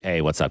Hey,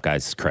 what's up,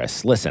 guys? It's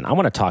Chris. Listen, I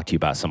want to talk to you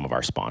about some of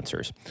our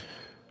sponsors.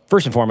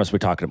 First and foremost,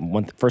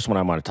 first one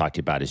I want to talk to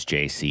you about is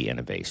JC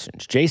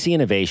Innovations. JC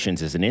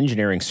Innovations is an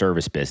engineering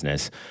service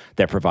business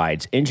that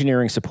provides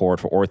engineering support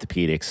for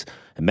orthopedics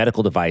and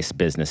medical device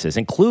businesses,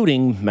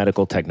 including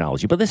medical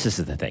technology. But this is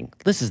the thing.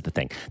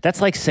 That's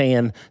like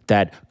saying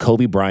that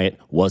Kobe Bryant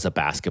was a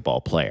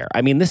basketball player. I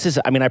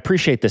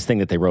appreciate this thing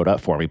that they wrote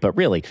up for me, but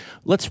really,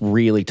 let's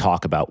really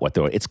talk about what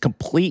they're doing. It's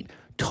complete,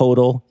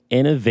 total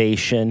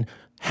innovation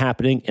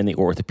happening in the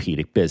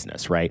orthopedic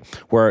business, right?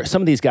 Where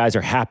some of these guys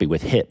are happy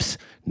with hips,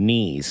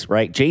 knees,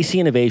 right? JC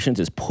Innovations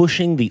is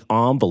pushing the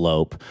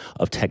envelope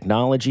of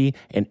technology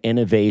and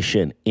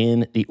innovation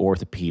in the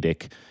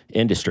orthopedic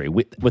industry.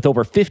 With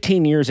over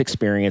 15 years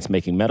experience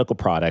making medical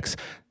products,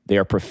 they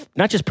are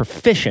not just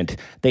proficient,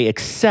 they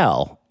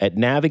excel at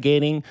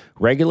navigating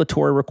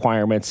regulatory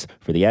requirements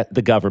for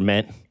the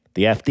government,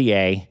 the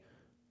FDA.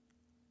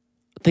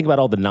 Think about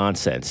all the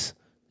nonsense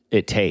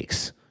it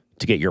takes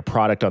to get your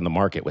product on the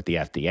market with the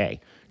FDA.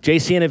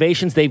 JC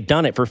Innovations, they've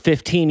done it for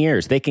 15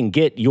 years. They can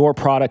get your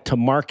product to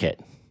market,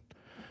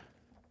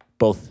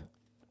 both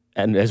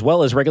and as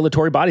well as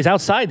regulatory bodies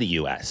outside the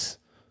U.S.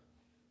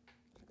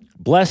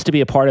 Blessed to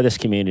be a part of this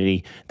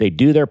community. They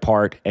do their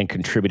part and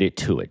contribute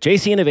to it.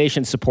 JC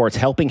Innovations supports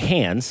Helping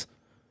Hands,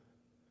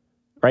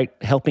 right?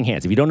 Helping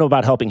Hands. If you don't know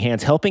about Helping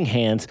Hands,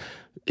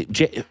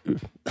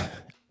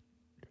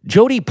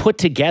 Jody put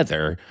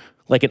together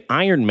like an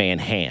Iron Man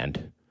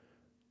hand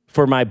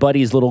for my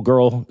buddy's little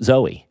girl,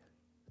 Zoe.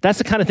 That's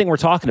the kind of thing we're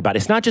talking about.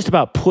 It's not just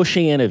about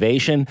pushing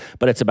innovation,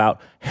 but it's about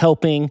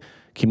helping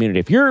community.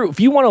 If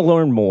you want to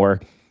learn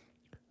more,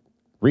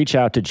 reach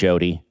out to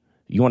Jody.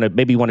 You want to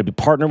be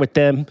partner with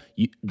them,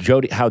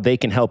 Jody, how they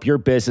can help your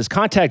business.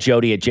 Contact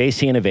Jody at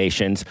JC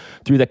Innovations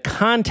through the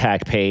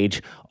contact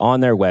page on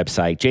their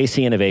website,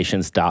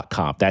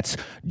 jcinnovations.com. That's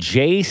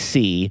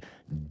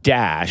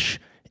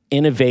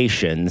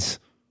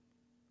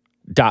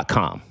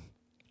jc-innovations.com.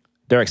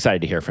 They're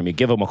excited to hear from you.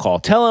 Give them a call.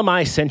 Tell them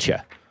I sent you.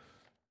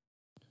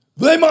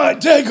 They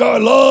might take our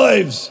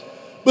lives,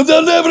 but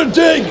they'll never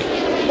take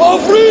our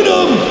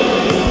freedom.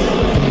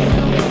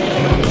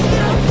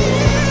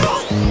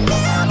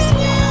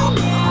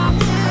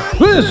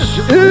 This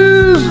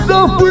is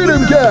the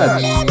Freedom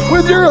Cats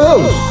with your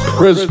hosts,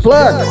 Chris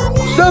Black,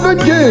 Stephen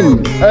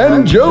King,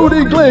 and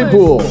Jody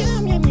Claypool.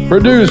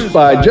 Produced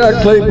by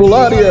Jack Claypool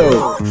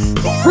Audio.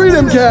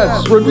 Freedom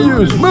Cats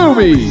reviews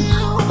movies,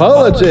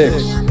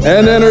 politics,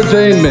 and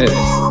entertainment.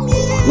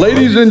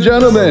 Ladies and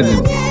gentlemen,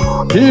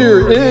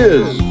 here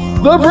is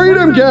the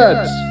Freedom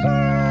Cats.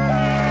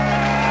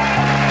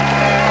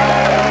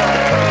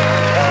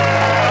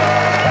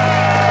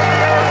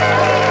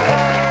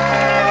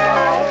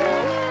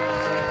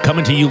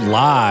 Coming to you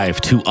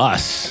live to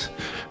us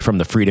from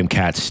the Freedom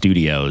Cats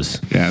studios.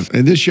 Yeah,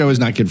 and this show is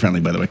not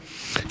kid-friendly, by the way.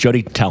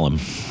 Jody, tell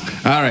them.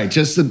 All right,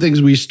 just the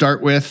things we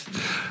start with.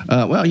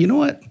 Well, you know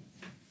what?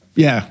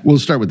 Yeah, we'll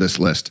start with this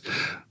list.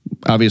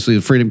 Obviously,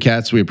 the Freedom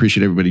Cats, we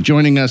appreciate everybody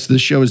joining us.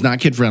 This show is not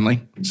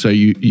kid-friendly, so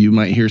you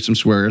might hear some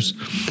swears.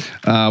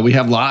 We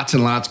have lots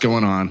and lots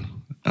going on.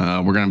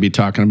 We're going to be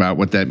talking about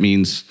what that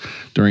means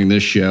during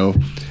this show.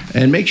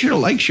 And make sure to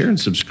like, share, and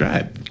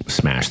subscribe.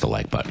 Smash the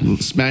like button.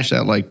 Smash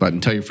that like button.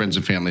 Tell your friends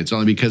and family. It's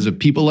only because of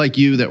people like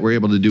you that we're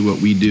able to do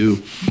what we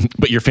do.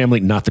 But your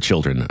family, not the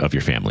children of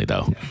your family,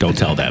 though. Don't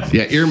tell them.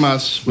 Yeah,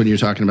 earmuffs when you're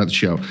talking about the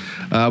show.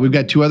 We've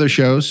got 2 other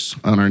shows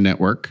on our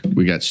network.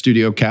 We got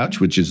Studio Couch,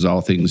 which is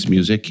all things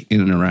music in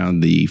and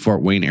around the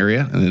Fort Wayne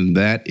area. And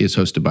that is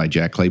hosted by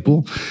Jack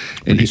Claypool.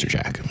 And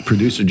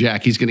Producer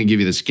Jack. He's going to give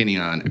you the skinny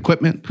on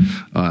equipment,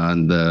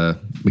 on the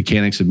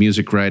mechanics of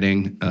music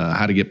writing,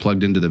 how to get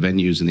plugged into the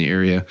venues in the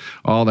area,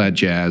 all that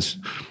jazz.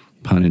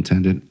 Pun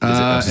intended.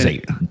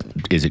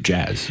 Is it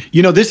jazz?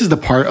 You know, this is the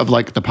part of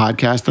like the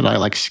podcast that I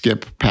like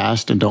skip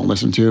past and don't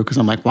listen to because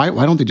I'm like, why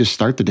don't they just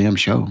start the damn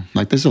show?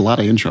 Like, there's a lot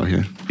of intro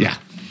here. Yeah.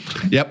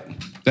 Yep.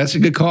 That's a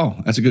good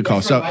call.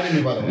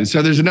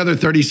 So there's another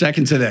 30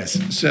 seconds of this.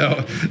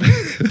 So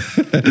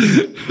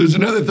there's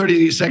another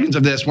 30 seconds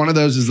of this. One of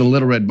those is the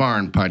Little Red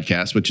Barn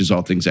podcast, which is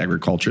all things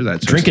agriculture.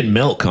 That's drinking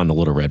milk on the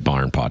Little Red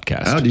Barn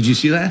podcast. Oh, did you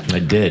see that? I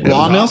did.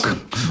 Raw milk?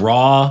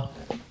 Raw.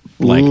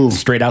 Like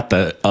straight out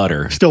the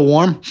udder. Still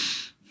warm?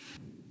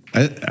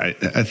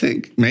 I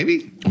think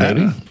maybe.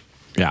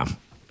 Yeah.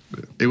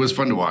 It was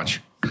fun to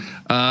watch.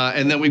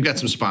 And then we've got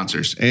some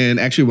sponsors. And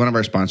actually one of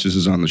our sponsors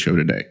is on the show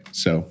today.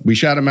 So we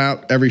shout him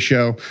out every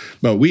show.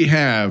 But we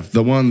have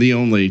the one, the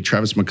only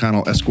Travis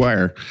McConnell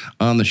Esquire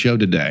on the show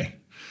today.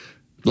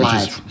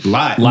 Live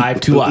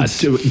to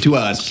us. To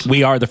us.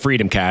 We are the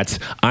Freedom Cats.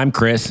 I'm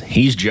Chris.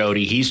 He's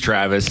Jody. He's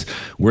Travis.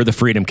 We're the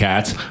Freedom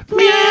Cats.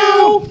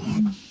 Meow.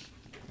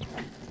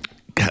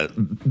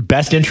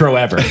 Best intro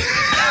ever.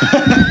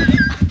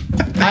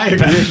 I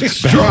agree.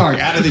 Strong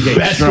out of the gate.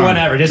 Best one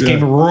ever. Just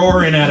came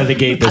roaring out of the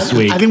gate this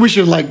week. I think we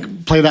should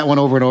like play that one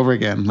over and over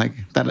again. Like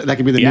that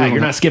could be the new one. You're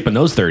not skipping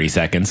those 30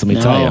 seconds. Let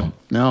me tell you.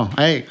 No.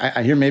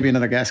 I hear maybe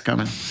another guest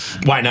coming.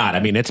 Why not?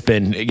 I mean, it's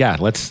been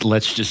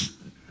let's just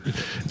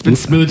It's been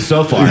smooth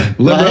so far.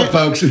 Liver up,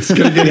 folks. It's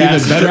going to get even better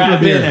Strap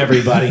from here. in,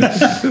 everybody.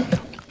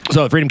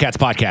 So the Freedom Cats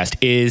podcast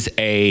is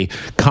a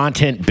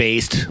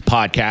content-based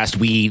podcast.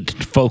 We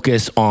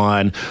focus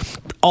on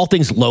all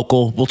things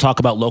local. We'll talk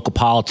about local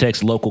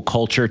politics, local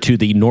culture to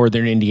the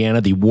northern Indiana,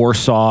 the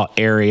Warsaw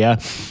area.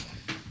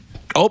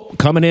 Oh,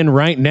 coming in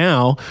right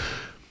now.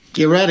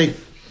 Get ready.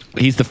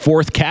 He's the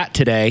fourth cat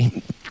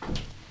today.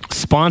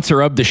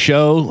 Sponsor of the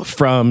show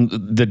from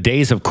the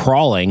days of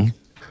crawling.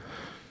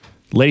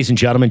 Ladies and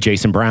gentlemen,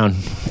 Jason Brown.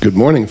 Good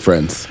morning,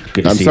 friends.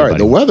 Good to I'm see sorry, you,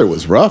 the buddy. weather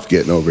was rough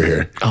getting over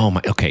here. Oh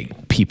my, okay,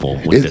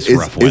 people with this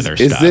rough weather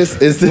stuff. Is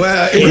this?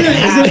 Well, It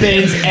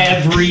happens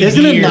every year.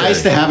 Isn't it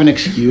nice to have an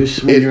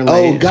excuse when you're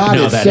late? Oh God,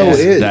 No, it that so is.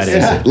 is. That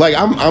is. Like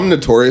I'm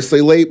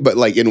notoriously late, but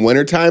like in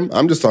wintertime,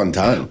 I'm just on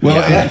time.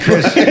 Well, and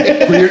Chris,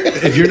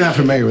 if you're not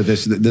familiar with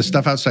this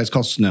stuff outside is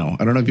called snow.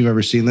 I don't know if you've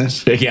ever seen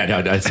this. Yeah, no,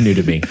 it's new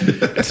to me.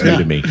 It's new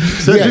to me.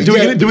 So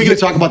do we get to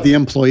talk about the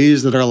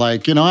employees that are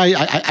like,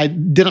 I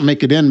didn't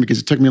make it in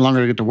because it took me longer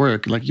to get to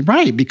work. Like, you're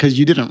right, because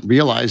you didn't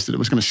realize that it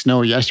was going to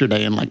snow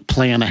yesterday and like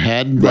plan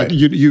ahead. Right. Like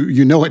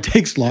you know it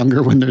takes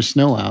longer when there's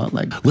snow out.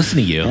 Like, Listen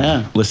to you.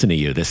 Yeah. Listen to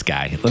you, this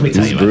guy. Let me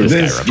tell you about this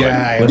This guy real quick.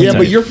 guy. Let me Yeah, tell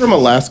but you. you're from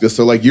Alaska,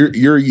 so like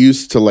you're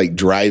used to like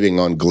driving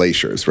on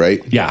glaciers,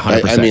 right? Yeah,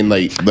 100%. I mean,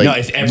 like no,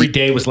 it's every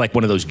day was like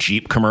one of those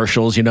Jeep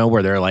commercials,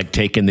 where they're like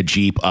taking the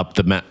Jeep up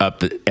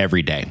the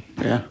every day.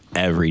 yeah.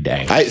 Every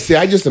day.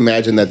 I just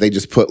imagine that they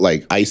just put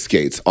like ice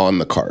skates on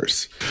the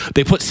cars.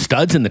 They put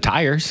studs in the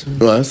tires.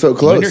 Well, that's so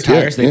close. Winter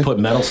tires, yeah, they yeah. put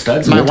metal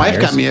studs My in the wife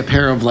tires. got me a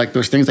pair of like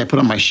those things I put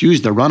on my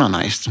shoes to run on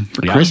ice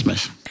for Yeah.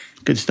 Christmas.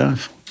 Good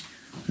stuff.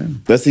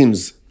 That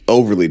seems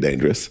overly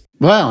dangerous.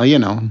 Well,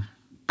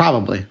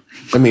 probably.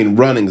 I mean,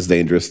 running's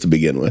dangerous to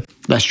begin with,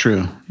 That's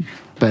true.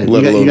 But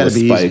let you alone got with to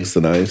be spikes easy.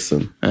 and ice.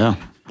 And Yeah.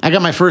 I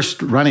got my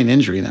first running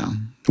injury now.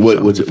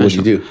 what'd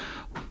you do?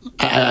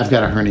 I've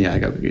got a hernia I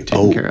got to get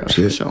taken care of.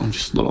 shit. So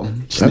just a little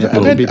I've snip.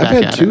 We'll had, be I've back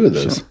had at two it, of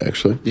those so.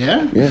 actually.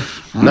 Yeah? Yeah.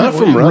 All Not right,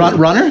 from well, running.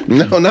 runner?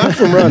 No, not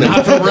from running.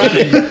 Not from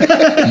running.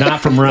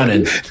 Not from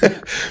running.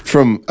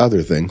 From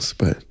other things,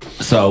 but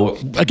So,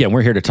 again,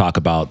 we're here to talk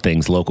about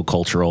things local,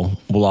 cultural.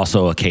 We'll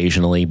also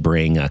occasionally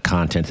bring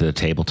content to the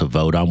table to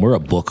vote on. We're a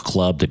book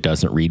club that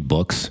doesn't read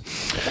books.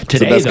 it's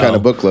Today, the best though, kind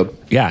of book club.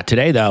 Yeah,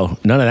 today, though,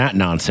 none of that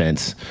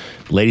nonsense.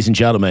 Ladies and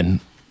gentlemen,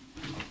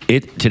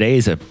 today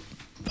is a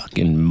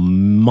fucking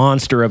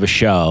monster of a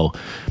show.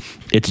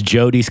 It's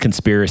Jody's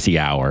Conspiracy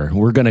Hour.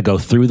 We're going to go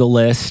through the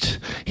list.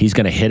 He's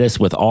going to hit us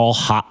with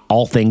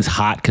all things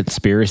hot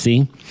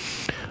conspiracy.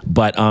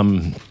 But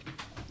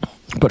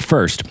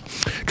first,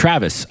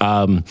 Travis,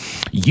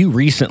 you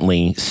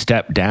recently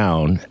stepped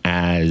down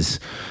as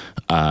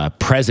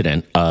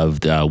president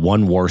of the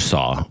One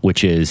Warsaw,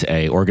 which is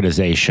a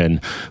organization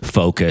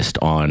focused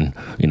on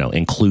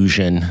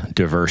inclusion,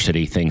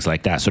 diversity, things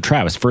like that. So,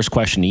 Travis, first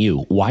question to you: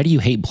 why do you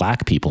hate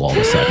black people all of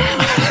a sudden?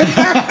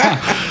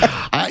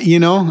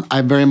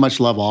 I very much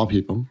love all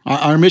people.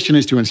 Our mission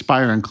is to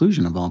inspire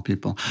inclusion of all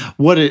people.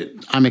 What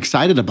I'm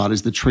excited about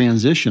is the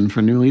transition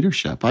for new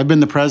leadership. I've been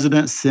the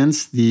president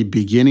since the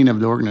beginning of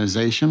the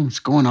organization. It's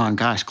going on,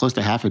 close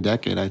to half a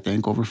decade, I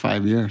think, over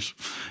 5 years.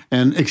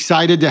 And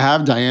excited to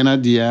have Diana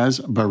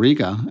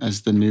Diaz-Barriga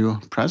as the new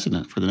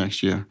president for the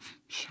next year.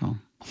 So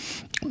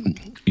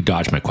You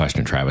dodged my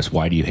question, Travis.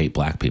 Why do you hate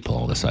black people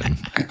all of a sudden?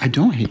 I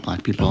don't hate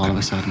black people all of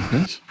a sudden,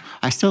 Chris.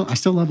 I still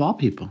love all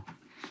people.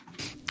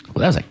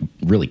 Well, that was a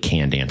really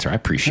canned answer. I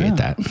appreciate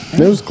that.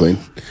 It was clean.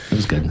 It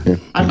was good.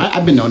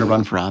 I've been known to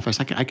run for office.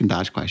 I can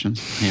dodge questions,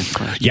 answer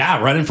questions.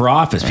 Yeah, running for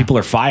office. People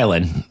are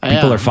filing.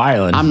 People are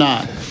filing. I'm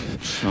not.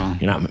 So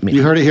You're not.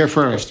 you heard it here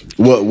first.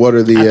 What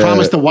are the I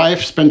promised the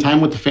wife spend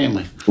time with the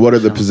family. what are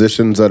the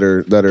positions that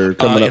are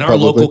coming up in our publicly?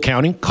 local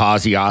county,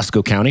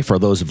 Kosciuszko County, for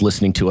those of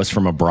listening to us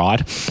from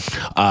abroad,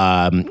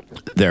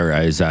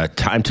 there is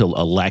time to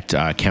elect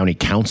county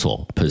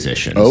council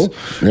positions. Oh,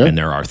 yeah. And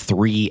there are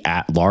 3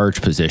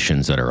 at-large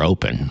positions that are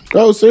open.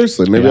 Oh,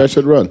 seriously, maybe I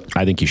should run.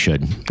 I think you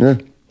should. Yeah.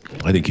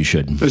 I think you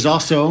should. There's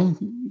also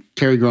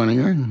Terry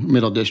Groninger,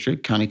 Middle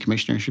District County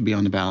Commissioner, should be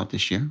on the ballot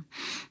this year.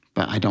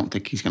 But I don't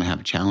think he's going to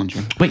have a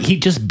challenger. Wait, he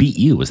just beat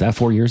you. Was that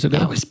 4 years ago?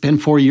 Oh, it's been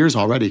 4 years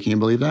already. Can you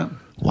believe that?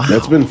 Wow.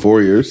 That's been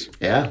 4 years.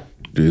 Yeah.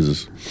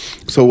 Jesus.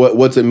 So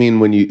what's it mean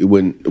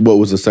when what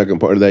was the second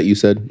part of that you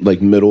said?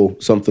 Like middle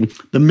something?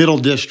 The Middle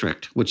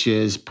District, which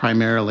is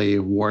primarily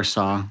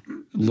Warsaw,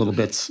 little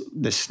bits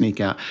that sneak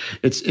out.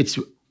 It's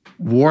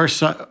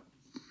Warsaw.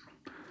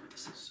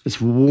 It's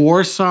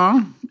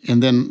Warsaw,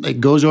 and then it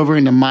goes over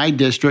into my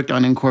district,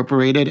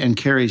 unincorporated, and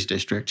Carrie's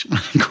district.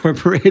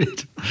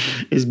 Unincorporated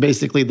is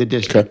basically the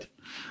district. Okay.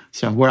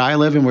 So where I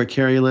live and where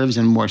Carrie lives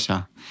in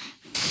Warsaw.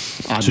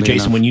 So,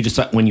 Jason, when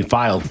you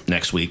file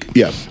next week,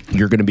 Yeah.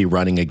 you're going to be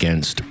running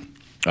against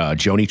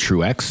Joni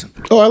Truex,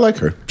 Oh, I like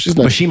her. She's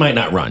but nice. she might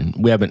not run.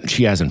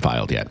 She hasn't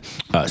filed yet.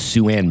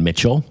 Sue Ann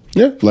Mitchell,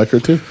 Yeah, like her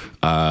too.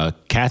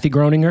 Kathy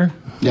Groninger,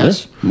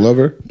 Yes. Yeah, love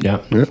her. yeah,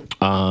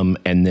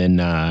 and then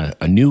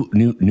a new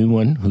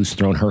one who's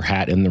thrown her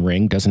hat in the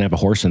ring. Doesn't have a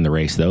horse in the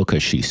race though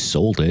because she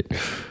sold it.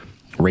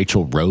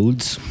 Rachel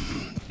Rhodes.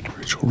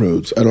 Rachel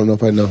Rhodes. I don't know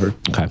if I know her.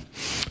 Okay.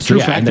 So, True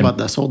yeah, fact and then- about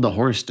that. Sold the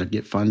horse to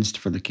get funds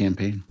for the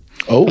campaign.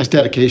 Oh, That's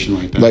dedication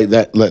like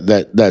that. like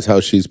that. That's how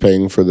she's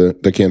paying for the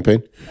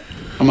campaign.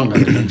 Among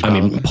other things. I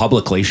mean,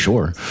 publicly,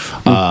 sure.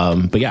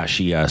 But yeah,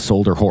 she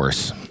sold her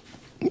horse.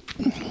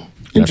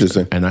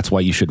 Interesting. And that's why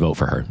you should vote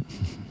for her.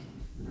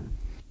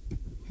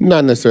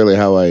 Not necessarily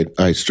how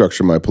I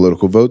structure my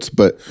political votes,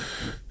 but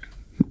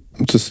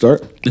it's a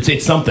start.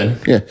 It's something.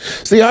 Yeah.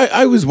 See,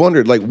 I always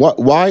wondered, like,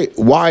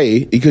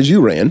 why? Because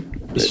you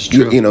ran. This is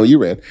true. You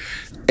ran,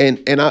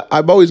 and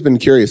I've always been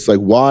curious, like,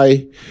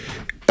 why.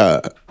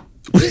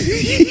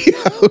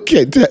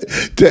 Okay.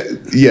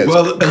 Yes.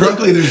 Well,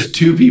 luckily there's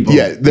two people.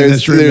 Yeah.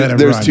 There's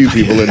two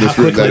people in this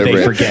How room that quickly have they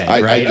ran. forget,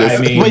 right? I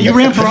mean, Wait, you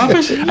ran for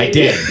office? I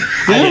did.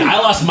 I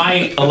lost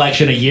my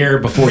election a year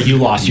before you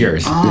lost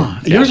yours.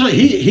 Yours,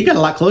 he got a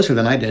lot closer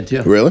than I did,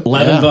 too. Really?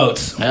 11 Yeah.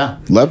 votes. Yeah.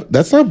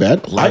 That's not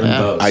bad. 11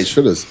 votes. I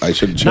should have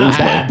changed Not mine.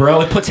 bad,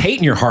 bro. It puts hate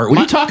in your heart. What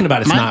are you talking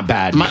about? It's not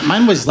bad.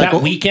 Mine was like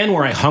that weekend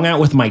where I hung out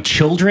with my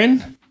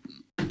children.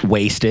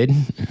 Wasted.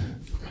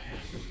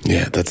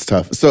 Yeah, that's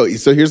tough. So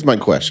here's my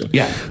question.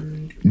 Yeah.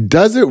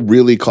 Does it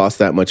really cost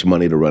that much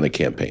money to run a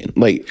campaign?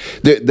 Like,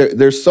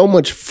 there's so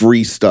much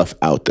free stuff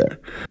out there.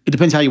 It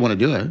depends how you want to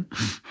do it.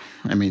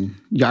 I mean,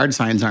 yard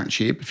signs aren't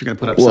cheap if you're going to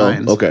put up Well,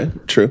 signs. okay,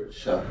 true.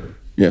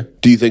 Yeah.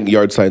 Do you think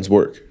yard signs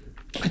work?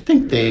 I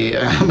think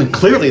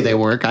clearly they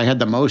work. I had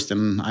the most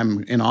and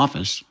I'm in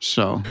office.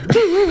 So,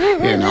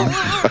 you know.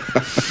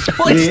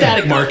 Well, it's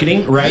static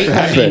marketing, right?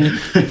 I mean,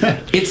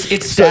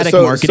 it's static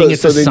marketing.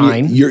 It's a then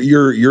sign.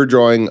 You're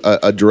drawing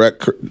a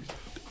direct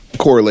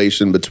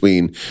correlation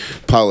between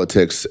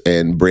politics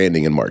and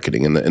branding and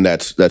marketing, and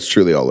that's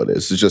truly all it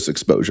is. It's just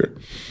exposure.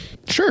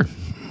 Sure.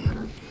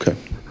 Okay.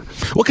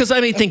 Well, because I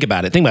mean, think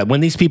about it.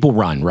 When these people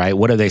run, right?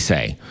 What do they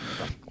say?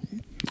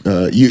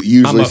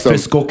 Usually I'm a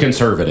fiscal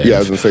conservative. Yeah, I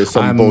was going to say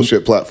some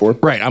bullshit platform.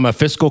 Right. I'm a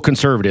fiscal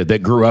conservative that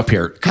grew up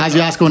here.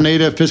 Kosciuszko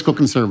native, fiscal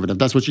conservative.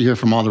 That's what you hear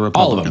from all the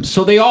Republicans. All of them.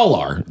 So they all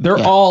are. They're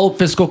all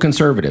fiscal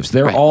conservatives.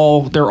 They're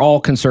all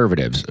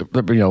conservatives.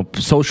 You know,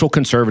 social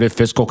conservative,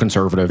 fiscal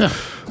conservative.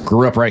 Yeah.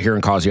 Grew up right here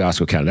in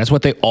Kosciuszko County. That's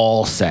what they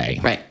all say.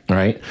 Right.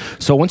 Right.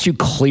 So once you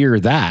clear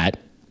that,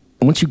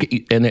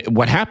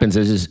 what happens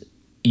is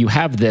you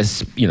have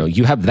this,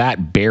 you have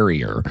that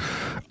barrier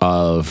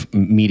of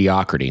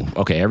mediocrity.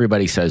 Okay,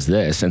 everybody says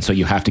this, and so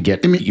you have to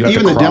get. Even to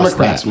the cross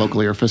Democrats that.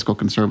 locally are fiscal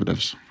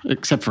conservatives,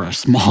 except for a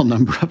small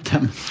number of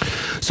them.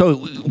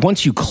 So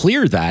once you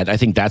clear that, I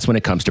think that's when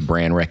it comes to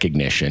brand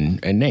recognition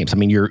and names. I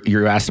mean,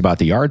 you're asked about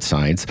the yard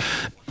signs.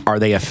 Are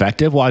they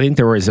effective? Well, I think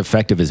they're as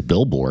effective as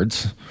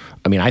billboards.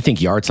 I mean, I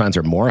think yard signs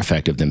are more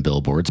effective than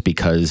billboards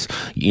because,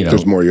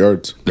 there's more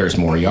yards. There's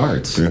more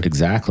yards. Yeah.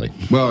 Exactly.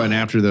 Well, and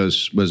after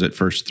those, was it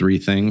first three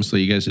things that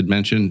you guys had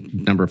mentioned?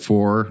 Number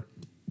 4,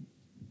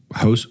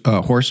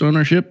 horse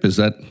ownership. Is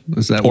that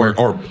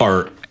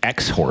or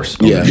ex-horse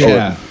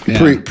Yeah.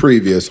 ownership?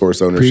 Previous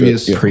horse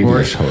ownership.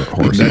 Previous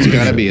horse. That's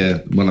got to be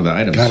one of the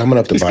items. God, I'm gonna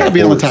have to It's buy got a to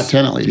be in the horse. top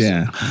 10 at least.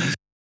 Yeah.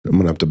 I'm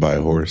gonna have to buy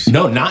a horse.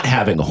 No, not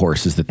having a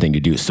horse is the thing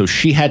to do. So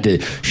she had to.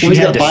 We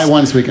got to buy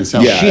one so we can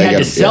sell. Yeah. She had to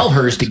gotta- sell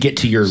hers to get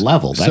to your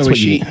level. That's So what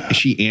is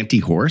she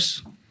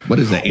anti-horse? What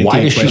is that?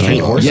 Why does she hate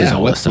horses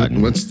all of a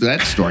sudden? What's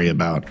that story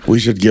about? We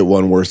should get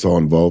one Warsaw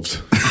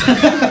involved.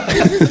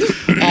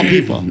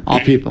 All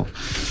people.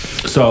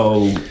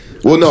 So.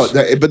 Well, no,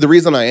 but the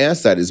reason I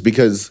asked that is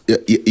because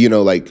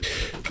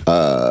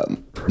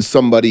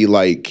somebody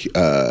like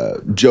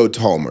Joe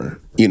Talmer,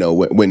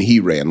 when he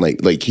ran,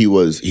 like he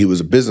was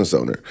a business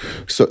owner,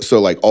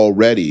 so like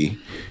already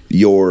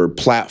your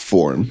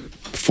platform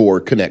for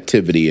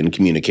connectivity and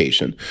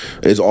communication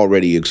is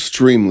already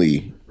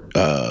extremely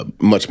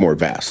much more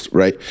vast,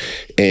 right?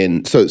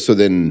 And so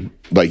then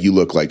like you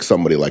look like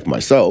somebody like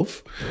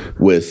myself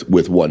with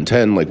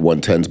 110, like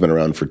 110's been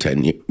around for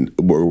 10 years.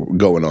 We're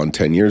going on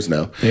 10 years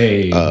now.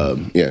 Hey.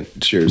 Yeah,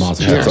 cheers.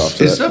 Mazel Hats tov. off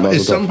to Is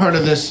that. some part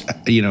of this,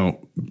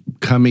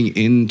 coming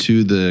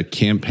into the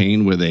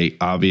campaign with a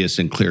obvious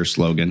and clear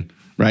slogan,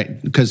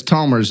 right? Because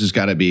Talmer's has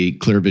got to be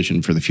clear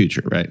vision for the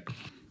future, right?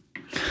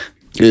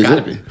 Is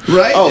Gotta it? be.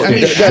 Right. Oh,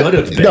 It should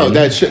have been. No,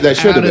 that should have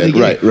Out of the been.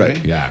 gate, Right.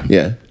 right? Yeah.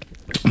 Yeah.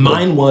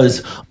 Mine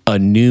was a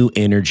new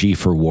energy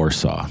for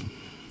Warsaw.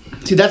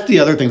 See, that's the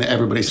other thing that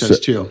everybody says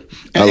too.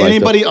 I And like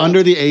anybody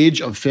under the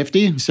age of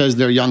 50 says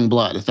they're young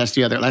blood. That's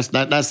the other.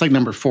 That's like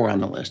number 4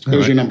 on the list.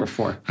 Here's your number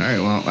 4. All right.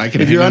 Well, I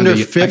can. If hang you're on under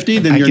to 50,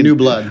 then you're new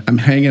blood. I'm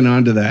hanging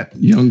on to that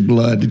young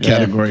blood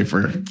category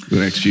for the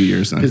next few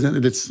years.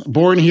 Then. It's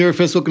born here,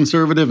 fiscal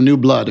conservative, new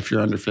blood. If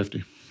you're under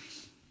 50.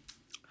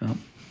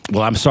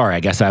 Well, I'm sorry. I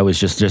guess I was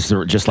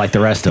just like the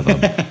rest of them.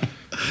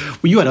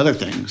 Well, you had other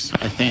things,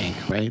 I think,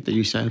 right? That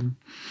you said.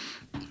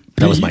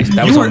 That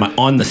was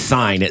on the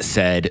sign. It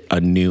said a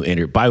new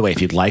energy. By the way,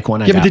 if you'd like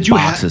one, I Yeah, but got did you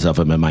boxes of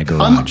them in my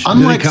garage. Do they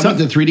Unlike come some,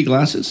 with the 3D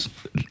glasses?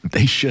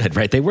 They should,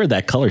 right? They wear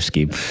that color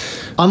scheme.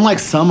 unlike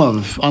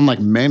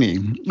many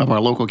of our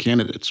local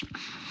candidates,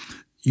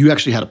 you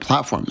actually had a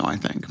platform, though, I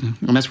think.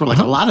 And that's where, like,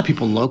 a lot of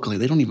people locally,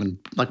 they don't even,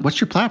 like,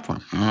 what's your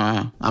platform?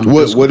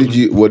 What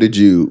did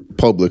you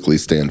publicly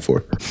stand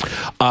for?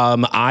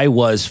 I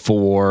was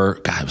for,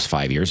 God, it was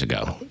 5 years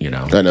ago, you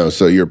know. I know,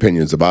 so your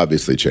opinions have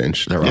obviously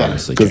changed. They're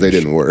obviously because they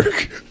changed. didn't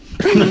work.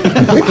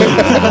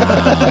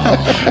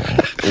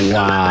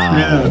 Wow.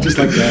 Yeah, just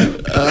like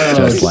that.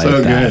 Just like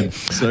so that. good.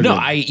 So No,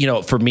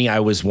 good. for me, I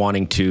was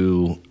wanting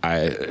to,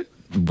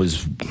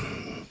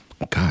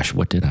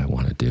 what did I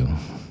want to do?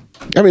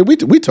 I mean,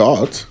 we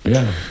talked.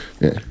 Yeah.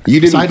 Yeah.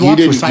 You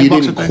Sidewalks? Were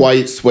sidewalks a didn't thing?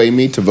 quite sway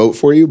me to vote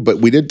for you, but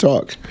we did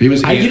talk. He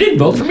was. You didn't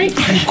vote for me?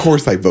 Of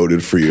course I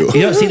voted for you.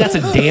 You know, see, that's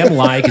a damn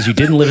lie because you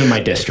didn't live in my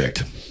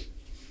district.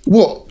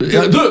 Well,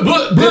 Yeah. I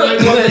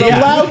wasn't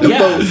allowed to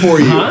vote for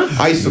you. Huh?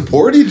 I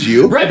supported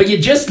you. Right, but you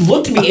just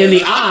looked me in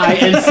the eye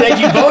and said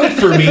you voted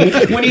for me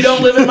when you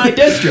don't live in my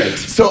district.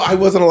 So I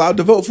wasn't allowed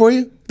to vote for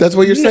you? That's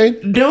what you're saying?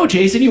 No,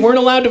 Jason, you weren't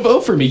allowed to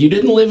vote for me. You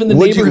didn't live in the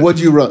neighborhood. What'd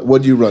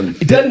you run?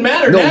 It doesn't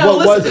matter No, now.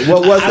 what was it?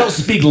 What was I it? don't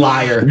speak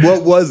liar.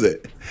 What was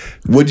it?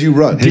 What'd you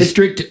run?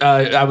 District,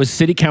 I was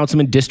city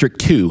councilman, District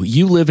 2.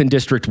 You live in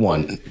District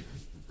 1.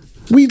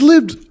 We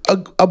lived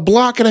a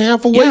block and a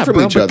half away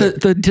from each other.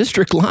 The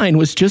district line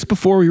was just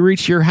before we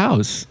reached your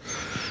house.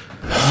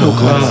 So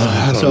close.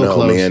 I don't so know,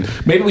 close. man.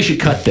 Maybe we should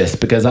cut this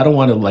because I don't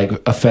want to like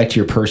affect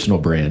your personal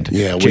brand.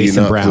 Yeah, will you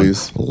Jason not, Brown,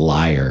 please?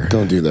 liar.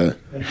 Don't do that.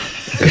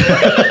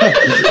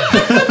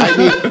 I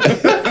mean,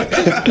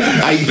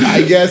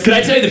 I guess. Can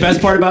I tell you the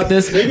best part about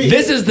this?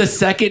 This is the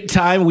second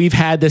time we've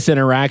had this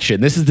interaction.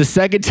 This is the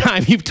second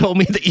time you've told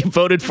me that you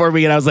voted for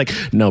me, and I was like,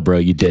 "No, bro,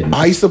 you didn't."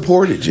 I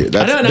supported you.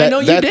 I know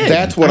you did.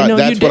 That's what I know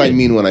you I did.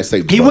 mean when I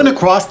say He vote. went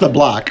across the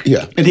block,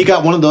 Yeah. and he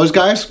got one of those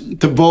guys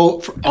to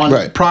vote on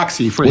Right.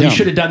 proxy for Well, him. you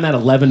should have done that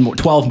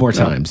 12 more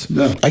times.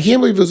 I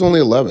can't believe it was only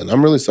 11.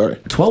 I'm really sorry.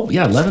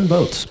 11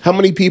 votes. How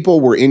many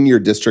people were in your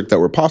district that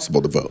were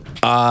possible to vote?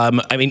 I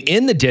mean,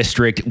 in the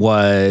district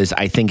was,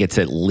 I think it's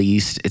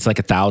like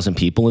 1,000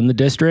 people in the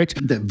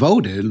district. that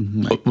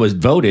voted. Like, Was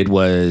 200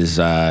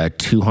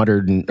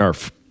 or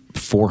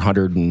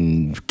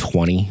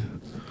 420.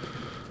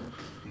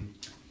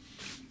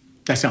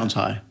 that sounds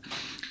high.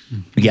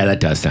 Yeah, that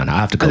does sound. I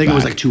have to go I think back. it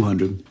was like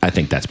 200. I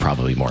think that's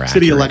probably more accurate.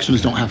 City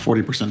elections don't have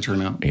 40%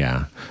 turnout.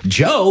 Yeah.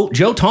 Joe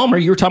Talmer,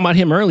 you were talking about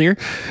him earlier.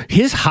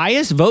 His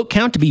highest vote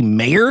count to be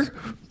mayor,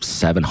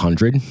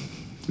 700.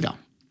 Yeah.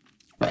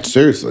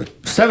 Seriously.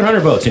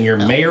 700 votes, and you're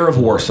mayor of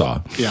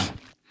Warsaw. Yeah.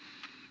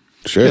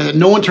 Shit.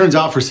 No one turns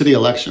out for city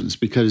elections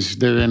because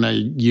they're in a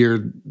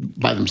year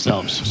by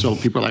themselves. So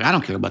people are like, I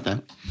don't care about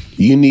that.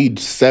 You need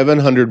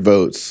 700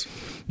 votes.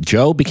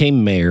 Joe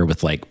became mayor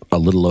with like a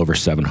little over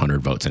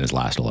 700 votes in his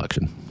last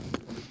election.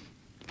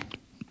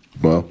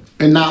 Well,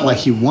 And not like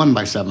he won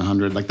by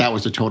 700. Like that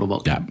was the total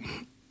vote. Yeah.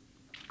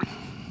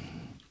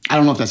 I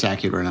don't know if that's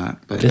accurate or not.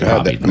 But It's God,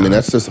 probably I mean, not.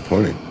 that's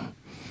disappointing.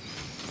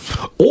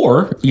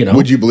 Or, you know,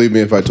 Would you believe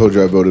me if I told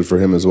you I voted for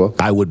him as well?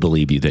 I would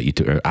believe you that you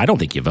took. I don't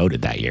think you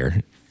voted that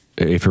year.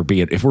 If we're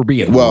being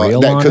Well,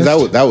 real because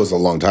honest. that was a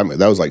long time ago.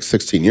 That was like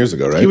 16 years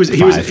ago, right? he was in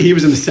Five.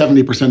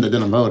 the 70% that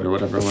didn't vote or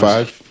whatever it was.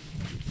 5.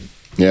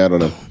 Yeah, I don't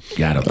know.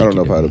 Yeah, I don't I don't think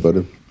know if you I'd did. have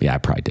voted. Yeah, I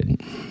probably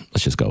didn't.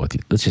 Let's just go with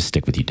you. Let's just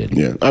stick with you didn't.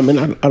 Yeah, I mean,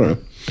 I don't know.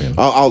 Yeah.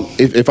 I'll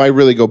if I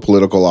really go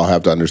political, I'll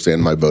have to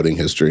understand my voting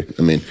history.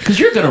 I mean, Because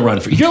you're going to run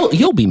for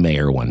you'll be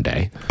mayor one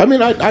day. I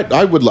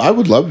would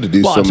love to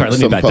do Well, some I'm sorry. Let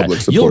me back public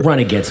that. support. You'll run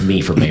against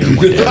me for mayor one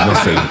day. We'll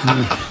see.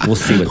 We'll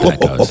see what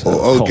that goes.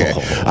 Oh, okay.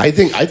 I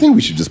think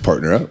we should just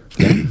partner up.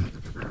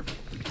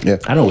 Yeah.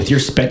 I don't know with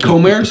your spec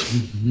Co-mayors?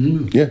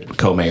 Yeah.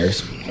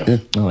 co-mayors. Yeah.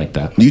 I like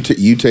that.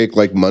 You take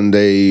like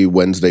Monday,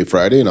 Wednesday,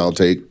 Friday, and I'll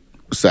take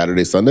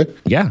Saturday, Sunday.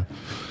 Yeah,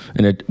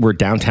 and we're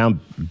downtown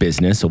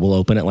business, so we'll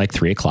open at like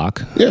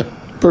 3:00. Yeah.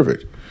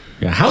 Perfect.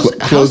 Yeah,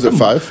 Close at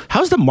 5.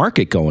 How's the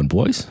market going,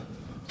 boys?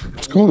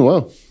 It's going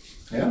well.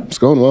 Yeah. It's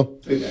going well.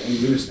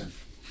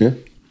 Yeah.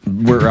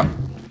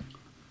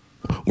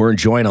 We're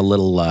enjoying a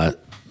little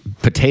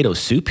potato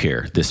soup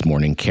here this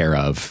morning, care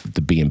of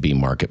the B&B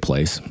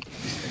Marketplace.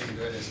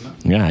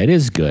 Yeah, it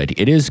is good.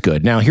 It is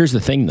good. Now, here's the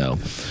thing, though.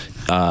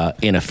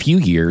 In a few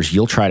years,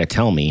 you'll try to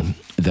tell me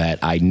that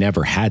I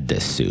never had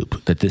this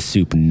soup, that this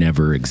soup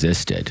never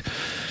existed,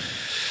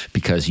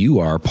 because you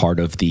are part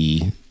of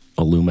the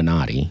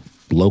Illuminati,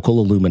 local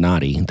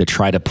Illuminati, that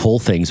try to pull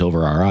things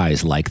over our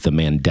eyes like the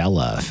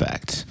Mandela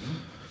effect.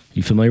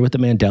 You familiar with the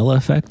Mandela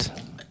effect?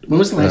 When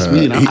was the last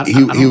meeting?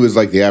 He was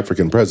like the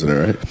African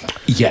president, right?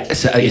 Yeah,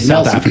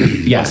 South Africa.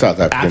 Yeah, South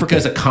Africa. Africa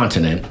is a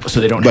continent, so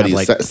they don't But have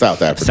he's like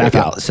South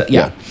Africa.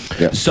 Yeah.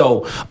 Yeah.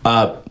 So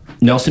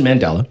Nelson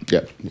Mandela.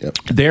 Yeah. Yeah.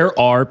 There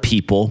are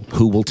people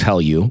who will tell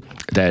you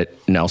that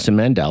Nelson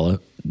Mandela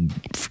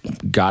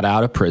got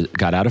out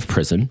of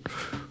prison,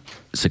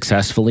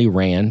 successfully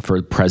ran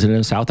for president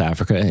of South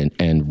Africa,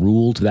 and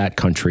ruled that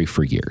country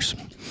for years.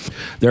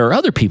 There are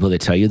other people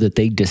that tell you that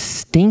they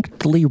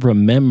distinctly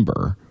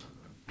remember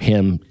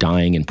him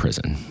dying in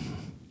prison.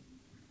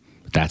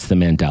 That's the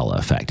Mandela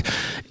effect.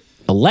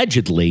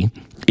 Allegedly,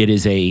 it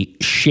is a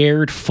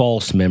shared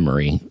false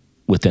memory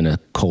within a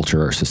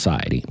culture or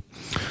society.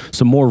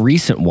 Some more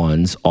recent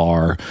ones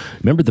are,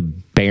 remember the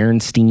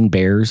Berenstain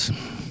Bears,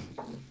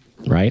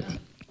 right?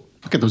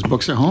 Look at those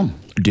books at home.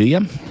 Do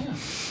you?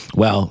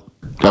 Well,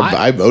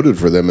 I voted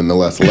for them in the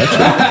last election.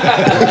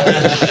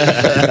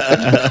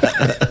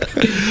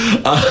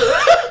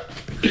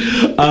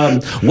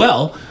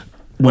 Well,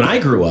 when I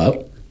grew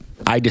up,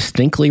 I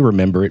distinctly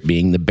remember it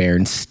being the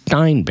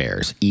Berenstain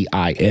Bears,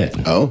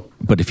 EIN. Oh.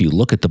 But if you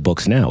look at the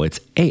books now, it's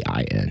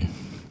AIN.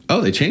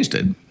 Oh, they changed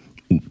it.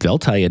 They'll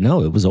tell you,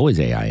 no, it was always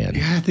AIN.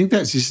 Yeah, I think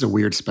that's just a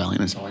weird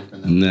spelling. It's always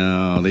been that.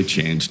 No, they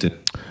changed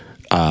it.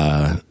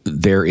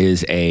 There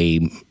is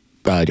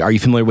are you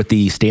familiar with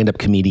the stand-up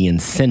comedian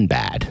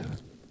Sinbad?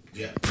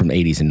 Yeah. From the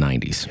 80s and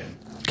 90s?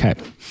 Okay.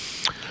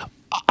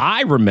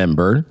 I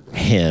remember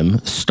him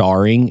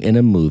starring in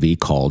a movie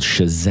called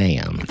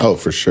Shazam, Oh,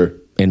 for sure.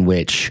 in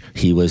which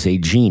he was a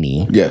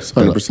genie. Yes,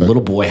 The 100%.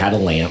 little boy had a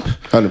lamp,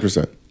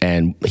 100%.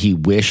 and he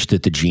wished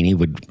that the genie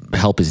would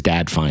help his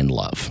dad find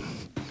love.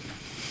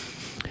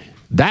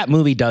 That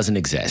movie doesn't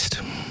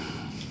exist.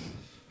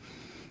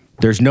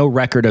 There's no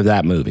record of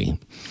that movie.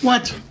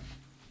 What?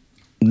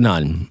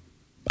 None.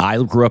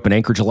 I grew up in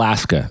Anchorage,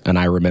 Alaska, and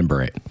I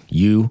remember it.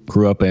 You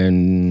grew up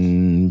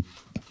in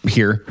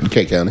here?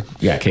 K County.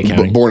 Yeah, K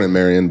County. Born in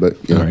Marion, but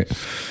you know. All right.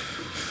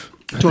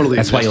 Totally.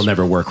 That's why you'll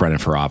never work running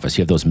for office.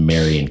 You have those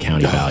Marion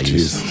County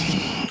values.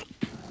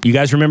 You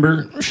guys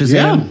remember Shazam?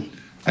 Yeah.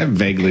 I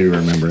vaguely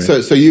remember it.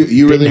 So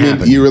you really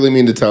happen.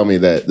 mean to tell me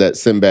that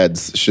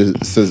Sinbad's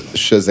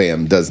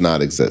Shazam does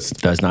not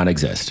exist? Does not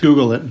exist.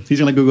 Google it. He's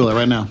going to Google it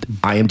right now.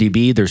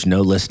 IMDb, there's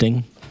no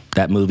listing.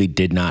 That movie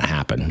did not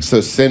happen.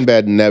 So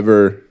Sinbad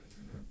never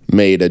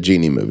made a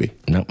genie movie.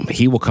 No,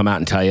 he will come out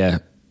and tell you,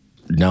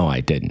 no,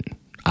 I didn't.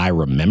 I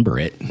remember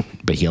it,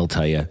 but he'll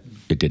tell you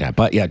it did happen.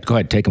 But yeah, go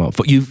ahead, take a moment.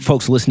 You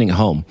folks listening at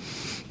home,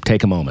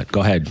 take a moment. Go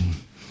ahead.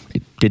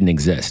 It didn't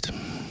exist.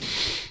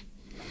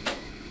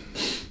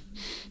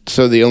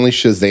 So the only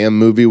Shazam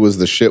movie was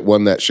the shit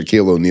one that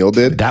Shaquille O'Neal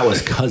did? That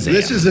was Kazam.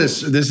 This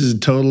is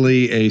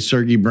totally a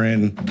Sergey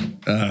Brin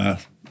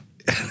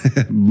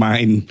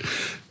mind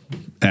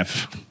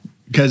F.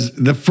 Because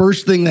the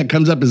first thing that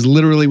comes up is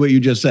literally what you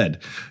just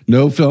said.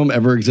 No film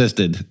ever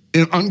existed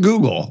on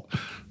Google.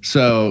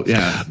 So,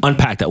 yeah.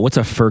 Unpack that. What's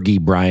a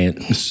Fergie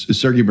Bryant?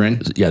 Sergey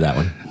Brin. Yeah, that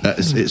one.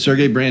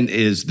 Sergey Brin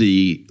is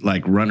the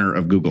runner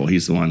of Google.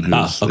 He's the one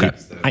who's... Okay.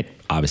 I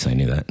obviously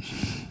knew that.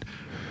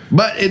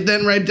 But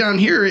then right down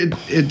here,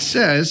 it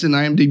says in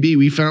IMDb,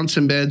 we found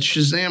Sinbad's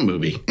Shazam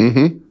movie.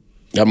 Mm-hmm.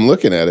 I'm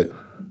looking at it.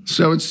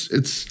 So it's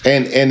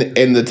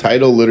and the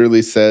title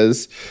literally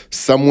says,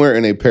 somewhere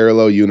in a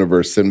parallel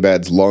universe,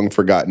 Sinbad's long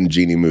forgotten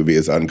genie movie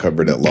is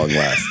uncovered at long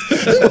last.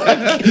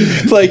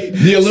 like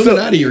the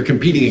Illuminati are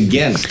competing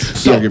against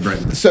Sergey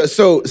Brin.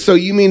 So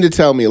you mean to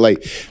tell me,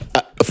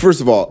 first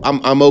of all,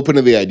 I'm open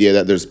to the idea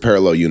that there's a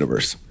parallel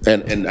universe,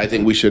 and I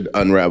think we should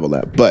unravel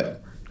that.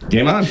 But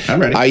game on, I'm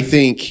ready. I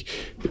think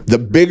the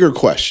bigger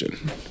question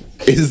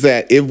is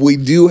that if we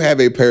do have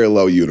a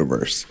parallel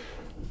universe,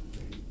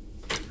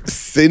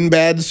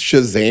 Sinbad's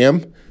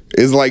Shazam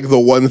is like the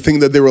one thing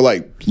that they were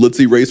like, let's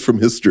erase from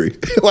history.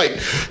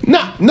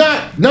 Not.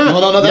 No.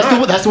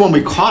 That's the one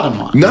we caught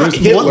him on. Not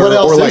Hitler what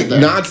else or is like there?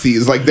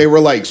 Nazis. Like they were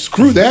like,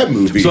 screw that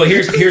movie. So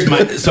here's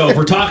my. So if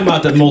we're talking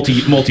about the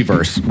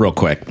multiverse, real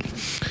quick,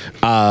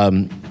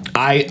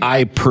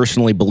 I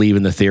personally believe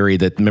in the theory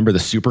that, remember the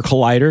super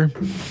collider?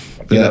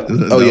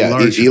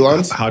 Large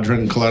Elon's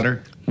Hadron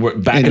Collider.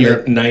 Back in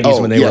the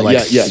 90s when they were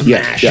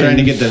smash. Trying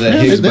to get to the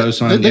Higgs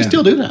boson. They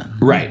still do that.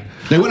 Right.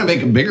 They want to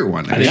make a bigger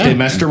one. I think they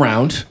messed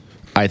around.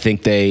 I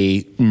think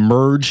they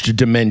merged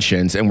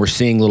dimensions, and we're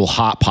seeing little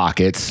hot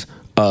pockets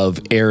of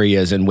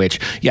areas in which,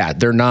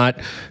 they're not,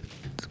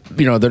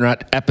 they're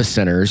not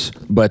epicenters,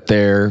 but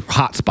they're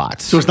hot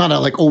spots. So it's not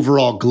a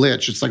overall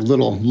glitch. It's like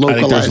little localized I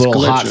think there's little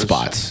glitches. hot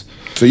spots.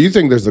 So you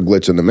think there's a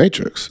glitch in the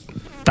Matrix?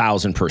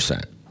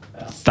 1,000%.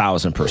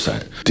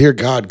 1,000%. Dear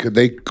God, could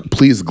they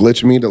please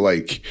glitch me to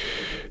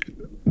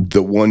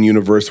the one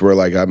universe where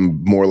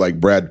I'm more like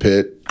Brad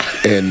Pitt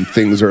and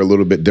things are a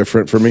little bit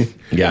different for me?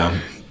 Yeah.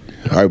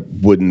 I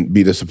wouldn't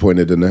be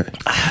disappointed in that.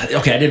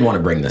 Okay, I didn't want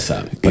to bring this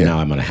up, but now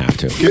I'm going to have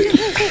to.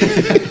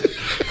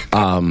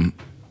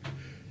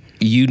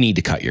 You need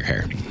to cut your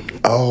hair.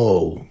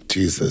 Oh,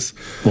 Jesus.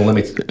 Well, let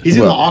me. He's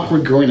in the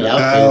awkward growing it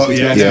out phase.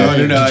 Yeah.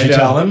 Did you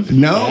tell him?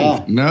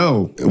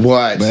 No.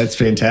 What? That's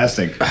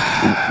fantastic.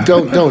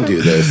 Don't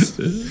do this.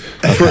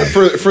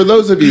 For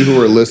those of you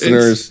who are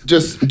listeners,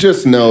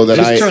 just know that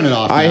Just turn it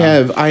off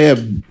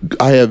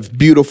I have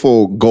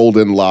beautiful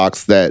golden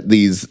locks that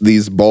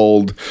these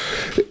bold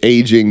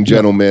aging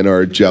gentlemen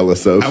are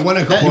jealous of. I want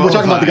to. We're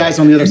talking about the guys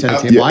on the other side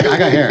of the table. I got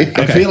hair.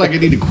 I feel like I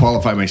need to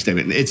qualify my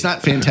statement. It's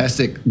not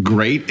fantastic.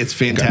 Great. It's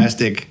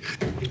fantastic.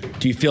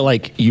 Do you feel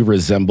like you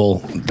resemble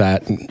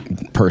that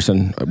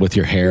person with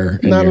your hair?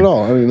 Not at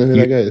all. I don't even know who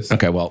that guy is.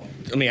 Okay, well,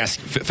 let me ask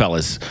you,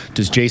 fellas,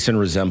 does Jason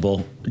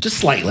resemble, just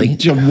slightly?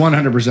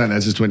 100%.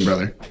 That's his twin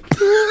brother.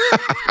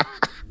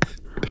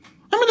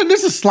 I mean,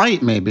 there's a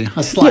slight, maybe.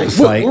 A slight.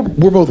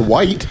 We're both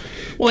white.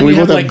 Well, you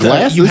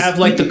have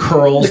like the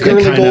curls, The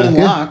curly golden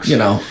locks. You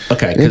know,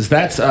 okay, because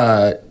that's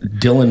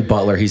Dylan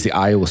Butler. He's the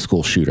Iowa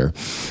school shooter.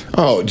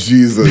 Oh,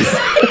 Jesus.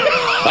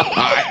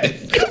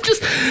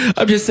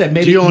 I'm just saying,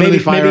 maybe a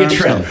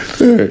trim.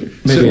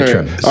 Maybe a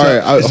trim. All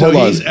right, hold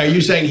on. Are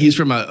you saying he's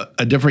from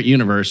a different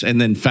universe and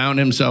then found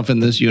himself in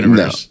this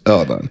universe? No,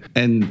 hold on.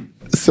 And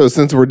so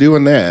since we're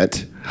doing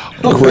that,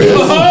 Chris.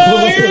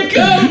 Oh, here it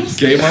comes.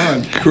 game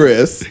on.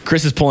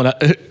 Chris is pulling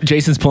up.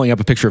 Jason's pulling up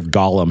a picture of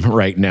Gollum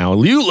right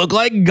now. You look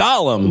like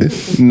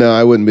Gollum. No,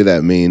 I wouldn't be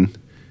that mean.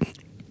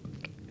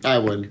 I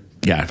would.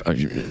 Yeah,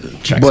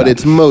 checks But out.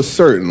 it's most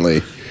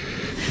certainly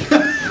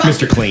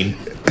Mr. Clean.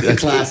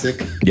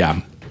 Classic.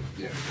 Yeah.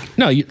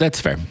 No, that's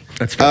fair.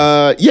 That's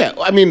fair. yeah.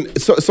 I mean,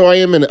 so I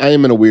am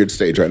in a weird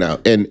stage right now,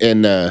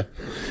 and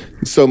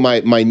so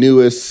my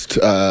newest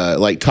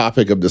like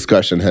topic of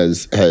discussion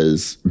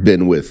has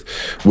been with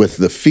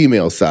the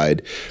female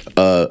side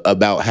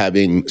about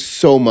having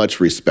so much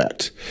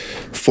respect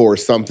for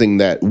something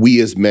that we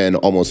as men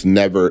almost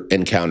never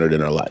encountered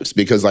in our lives,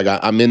 because like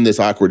I'm in this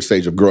awkward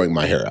stage of growing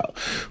my hair out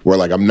where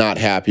like I'm not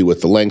happy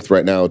with the length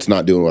right now. It's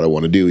not doing what I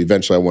want to do.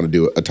 Eventually I want to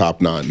do a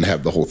top knot and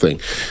have the whole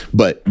thing,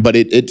 but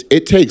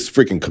it takes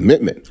freaking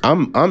commitment.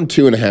 I'm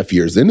 2.5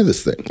 years into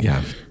this thing.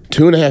 Yeah.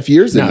 2.5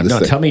 years into this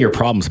thing. Tell me your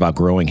problems about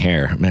growing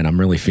hair. Man, I'm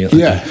really feeling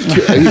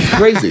it's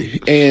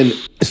crazy. And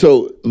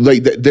so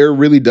like there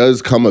really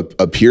does come a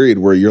period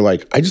where you're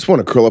like, I just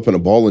want to curl up in a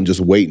ball and just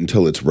wait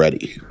until it's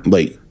ready.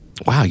 Like,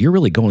 wow, you're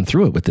really going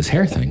through it with this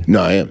hair thing.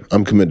 No, I am.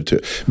 I'm committed to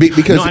it.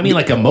 Because no, I mean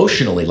like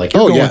emotionally, like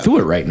you're going through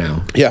it right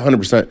now. Yeah,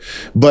 100%.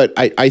 But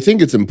I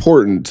think it's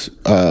important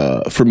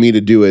for me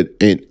to do it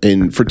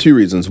in for two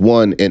reasons.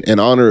 One, in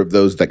honor of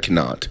those that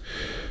cannot.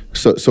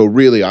 So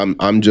really,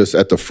 I'm just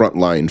at the front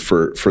line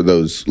for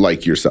those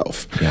like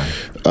yourself.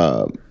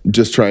 Yeah.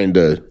 Just trying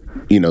to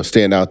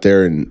stand out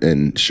there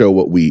and show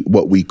what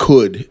we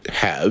could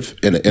have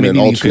in an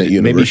alternate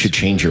universe. Maybe you should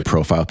change your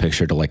profile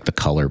picture to like the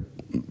color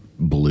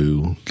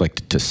blue,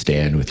 like to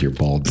stand with your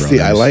bald brothers.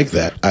 See, I like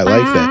that. I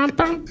like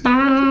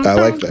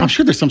that. I'm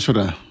sure there's some sort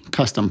of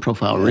custom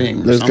profile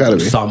ring. There's got to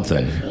be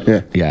something.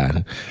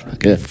 Yeah.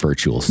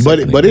 Virtual. But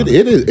it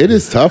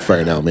is tough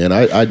right now, man.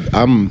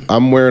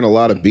 I'm wearing a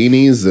lot of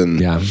beanies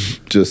and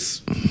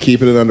just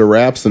keeping it under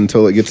wraps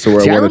until it gets to where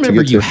I want it to get to. I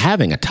remember you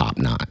having a top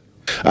knot.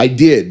 I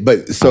did,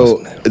 but so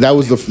that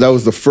was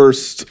the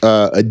first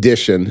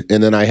edition,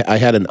 and then I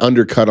had an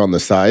undercut on the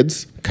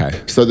sides.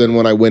 Okay. So then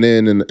when I went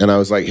in and I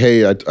was like,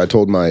 hey, I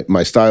told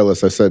my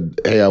stylist, I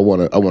said, hey, I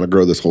want to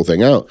grow this whole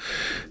thing out.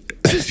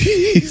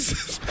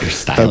 Your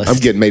stylist. I'm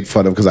getting made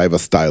fun of because I have a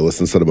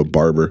stylist instead of a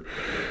barber.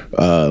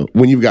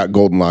 When you've got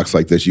golden locks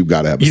like this, you've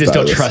got to have a stylist.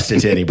 You just don't trust it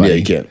to anybody. Yeah,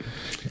 you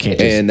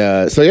can't.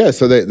 And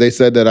so they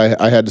said that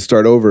I had to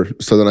start over.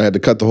 So then I had to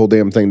cut the whole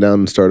damn thing down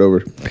and start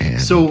over. Man.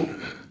 So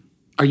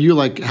are you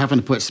like having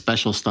to put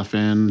special stuff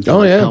in?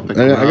 Oh, yeah.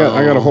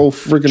 I got a whole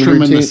freaking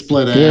trimming routine. The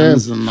split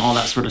ends and all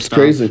that sort of stuff.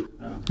 Crazy.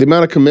 The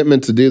amount of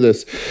commitment to do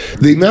this,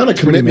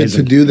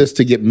 to do this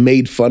to get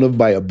made fun of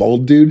by a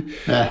bald dude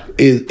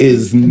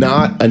is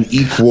not an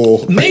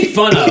equal. Made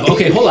fun of?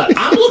 Okay, hold on.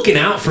 I'm looking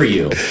out for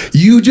you.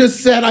 You just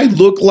said I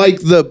look like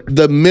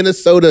the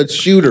Minnesota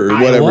shooter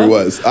or whatever it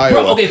was.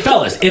 Iowa. Bro, okay,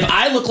 fellas, if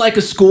I look like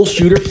a school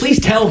shooter, please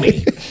tell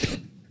me.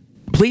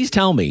 Please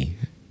tell me.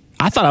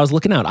 I thought I was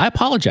looking out. I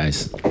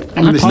apologize.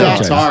 I mean, the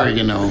stats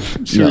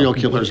are, serial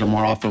killers are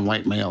more often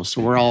white males,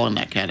 so we're all in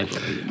that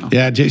category.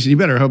 Yeah, Jason, you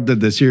better hope that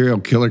the serial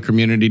killer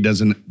community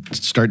doesn't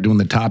start doing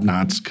the top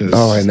knots, because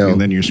I know.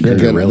 then you're screwed.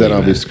 Then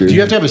I'll be screwed. Do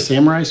you have to have a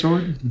samurai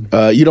sword?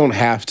 You don't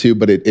have to,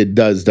 but it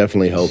does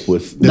definitely help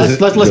with. Let's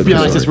be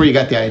honest. That's where you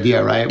got the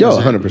idea, right? Yeah,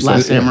 100%.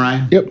 Last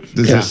Samurai. Yep.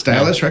 Does the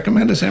stylist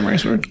recommend a samurai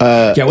sword?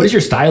 What does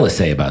your stylist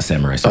say about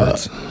samurai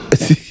swords?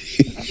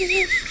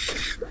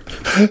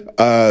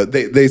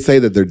 They say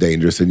that they're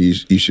dangerous and you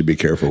should be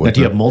careful with them.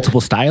 Do you have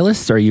multiple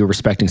stylists, or are you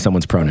respecting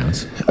someone's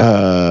pronouns?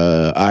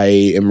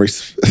 I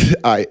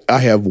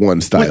have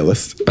one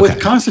stylist. With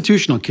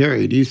constitutional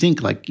carry, do you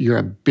think like you're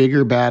a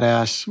bigger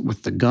badass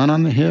with the gun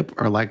on the hip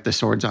or like the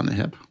swords on the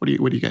hip? What do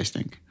you guys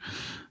think?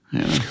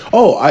 Yeah.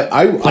 Oh,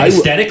 I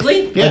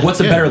aesthetically? Yeah, like what's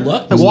a better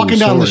look? Like walking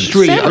down the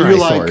street, are you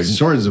like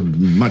swords are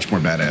much more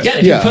badass. Yeah,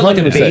 if you put like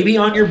 100%. A baby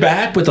on your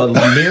back with a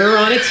mirror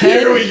on its head.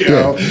 Here we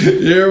go.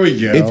 Here we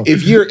go.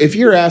 If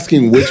you're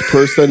asking which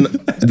person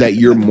that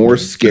you're more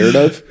scared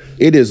of,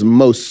 it is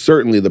most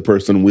certainly the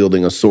person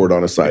wielding a sword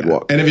on a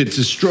sidewalk. And if it's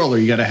a stroller,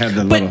 you got to have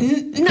the but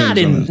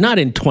not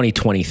in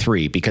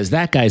 2023, because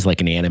that guy's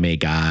like an anime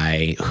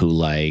guy who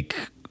like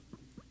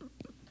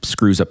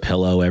screws a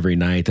pillow every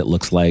night that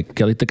looks like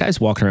the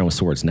guys walking around with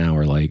swords now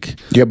are like,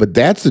 yeah, but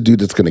that's the dude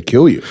that's going to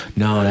kill you.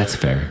 No, that's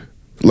fair.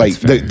 Like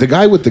the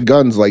guy with the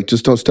guns, like,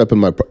 just don't step in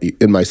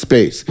my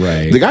space.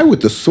 Right. The guy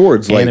with the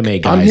swords, like,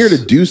 anime guys. I'm here to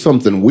do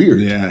something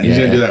weird. Yeah, he's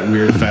gonna do that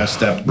weird fast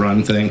step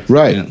run thing.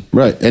 Right,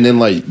 right, and then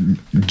like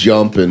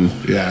jump and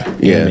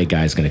anime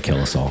guy's gonna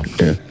kill us all.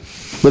 Yeah,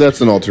 but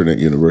that's an alternate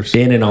universe.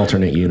 In an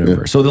alternate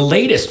universe. Yeah. So the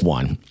latest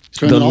one,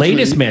 the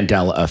latest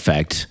Mandela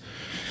effect,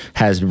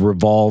 has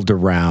revolved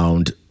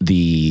around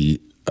the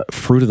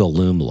Fruit of the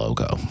Loom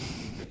logo.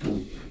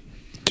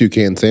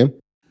 Toucan Sam.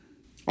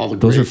 All the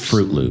Those are grapes.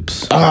 Fruit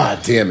Loops. Ah,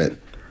 damn it.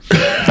 The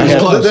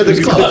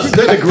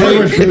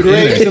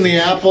grapes and the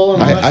apple.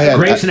 And all that. I had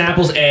Grapes and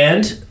apples,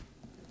 and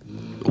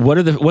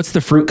what's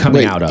the fruit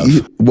coming out of?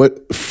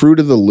 What Fruit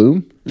of the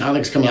Loom? I don't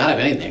think it's coming out of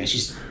anything. It's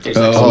just there's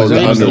Oh, the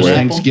grapes and underwear.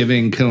 apple.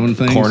 Thanksgiving cone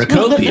things.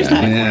 Cornucopia. There's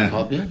not a Yeah.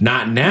 cornucopia.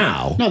 Not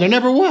now. No, there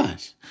never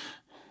was.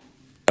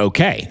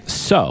 Okay,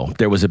 so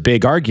there was a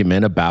big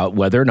argument about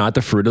whether or not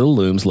the Fruit of the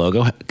Looms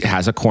logo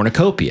has a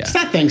cornucopia. It's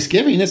not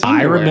Thanksgiving. It's I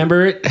underwear.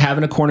 remember it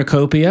having a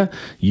cornucopia.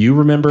 You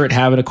remember it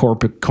having a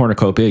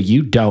cornucopia.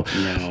 You don't.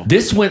 No.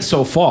 This went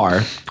so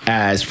far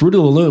as Fruit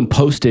of the Loom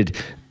posted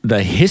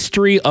the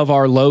history of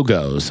our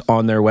logos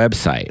on their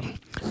website.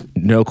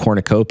 No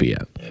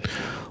cornucopia.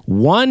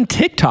 One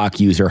TikTok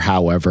user,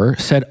 however,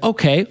 said,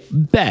 okay,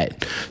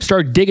 bet.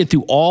 Started digging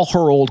through all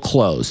her old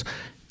clothes.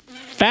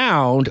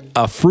 Found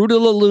a Fruit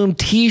of the Loom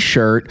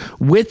t-shirt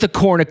with the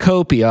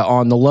cornucopia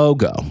on the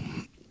logo.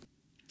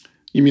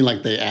 You mean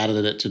like they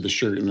added it to the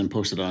shirt and then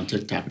posted it on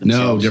TikTok No,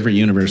 themselves? different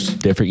universe.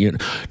 Different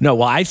unit. No,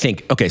 well, I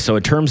think, okay, so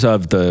in terms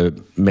of the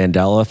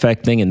Mandela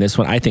effect thing in this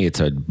one, I think it's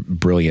a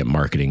brilliant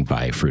marketing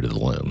by Fruit of the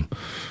Loom.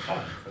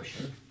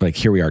 Like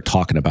here we are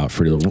talking about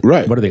Fruit of the Loom.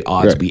 Right. What are the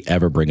odds Right. we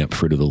ever bring up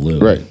Fruit of the Loom?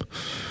 Right.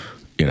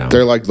 You know,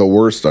 They're like the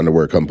worst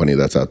underwear company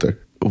that's out there.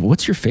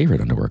 what's your favorite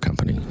underwear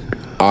company?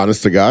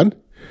 Honest to God.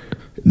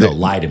 No,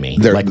 lie to me.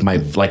 they're-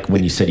 Like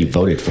when you said you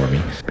voted for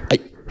me.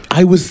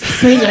 I was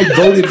saying I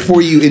voted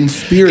for you in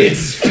spirit.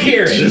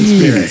 spirit.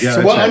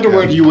 So what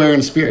underwear do you wear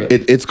in Spirit?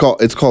 It's called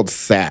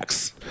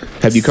Saks.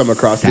 Have you come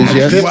across these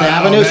yet? Fifth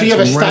Avenue. So you have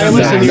a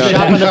stylist and you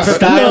shop in the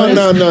Fifth Avenue.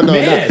 No.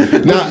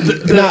 Man,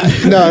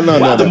 No.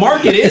 wow, the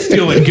market is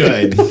doing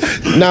good.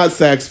 Not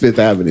Saks Fifth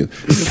Avenue.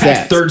 That's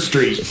Saks. 3rd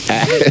Street.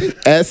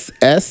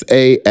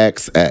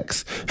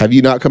 SAXX. Have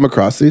you not come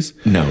across these?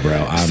 No,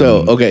 bro.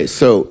 So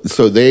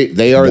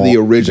they are the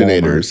Wal-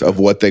 originators of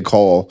what they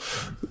call.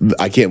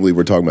 I can't believe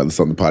we're talking about this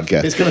on the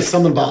podcast. It's gonna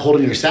something about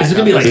holding your sack. Is it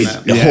gonna be like-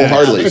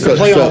 Wholeheartedly. It's a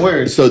play on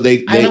words. So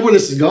they I know where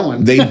this is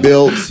going. They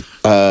built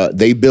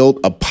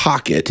a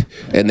pocket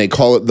and they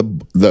call it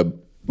the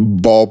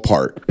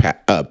ballpark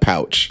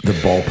pouch. The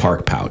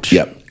ballpark pouch.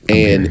 Yep.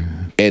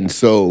 And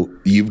so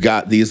you've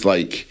got these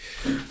like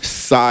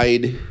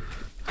side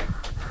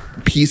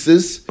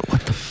pieces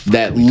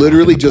that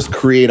literally just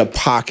create a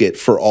pocket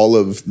for all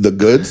of the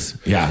goods.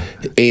 Yeah.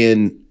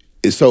 And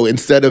so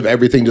instead of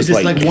everything just Is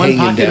this like one hanging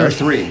pocket down, or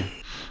three?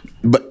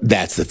 but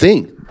that's the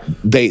thing.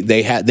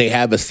 They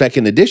have a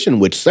second edition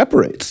which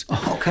separates.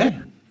 Okay.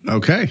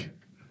 Okay.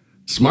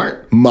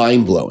 Smart.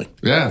 Mind blowing.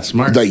 Yeah,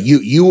 smart. Like you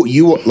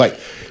like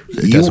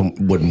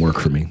Wouldn't work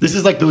for me. This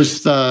is like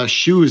those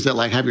shoes that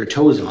like have your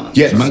toes on them.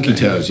 yes, Monkey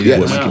toes. Yeah,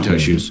 Yes. monkey toe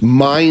shoes.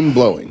 mind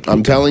blowing.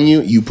 I'm telling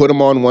you, you put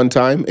them on one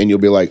time and you'll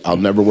be like, I'll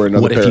never wear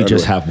another What pair if you of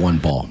just underwear. have one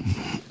ball?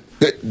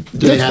 Do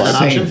they have that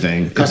Same option?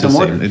 thing. Custom It's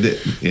the order.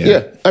 same.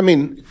 Yeah, I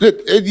mean,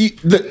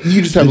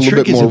 you just have The a little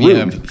trick bit is more if you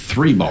room. have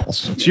 3 balls.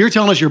 So you're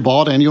telling us you're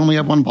bald and you only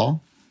have one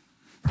ball?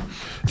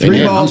 Three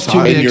you're- balls, I'm 2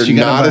 sorry. dicks. And You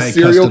you're gotta not a buy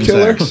serial custom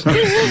killer?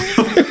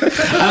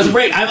 sacks. I was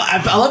great.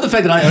 I love the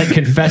fact that I like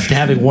confessed to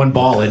having one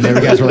ball, and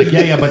every guys were like,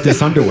 "Yeah, but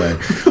this underwear."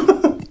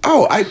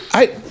 Oh,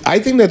 I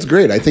think that's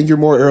great. I think you're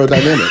more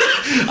aerodynamic.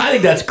 I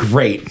think that's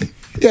great.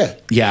 Yeah,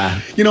 Yeah,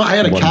 You know, I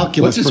had a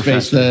calculus What's his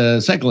face? professor.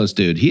 The cyclist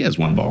dude. He has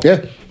 1 ball.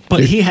 yeah.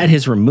 but he had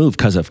his removed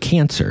because of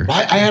cancer.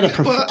 I had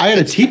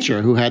a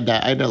teacher who had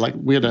that. I had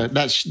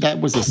that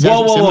was a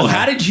Whoa! seminar.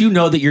 How did you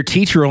know that your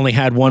teacher only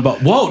had one ball?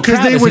 Whoa, Because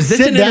they Travis, would is this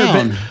sit an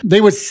down. They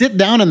would sit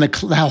down, and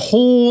the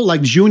whole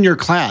like junior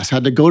class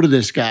had to go to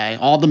this guy,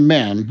 all the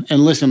men,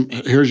 and listen.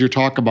 Here's your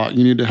talk about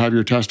you need to have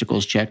your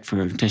testicles checked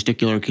for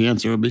testicular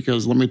cancer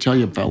because let me tell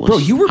you, fellas, Bro,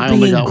 you were I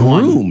only being got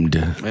one.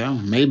 groomed. Well,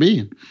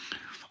 maybe.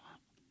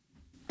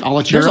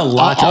 There's a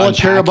lot to all at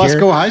unpack here.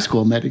 Cherubusco High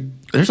School, Medi.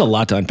 There's a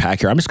lot to unpack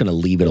here. I'm just going to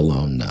leave it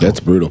alone now. That's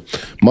brutal.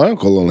 My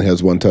uncle only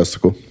has 1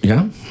 testicle.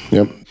 yeah.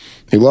 Yep.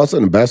 He lost it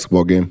in a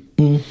basketball game.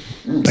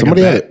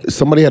 Somebody bet. had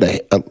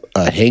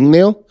a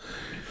hangnail,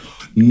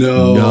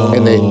 No.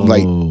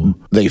 and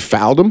they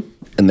fouled him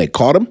and they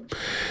caught him.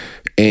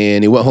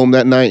 And he went home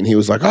that night and he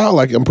was like, "Oh,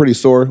 like I'm pretty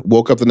sore."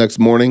 Woke up the next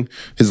morning,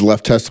 his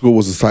left testicle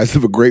was the size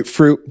of a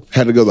grapefruit.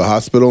 Had to go to the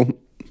hospital.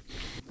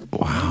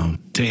 Wow.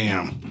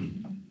 Damn.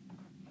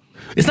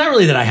 It's not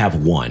really that I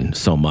have one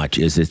so much.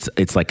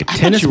 It's like a thought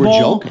tennis you were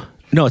ball. joking.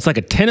 No, it's like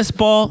a tennis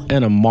ball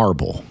and a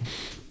marble.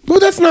 Well,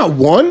 that's not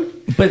one.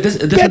 But this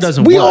one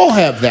doesn't we work. all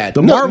have that.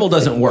 The No. marble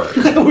doesn't work.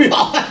 We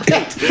all have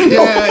that.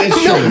 Yeah,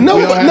 it's true. We all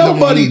have the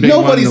Nobody, one big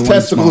one, nobody's the one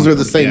testicles small are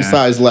the one. same Yeah.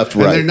 size left,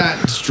 And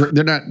right.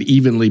 they're not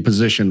evenly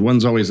positioned.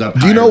 One's always up.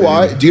 Do you know higher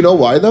why? than- Do you know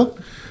why though?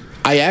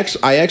 I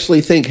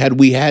actually think had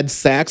we had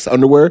Saks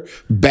underwear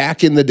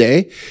back in the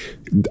day,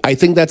 I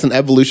think that's an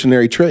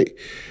evolutionary trait.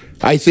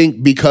 I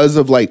think because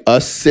of like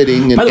us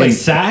sitting and, By the way, and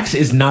Saks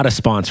is not a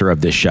sponsor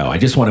of this show. I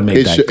just want to make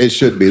it, that. it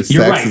should be. You're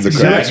Saks right. is a You're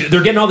crap. right.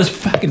 They're getting all this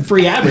fucking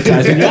free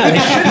advertising. Yeah, they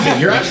should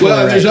be. You're absolutely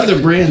Well, right. there's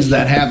other brands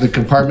that have the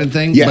compartment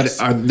thing, Yes.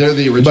 but they're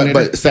the originator.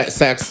 But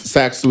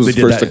Saks was They the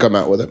did first that. to come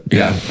out with it.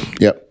 Yeah.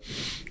 Yep.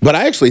 But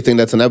I actually think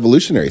that's an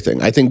evolutionary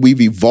thing. I think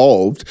we've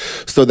evolved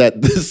so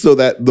that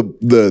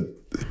the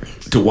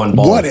to one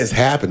ball. What has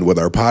happened with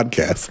our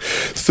podcast?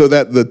 So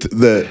that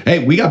the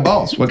Hey, we got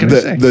balls. What can I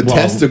say? The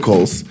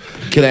testicles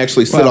can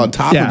actually sit on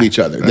top of each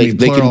other. They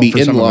can be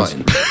in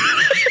line.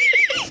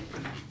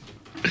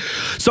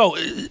 So,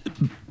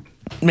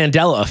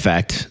 Mandela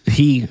effect.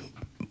 He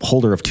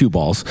holder of 2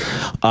 balls.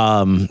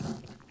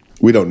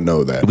 We don't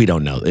know that. We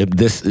don't know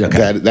this.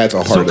 Okay. That's a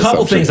hard. So, a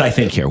couple assumption. things I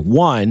think here.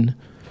 One,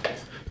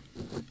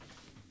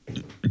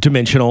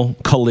 dimensional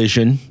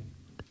collision,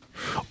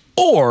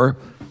 or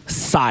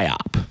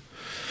psyop.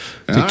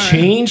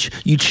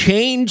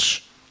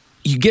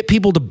 You get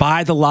people to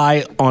buy the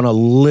lie on a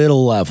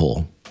little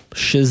level.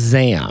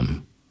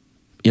 Shazam.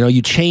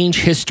 You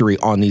change history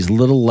on these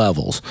little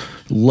levels.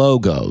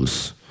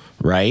 Logos,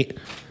 right?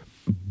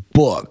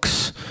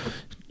 Books.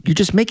 You're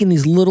just making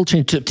these little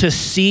changes to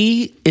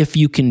see if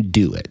you can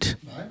do it.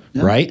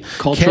 Yeah. Right?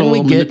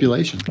 Cultural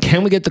manipulation.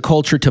 Can we get the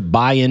culture to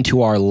buy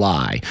into our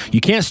lie?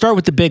 You can't start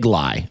with the big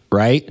lie,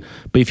 right?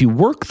 But if you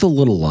work the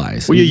little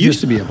lies. Well, you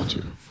used to be able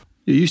to.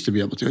 You used to be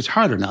able to. It's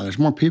harder now. There's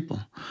more people.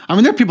 I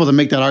mean, there are people that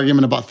make that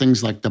argument about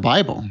things like the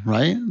Bible,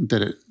 right?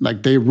 That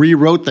they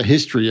rewrote the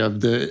history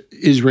of the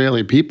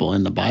Israeli people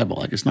in the Bible.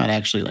 Like it's not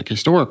actually like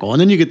historical. And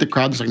then you get the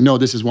crowd that's like, no,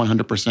 this is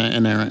 100%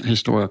 inerrant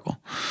historical.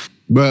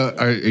 But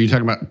are you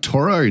talking about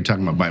Torah or are you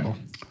talking about Bible?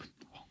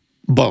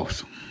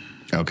 Both.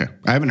 Okay.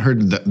 I haven't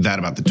heard that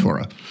about the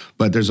Torah,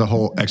 but there's a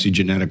whole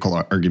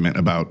exegenetical argument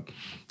about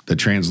the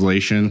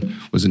translation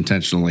was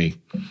intentionally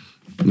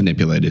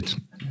manipulated.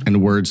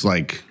 And words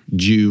like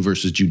Jew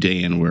versus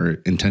Judean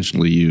were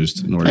intentionally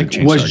used in order to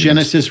change Was arguments.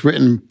 Genesis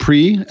written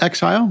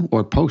pre-exile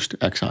or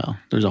post-exile?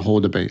 There's a whole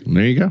debate.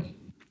 There you go.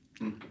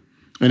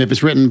 And if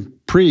it's written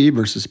pre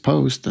versus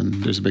post,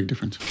 then there's a big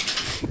difference.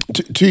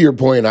 To your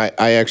point, I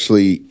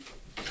actually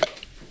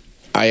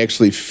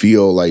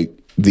feel like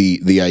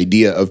the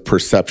idea of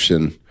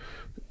perception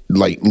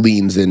like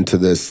leans into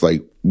this,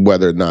 like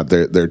whether or not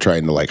they're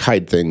trying to like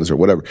hide things or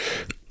whatever.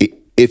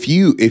 If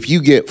you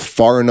get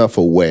far enough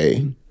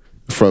away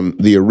from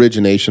the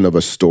origination of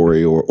a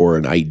story or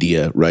an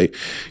idea, right?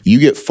 You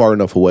get far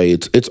enough away,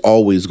 it's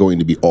always going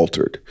to be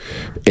altered.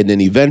 And then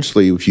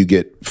eventually, if you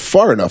get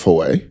far enough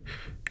away,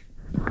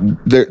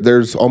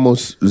 there's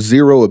almost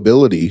zero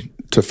ability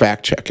to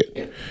fact check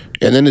it.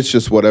 And then it's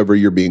just whatever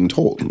you're being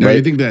told, Now, right?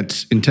 you think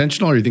that's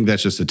intentional or you think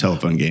that's just a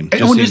telephone game? And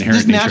Just the this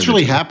inherent nature of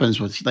naturally the- happens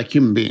with like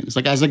human beings.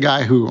 Like as a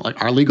guy who,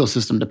 like our legal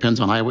system depends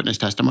on eyewitness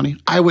testimony.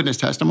 Eyewitness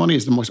testimony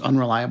is the most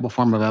unreliable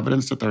form of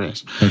evidence that there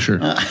is. Oh,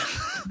 sure.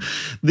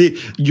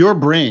 Your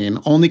brain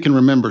only can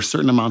remember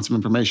certain amounts of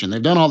information.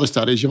 They've done all the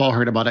studies. You've all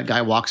heard about it.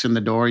 Guy walks in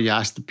the door, you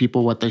ask the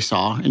people what they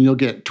saw, and you'll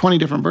get 20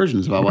 different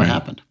versions about what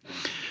happened.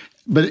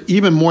 But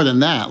even more than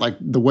that, like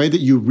the way that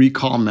you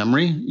recall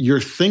memory,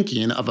 you're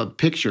thinking of a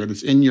picture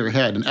that's in your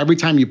head. And every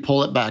time you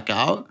pull it back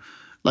out,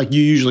 like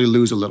you usually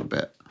lose a little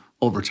bit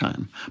over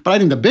time. But I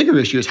think the bigger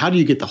issue is how do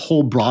you get the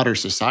whole broader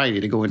society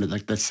to go into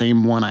like the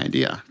same one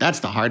idea?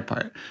 That's the hard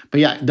part. But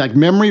yeah, like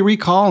memory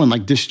recall and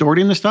like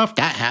distorting the stuff,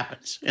 that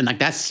happens. And like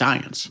that's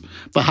science.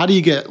 But how do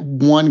you get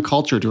one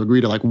culture to agree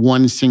to like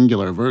one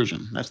singular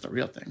version? That's the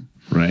real thing.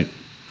 Right.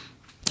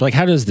 So like,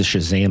 how does the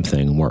Shazam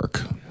thing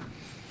work?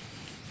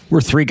 We're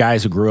 3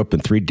 guys who grew up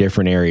in 3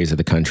 different areas of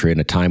the country in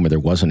a time where there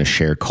wasn't a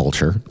shared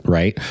culture,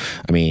 right?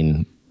 I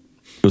mean,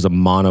 it was a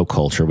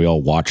monoculture. We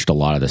all watched a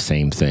lot of the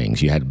same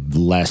things. You had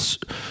less,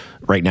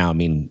 right now, I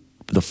mean,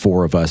 the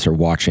 4 of us are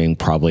watching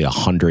probably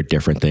 100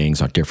 different things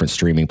on different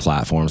streaming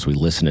platforms. We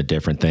listen to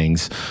different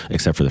things,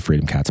 except for the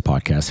Freedom Cats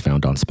podcast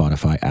found on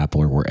Spotify,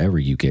 Apple, or wherever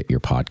you get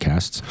your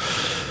podcasts.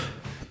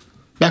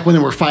 Back when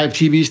there were 5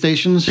 TV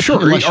stations? Sure,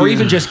 or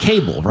even just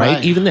cable,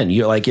 right? Even then,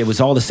 you like it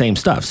was all the same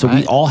stuff. So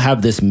we all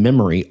have this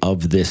memory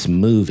of this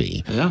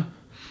movie. Yeah.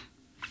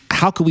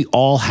 How could we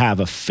all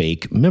have a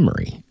fake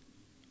memory?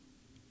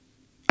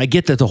 I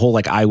get that the whole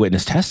like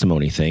eyewitness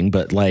testimony thing,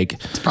 but like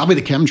It's probably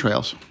the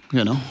chemtrails,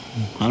 you know?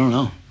 I don't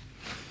know.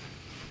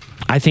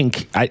 I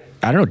think I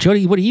don't know,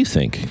 Jody, what do you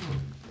think?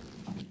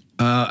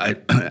 I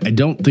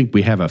don't think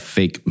we have a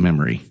fake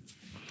memory.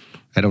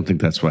 I don't think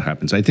that's what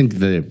happens. I think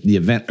the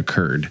event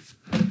occurred.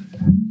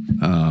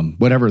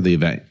 Whatever the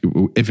event,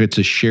 if it's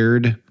a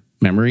shared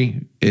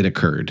memory, it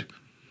occurred,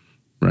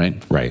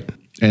 right? Right.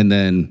 And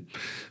then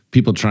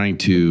people trying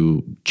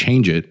to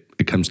change it,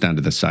 it comes down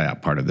to the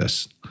PSYOP part of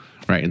this,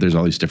 right? There's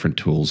all these different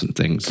tools and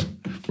things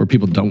where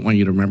people don't want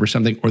you to remember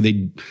something, or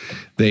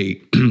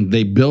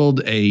they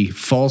build a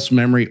false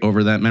memory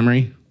over that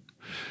memory,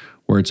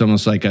 where it's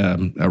almost like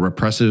a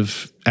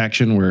repressive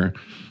action where,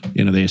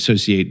 you know, they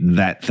associate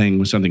that thing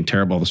with something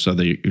terrible. So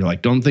you're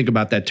like, don't think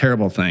about that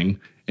terrible thing.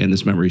 And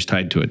this memory is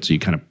tied to it. So you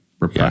kind of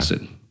repress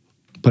it,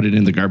 put it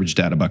in the garbage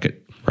data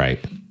bucket.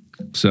 Right.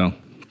 So,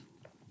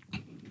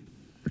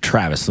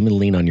 Travis, let me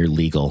lean on your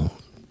legal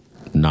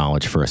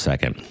knowledge for a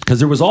second. Because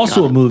there was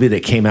also a movie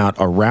that came out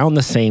around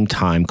the same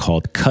time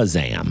called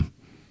Kazam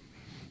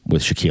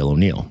with Shaquille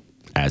O'Neal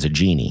as a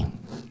genie.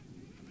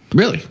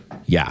 really?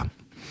 Yeah.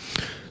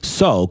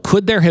 So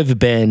could there have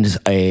been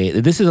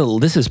this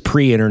is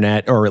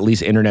pre-internet, or at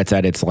least internet's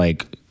at its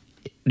like,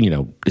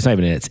 it's not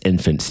even in its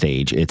infant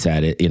stage. It's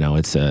at it,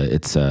 it's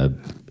a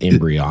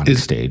embryonic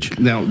stage.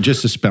 Now,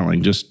 just the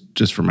spelling,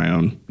 just for my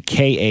own.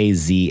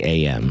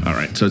 Kazam. All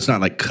right. So it's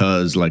not like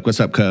cuz, like, what's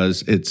up,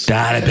 cuz? It's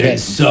God,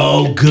 it's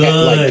so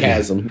good. Like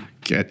chasm.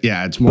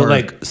 yeah, it's more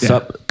like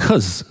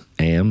cuz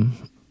am.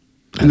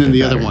 And then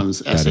the other one's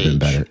SH. That'd have been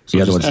better. So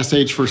The other just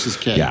SH versus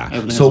K. Yeah.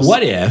 Everything So else is-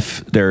 what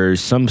if there's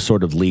some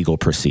sort of legal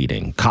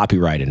proceeding,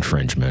 copyright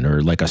infringement,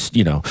 or like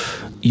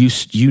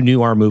you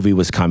knew our movie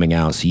was coming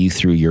out, so you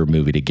threw your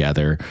movie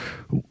together.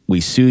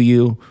 We sue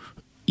you,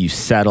 you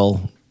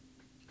settle,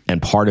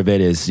 and part of it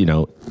is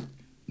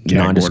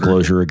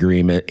non-disclosure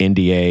agreement,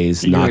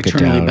 NDAs, You're knock it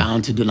eternally down.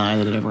 bound to deny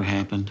that it ever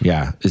happened.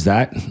 Yeah. Is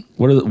that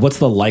what's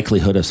the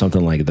likelihood of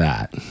something like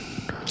that?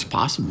 It's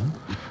possible.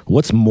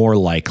 What's more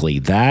likely,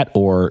 that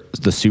or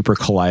the super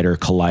collider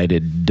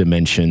collided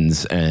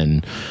dimensions?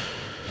 And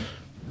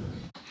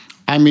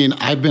I mean,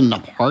 I've been a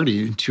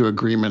party to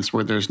agreements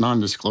where there's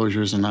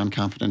non-disclosures and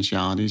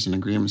non-confidentialities and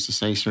agreements to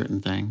say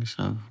certain things.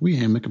 So we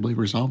amicably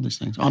resolve these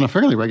things on a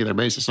fairly regular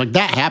basis. Like,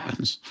 that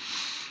happens.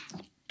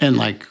 And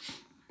like,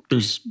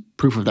 there's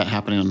proof of that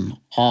happening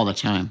all the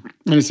time.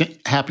 And it's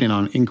happening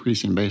on an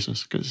increasing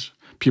basis because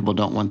people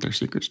don't want their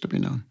secrets to be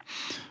known.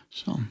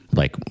 So,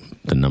 like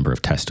the number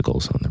of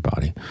testicles on their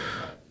body.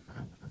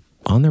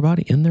 On their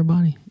body? In their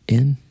body?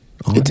 In?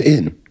 On? It's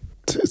in.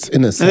 It's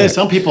in a and then sack.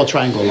 some people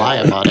try and go lie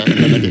about it, and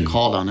then they get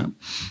called on it.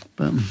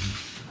 But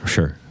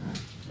Sure.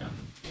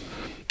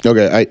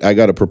 Okay, I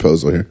got a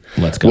proposal here.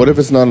 Let's go. What if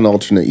it's not an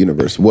alternate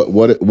universe?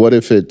 What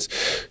if it's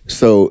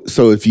so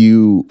if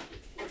you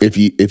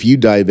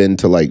dive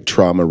into like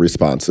trauma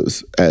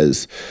responses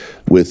as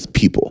with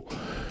people,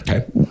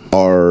 Okay.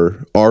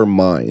 our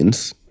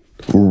minds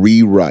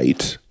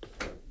rewrite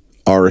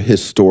our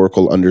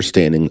historical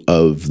understanding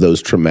of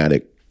those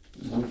traumatic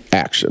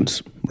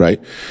actions, right?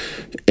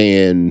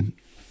 And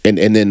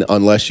then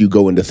unless you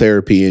go into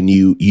therapy and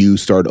you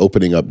start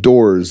opening up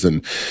doors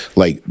and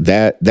like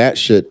that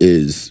shit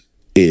is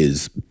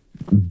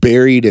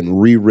buried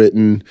and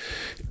rewritten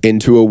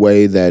into a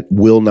way that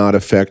will not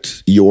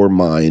affect your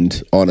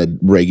mind on a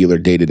regular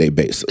day-to-day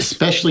basis.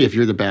 especially if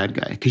you're the bad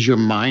guy, because your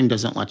mind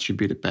doesn't let you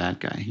be the bad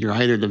guy. You're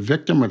either the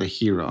victim or the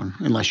hero,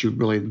 unless you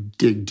really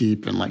dig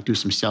deep and like do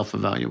some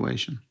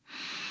self-evaluation.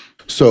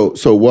 So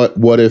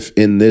what if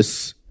in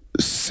this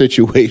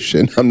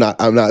situation, I'm not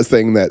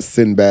saying that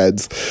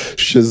Sinbad's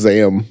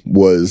Shazam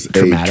was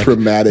a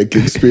traumatic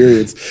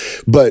experience,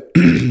 but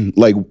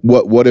like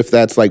what if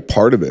that's like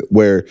part of it,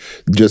 where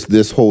just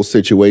this whole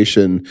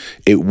situation,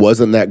 it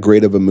wasn't that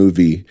great of a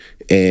movie,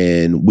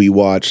 and we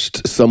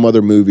watched some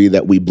other movie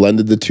that we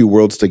blended the two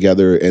worlds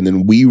together, and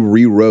then we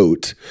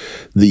rewrote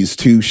these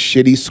two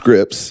shitty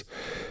scripts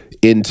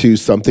into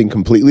something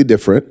completely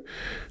different,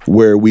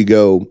 where we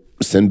go,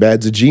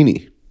 Sinbad's a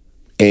genie.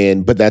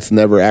 But that's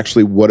never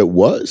actually what it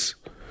was.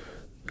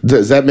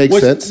 Does that make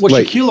sense? Was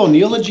like, Shaquille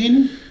O'Neal a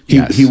genie?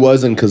 he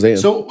was in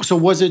Kazam. So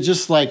was it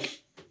just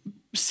like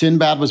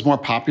Sinbad was more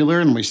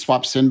popular and we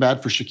swapped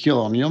Sinbad for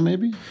Shaquille O'Neal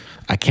maybe?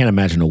 I can't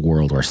imagine a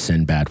world where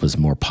Sinbad was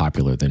more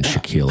popular than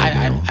Shaquille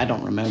O'Neal. I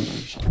don't remember.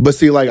 But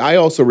see, like, I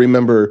also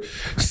remember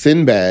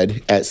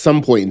Sinbad at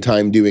some point in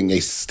time doing a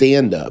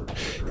stand-up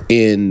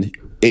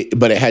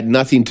but it had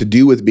nothing to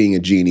do with being a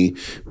genie.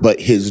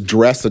 But his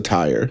dress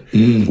attire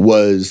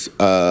was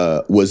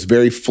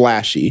very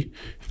flashy,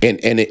 and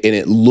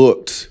it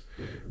looked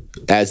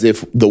as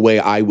if the way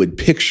I would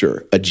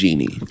picture a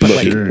genie.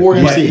 Or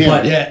MC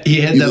Hammer. Yeah,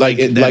 he had that Like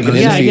like an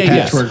MC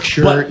patchwork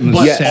shirt and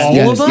but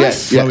satin all of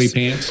us? flowy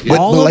pants. But,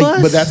 All but, of like,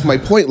 us? but that's my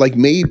point. Like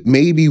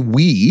maybe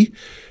we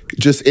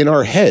just in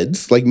our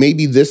heads, like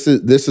maybe this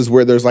is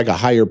where there's like a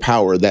higher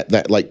power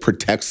that like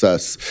protects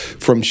us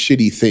from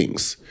shitty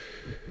things.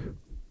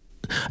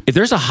 If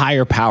there's a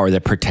higher power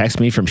that protects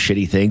me from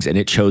shitty things and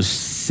it chose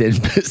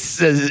Shazam,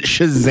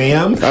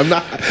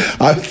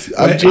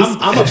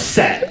 I'm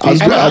upset.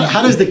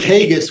 How does the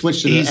K get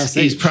switched to the SH?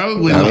 He's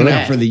probably looking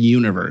out for the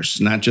universe,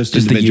 not just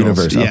Just the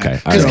individuals. universe,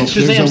 okay. Yeah. All right.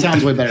 Because Shazam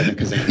sounds way better than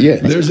Kazam. Yeah.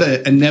 There's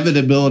an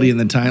inevitability in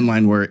the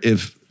timeline where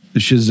if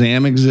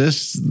Shazam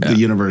exists, the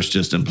universe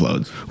just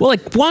implodes. Well,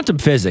 like quantum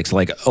physics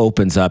like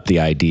opens up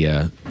the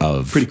idea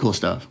of Pretty cool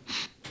stuff.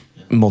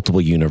 multiple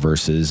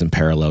universes and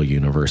parallel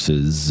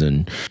universes.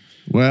 And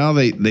Well,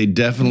 they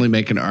definitely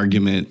make an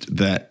argument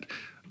that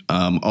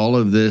all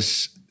of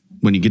this,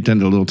 when you get down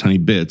to little tiny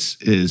bits,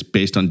 is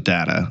based on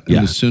data. And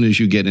Yeah. as soon as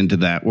you get into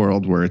that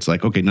world where it's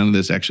like, okay, none of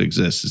this actually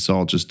exists, it's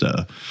all just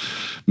a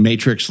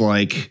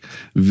Matrix-like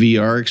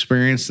VR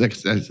experience, that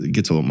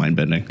gets a little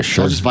mind-bending. It's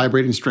all just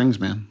vibrating strings,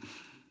 man.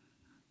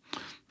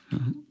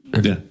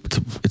 Yeah.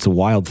 it's a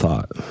wild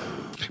thought.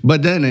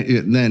 But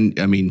then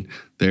I mean,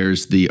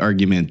 there's the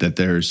argument that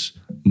there's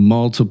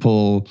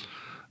multiple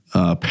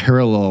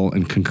parallel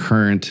and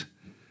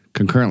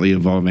concurrently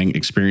evolving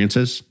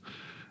experiences.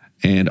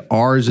 And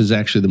ours is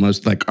actually the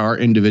most, like, our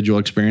individual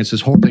experience.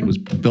 This whole thing was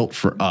built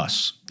for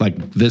us.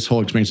 Like, this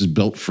whole experience is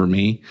built for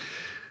me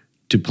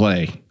to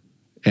play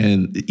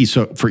And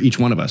so for each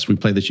one of us, we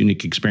play this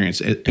unique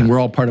experience, and we're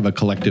all part of a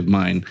collective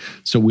mind.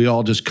 So we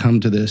all just come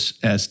to this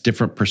as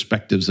different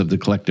perspectives of the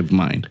collective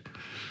mind.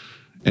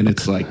 And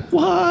it's like,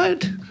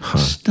 what?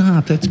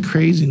 Stop, that's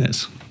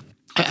craziness.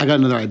 I got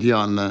another idea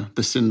on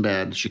the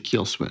Sinbad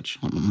Shaquille switch.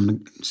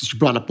 Since you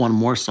brought up one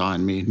more saw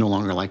in me, no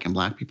longer liking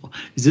black people.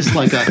 Is this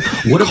like a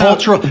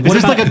cultural? Is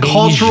this like a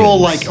cultural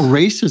like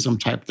racism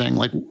type thing?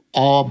 Like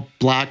all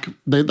black,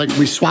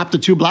 we swapped the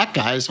two black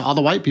guys. All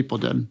the white people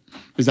did.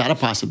 Is that a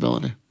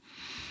possibility?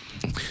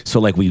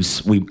 So like we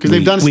because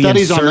they've done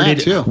studies on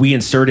that too. We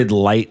inserted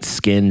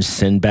light-skinned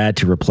Sinbad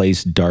to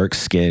replace dark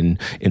skin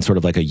in sort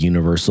of like a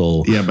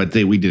universal. Yeah, but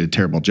we did a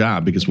terrible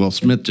job because Will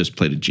Smith just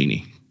played a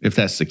genie. If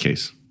that's the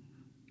case.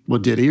 Well,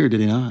 did he or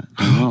did he not?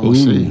 I don't know. We'll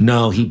see.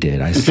 No, he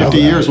did. In 50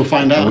 years, we'll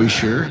find out. Are we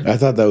sure? I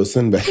thought that was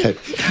Sinbad.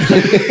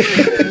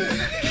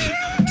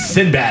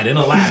 Sinbad in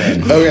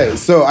Aladdin. Okay,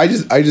 so I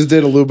just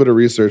did a little bit of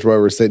research while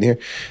we're sitting here.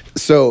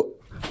 So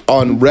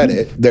on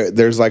Reddit,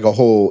 there's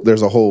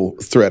a whole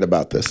thread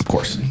about this, of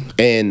course.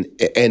 And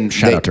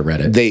shout out to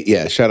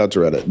Reddit. Shout out to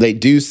Reddit. They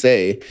do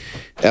say,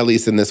 at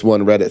least in this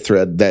one Reddit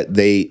thread, that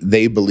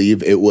they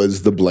believe it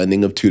was the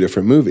blending of two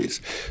different movies.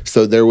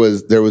 So there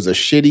was a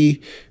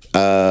shitty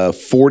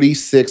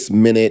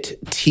 46-minute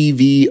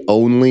TV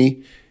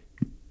only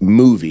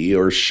movie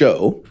or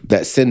show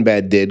that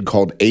Sinbad did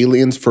called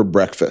Aliens for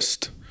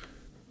Breakfast.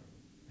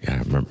 Yeah, I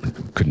remember.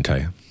 Couldn't tell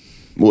you.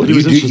 Well,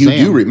 you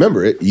do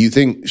remember it. You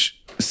think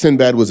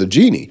Sinbad was a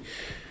genie.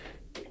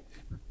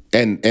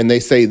 And they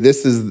say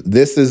this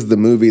is the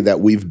movie that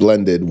we've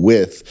blended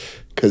with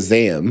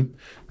Kazam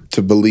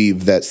to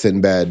believe that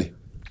Sinbad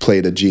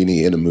played a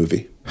genie in a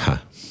movie. Huh.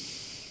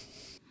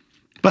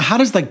 But how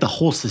does like the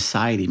whole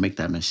society make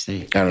that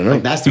mistake? I don't know.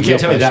 Like, that's the You real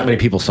can't tell me that question. many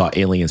people saw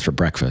Aliens for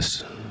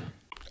breakfast.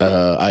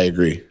 I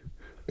agree.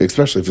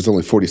 Especially if it's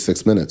only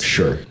 46 minutes.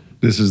 Sure.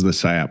 This is the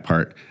psyop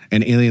part.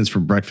 And Aliens for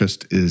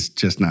Breakfast is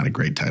just not a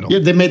great title. Yeah,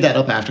 they made that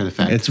up after the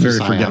fact. It's a very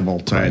Psyop. forgettable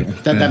title.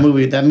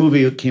 That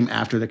movie came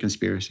after the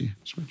conspiracy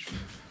switch.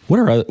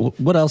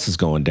 What else is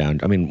going down?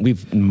 I mean,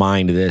 we've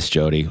mined this,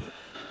 Jody.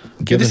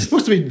 This is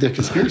supposed to be the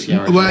conspiracy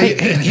hour. Well,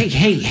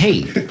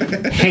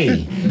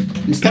 Hey!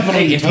 I'm stepping on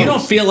Hey! your If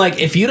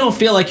you don't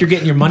feel like you're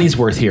getting your money's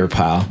worth here,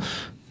 pal.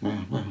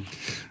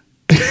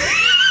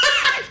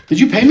 Did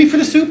you pay me for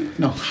the soup?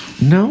 No.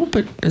 No,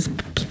 but it's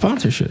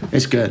sponsorship.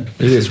 It's good.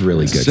 It is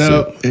really good.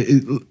 So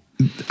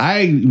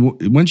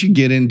once you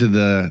get into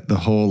the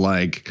whole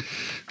like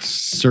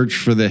search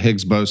for the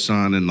Higgs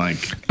boson and like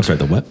I'm sorry,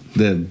 the what?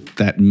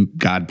 that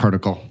God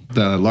particle,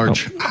 the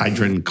large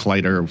hadron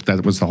collider,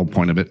 that was the whole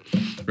point of it,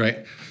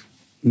 right?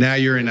 Now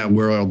you're in a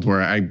world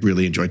where I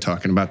really enjoy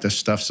talking about this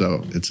stuff,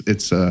 so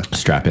it's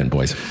Strap in,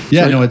 boys.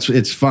 yeah, no,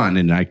 it's fun,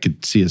 and I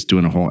could see us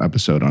doing a whole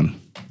episode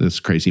on this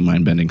crazy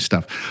mind bending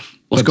stuff.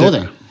 Let's go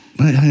there.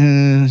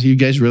 You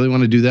guys really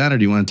want to do that, or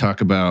do you want to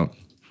talk about,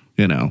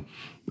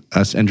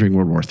 us entering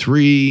World War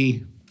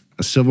III,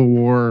 a civil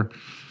war?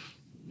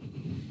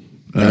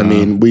 I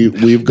mean,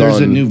 we've there's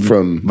a new gone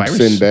from virus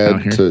out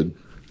Sinbad here. to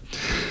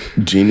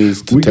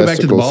genies to We go testicles.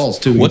 back to the balls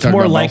too. We What's talk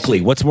more about balls.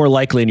 likely? What's more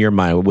likely in your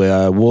mind,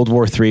 World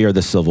War III or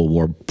the Civil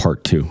War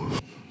Part 2?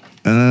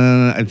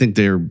 I think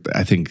they're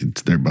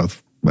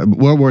both.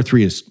 World War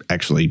III is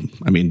actually,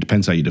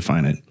 depends how you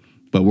define it,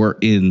 but we're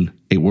in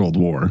a world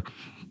war.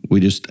 We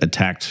just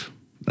attacked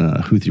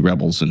Houthi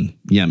rebels in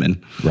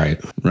Yemen.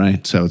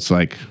 Right. So it's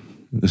like,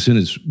 as soon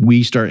as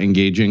we start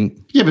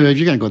engaging. Yeah, but if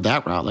you're going to go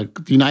that route,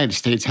 like the United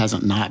States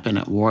hasn't not been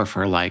at war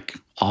for like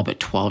all but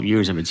 12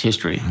 years of its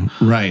history.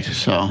 Right.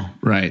 So.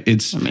 Right.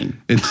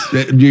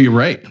 You're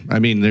right. I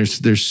mean,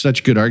 there's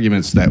such good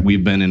arguments that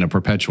we've been in a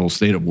perpetual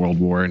state of world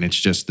war, and it's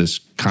just this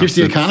constant. Keeps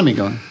the economy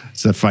going.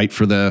 It's a fight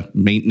for the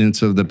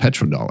maintenance of the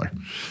petrodollar.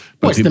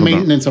 But What's the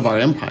maintenance of our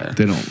empire?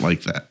 They don't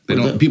like that.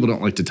 People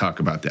don't like to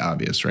talk about the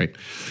obvious, right?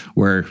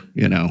 Where,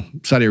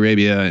 Saudi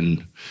Arabia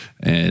and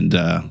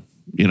the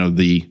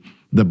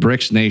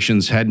BRICS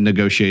nations had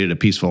negotiated a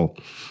peaceful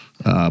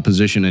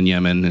position in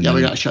Yemen. And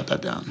we got to shut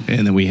that down.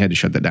 And then we had to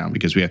shut that down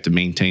because we have to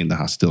maintain the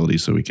hostility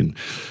so we can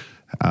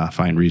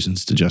find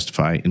reasons to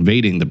justify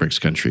invading the BRICS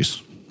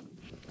countries.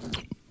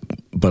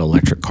 But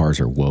electric cars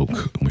are woke,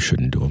 and we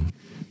shouldn't do them.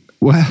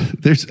 Well,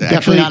 there's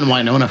definitely not in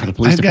Winona for the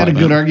police I've got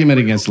department. a good argument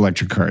against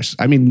electric cars.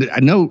 I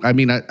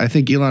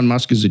think Elon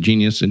Musk is a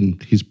genius, and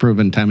he's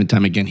proven time and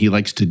time again he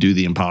likes to do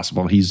the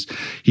impossible. He's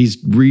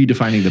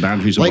redefining the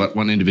boundaries of what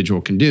one individual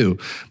can do.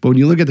 But when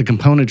you look at the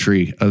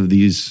componentry of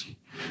these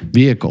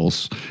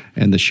vehicles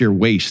and the sheer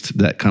waste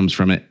that comes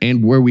from it,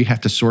 and where we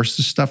have to source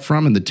this stuff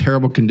from, and the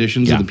terrible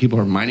conditions of the people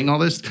who are mining all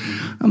this,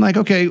 I'm like,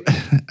 okay,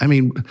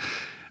 in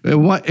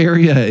what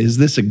area is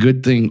this a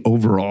good thing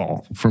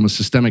overall from a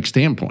systemic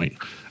standpoint?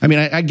 I mean,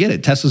 I get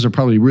it. Teslas are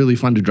probably really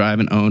fun to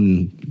drive and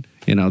own.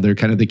 They're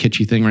kind of the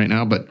kitschy thing right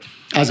now. But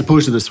as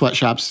opposed to the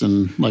sweatshops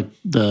in like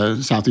the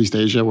Southeast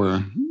Asia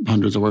where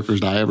hundreds of workers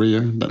die every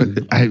year.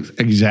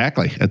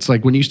 Exactly. It's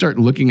like when you start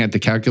looking at the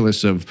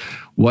calculus of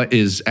what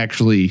is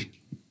actually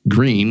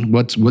green,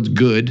 what's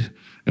good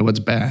and what's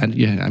bad.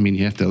 Yeah,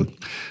 you have to.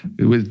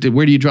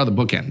 Where do you draw the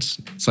bookends?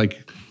 It's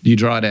like, do you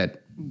draw it at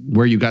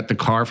where you got the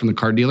car from the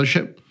car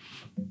dealership,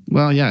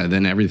 well, yeah,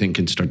 then everything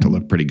can start to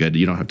look pretty good.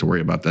 You don't have to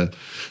worry about the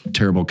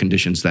terrible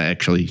conditions that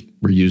actually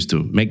were used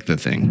to make the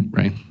thing,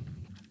 right?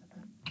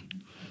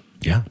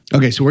 Yeah.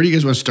 Okay, so where do you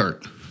guys want to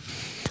start?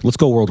 Let's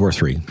go World War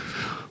III.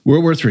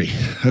 World War III.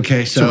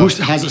 Okay, So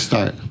how's it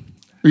start?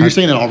 You're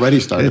saying it already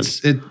started.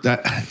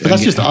 But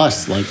that's just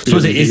us, like So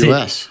the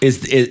U.S.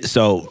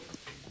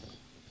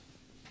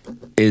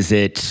 Is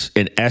it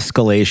an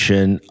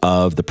escalation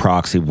of the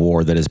proxy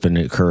war that has been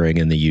occurring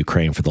in the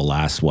Ukraine for the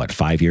last,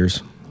 5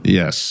 years?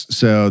 Yes.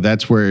 So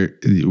that's where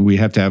we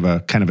have to have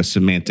a kind of a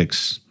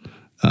semantics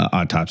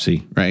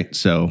autopsy, right?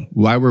 So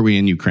why were we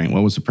in Ukraine?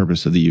 What was the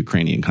purpose of the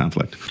Ukrainian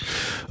conflict?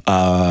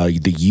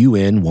 The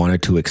UN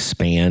wanted to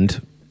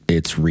expand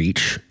its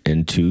reach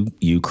into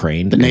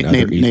Ukraine.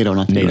 NATO,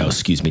 not the NATO, US.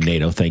 excuse me,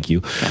 NATO, thank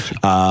you.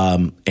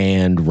 Gotcha.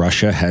 And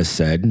Russia has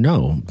said,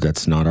 no,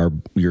 that's not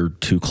you're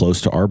too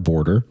close to our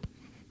border.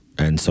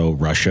 And so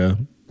Russia,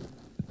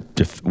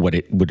 what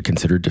it would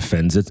consider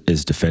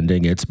is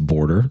defending its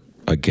border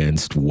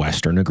against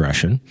Western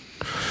aggression,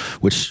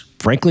 which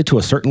frankly, to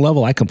a certain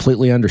level, I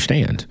completely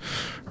understand,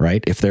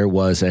 right? If there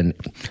was an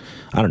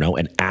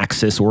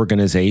Axis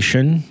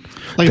organization.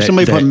 Like if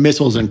somebody put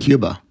missiles in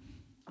Cuba,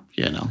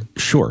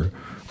 Sure.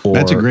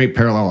 That's a great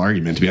parallel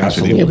argument, to be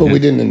honest with you. Yeah, but we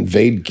didn't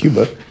invade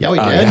Cuba. Yeah, we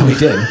did. Yeah, we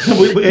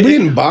did. We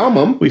didn't bomb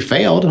them. We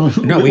failed.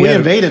 No, we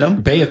invaded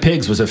them. Bay of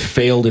Pigs was a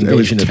failed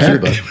invasion of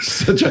Cuba.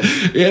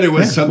 It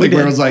was something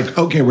where it was like,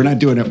 okay, we're not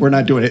doing it. We're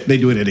not doing it. They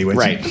do it anyways.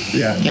 Right.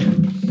 Yeah.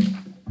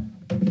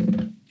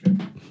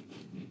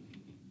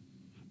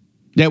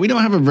 Yeah, we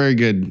don't have a very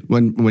good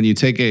when you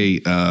take a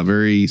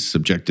very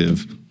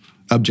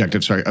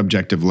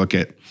objective look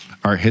at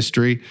our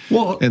history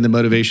and the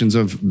motivations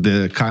of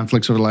the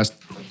conflicts over the last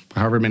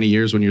however many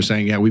years. When you're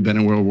saying, yeah, we've been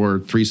in World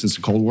War III since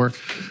the Cold War.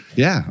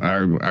 Yeah,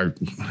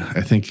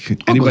 I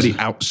think anybody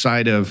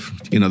outside of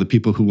the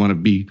people who want to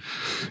be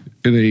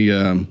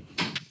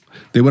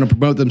they want to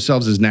promote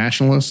themselves as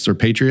nationalists or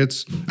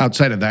patriots.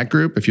 Outside of that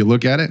group, if you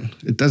look at it,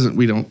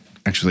 we don't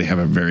actually have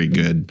a very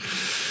good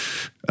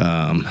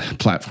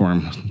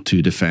platform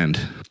to defend.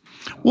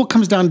 Well, it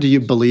comes down to you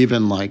believe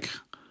in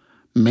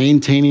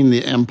maintaining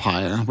the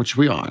empire, which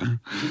we are,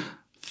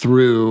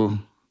 through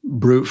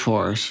brute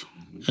force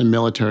and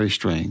military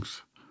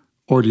strength,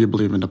 or do you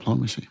believe in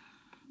diplomacy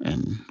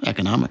and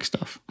economic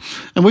stuff?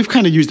 And we've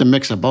kind of used a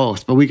mix of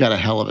both, but we got a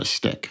hell of a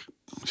stick.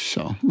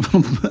 So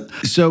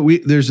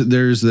there's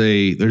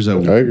a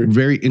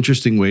very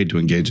interesting way to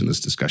engage in this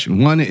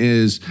discussion. One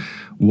is,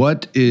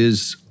 what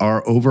is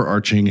our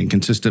overarching and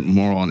consistent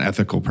moral and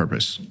ethical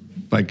purpose?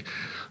 Like,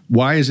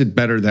 why is it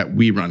better that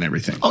we run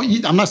everything? Oh,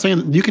 I'm not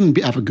saying you can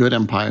have a good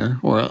empire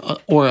or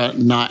a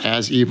not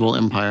as evil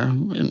empire.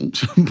 And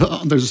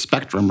there's a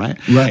spectrum, right?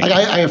 Right.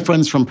 I have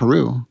friends from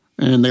Peru,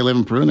 and they live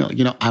in Peru, and they're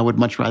like, I would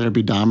much rather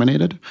be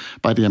dominated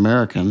by the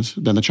Americans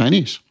than the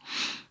Chinese.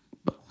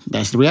 But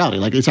that's the reality.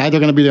 It's either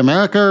going to be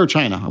America or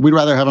China. We'd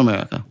rather have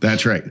America.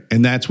 That's right.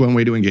 And that's one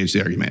way to engage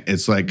the argument.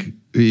 It's like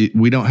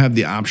we don't have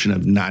the option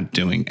of not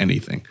doing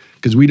anything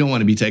because we don't want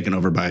to be taken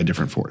over by a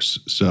different force.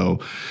 So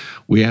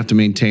we have to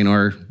maintain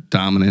our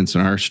dominance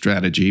and our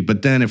strategy.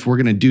 But then if we're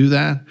going to do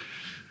that,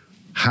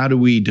 how do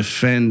we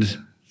defend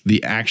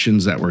the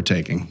actions that we're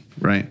taking,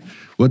 right?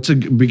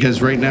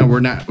 Because right now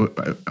we're not,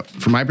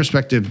 from my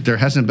perspective, there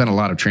hasn't been a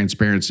lot of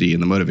transparency in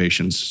the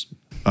motivations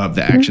of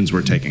the actions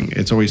we're taking.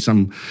 It's always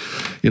the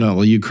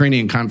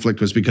Ukrainian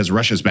conflict was because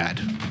Russia's bad.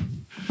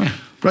 Right.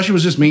 Russia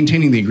was just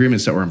maintaining the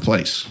agreements that were in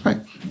place. Right.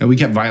 And we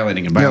kept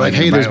violating and violating.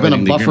 Hey, there's been a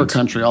buffer agreements.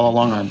 country all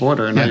along our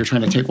border, and now you're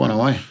trying to take one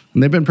away.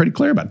 And they've been pretty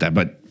clear about that,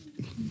 but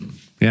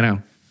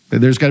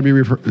there's got to be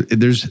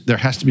there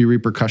has to be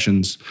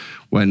repercussions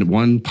when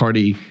one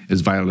party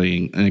is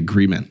violating an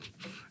agreement.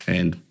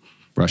 And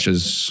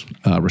Russia's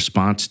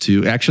response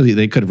to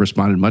they could have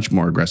responded much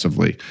more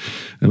aggressively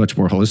and much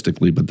more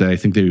holistically, but I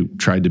think they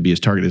tried to be as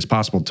targeted as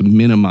possible to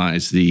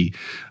minimize the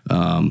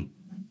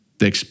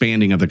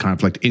expanding of the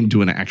conflict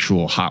into an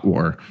actual hot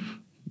war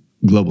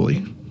globally.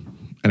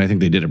 And I think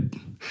they did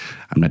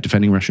I'm not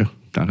defending Russia.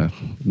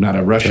 Not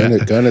a Russia.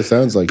 Kind of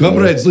sounds like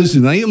comrades,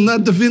 listen, I am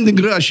not defending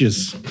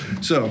Russia's.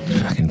 So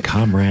fucking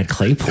Comrade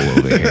Claypool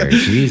over here.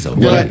 Jeez,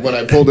 when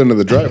I pulled into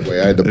the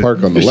driveway, I had to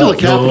park on the You're left.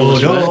 still a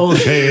capitalist,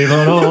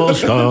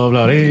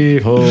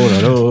 right?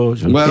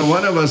 Well,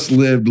 one of us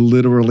lived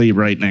literally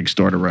right next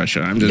door to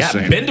Russia. I'm just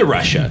saying. Been to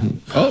Russia.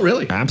 Oh,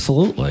 really?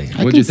 Absolutely.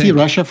 I can see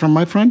Russia from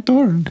my front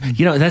door.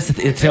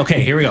 It's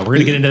okay. Here we go. We're going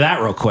to get into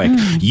that real quick.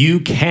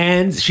 You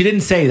can, she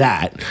didn't say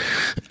that.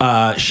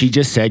 She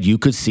just said you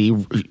could see,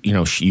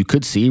 you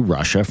could see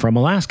Russia from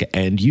Alaska,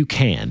 and you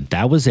can.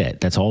 That was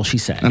it. That's all she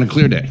said. On a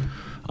clear day.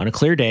 On a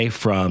clear day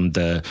from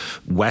the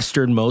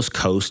westernmost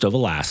coast of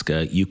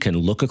Alaska, you can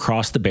look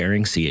across the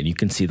Bering Sea and you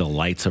can see the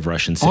lights of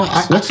Russian cities.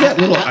 What's that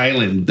little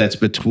island that's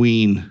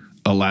between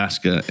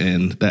Alaska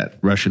and that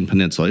Russian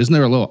peninsula? Isn't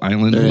there a little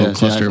island, a little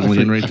cluster of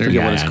land right there?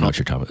 Yeah, I know what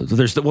you're talking about.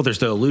 There's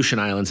the Aleutian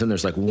Islands, and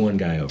there's one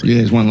guy over there. Yeah,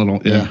 there. there's one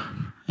little. Yeah.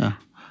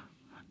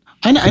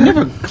 I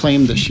never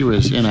claimed that she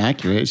was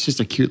inaccurate. It's just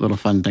a cute little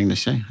fun thing to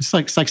say. It's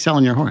like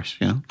selling your horse,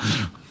 you know?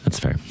 That's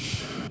fair.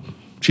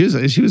 She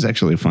was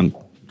actually a fun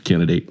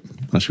candidate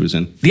while she was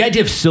in. The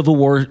idea of Civil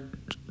War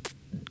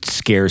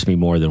scares me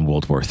more than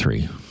World War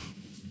III.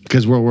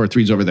 Because World War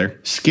III's over there.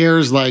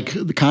 Scares like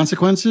the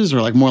consequences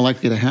or like more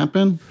likely to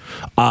happen?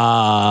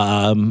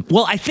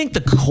 Well, I think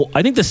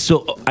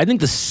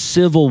the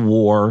Civil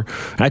War,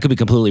 and I could be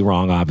completely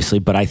wrong, obviously,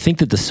 but I think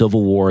that the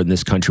Civil War in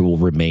this country will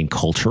remain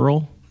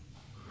cultural.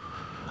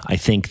 I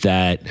think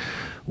that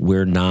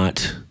we're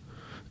not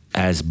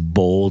as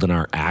bold in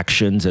our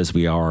actions as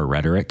we are our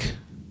rhetoric.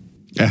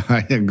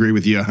 I agree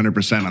with you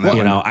 100% on that.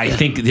 You know, I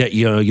think that,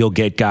 you know, you'll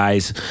get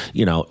guys,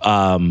 you know,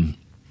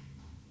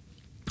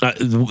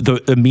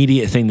 the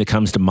immediate thing that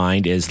comes to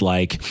mind is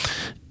like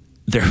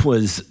there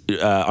was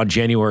on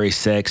January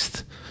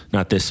 6th,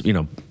 not this, you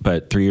know,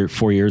 but 3 or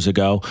 4 years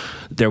ago,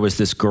 there was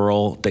this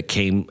girl that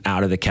came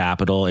out of the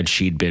Capitol and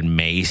she'd been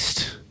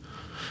maced.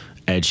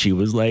 And she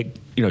was like,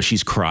 you know,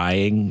 she's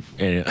crying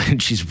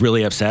and she's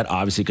really upset,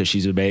 obviously, because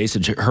she's amazed.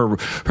 And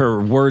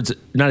her words,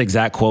 not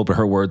exact quote, but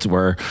her words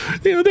were,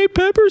 you know, they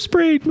pepper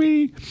sprayed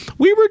me.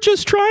 We were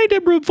just trying to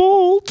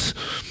revolt.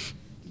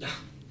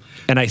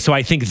 And so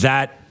I think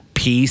that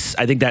piece,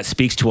 I think that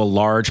speaks to a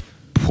large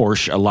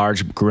portion, a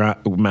large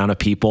amount of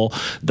people.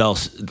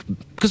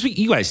 Because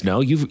you guys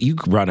know, you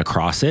run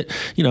across it.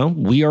 You know,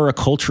 we are a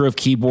culture of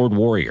keyboard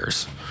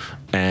warriors.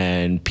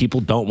 And people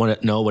don't want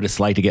to know what it's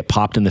like to get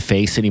popped in the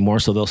face anymore.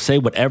 So they'll say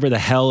whatever the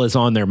hell is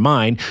on their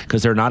mind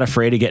because they're not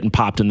afraid of getting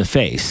popped in the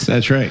face.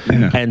 That's right.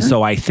 Yeah. And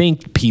so I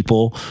think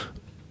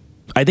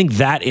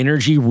that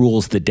energy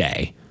rules the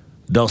day.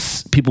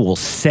 People will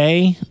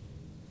say,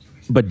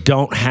 but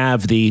don't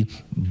have the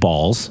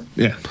balls.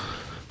 Yeah.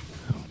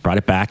 Brought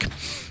it back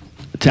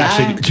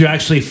to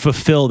actually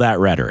fulfill that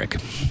rhetoric.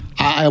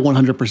 I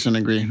 100%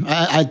 agree.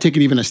 I'd take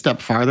it even a step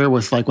farther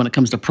with like when it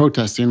comes to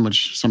protesting,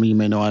 which some of you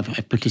may know I've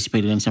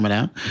participated in some of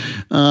that.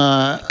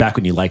 Back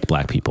when you liked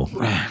black people.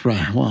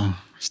 Right. Well,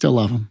 still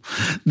love them.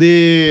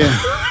 There's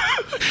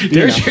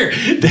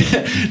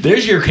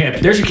your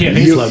campaign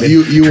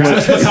slogan.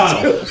 Travis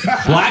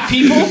McConnell. Black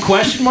people?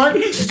 Question mark.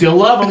 Still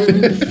love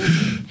them.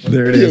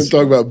 There it is.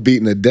 Talk about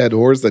beating a dead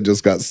horse that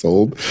just got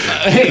sold.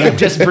 Hey, I'm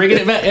just bringing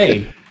it back.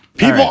 Hey.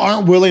 People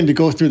aren't willing to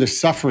go through the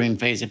suffering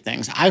phase of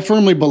things. I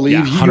firmly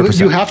believe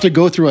you have to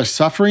go through a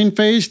suffering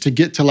phase to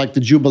get to like the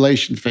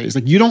jubilation phase.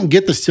 Like you don't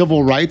get the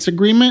civil rights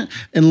agreement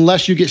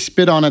unless you get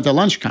spit on at the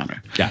lunch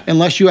counter. Yeah.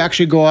 Unless you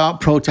actually go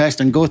out,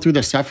 protest, and go through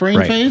the suffering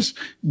phase,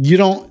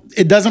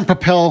 it doesn't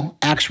propel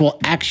actual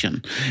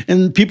action.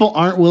 And people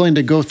aren't willing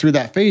to go through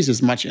that phase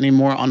as much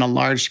anymore on a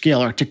large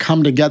scale or to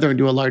come together and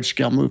do a large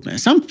scale movement.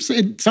 Some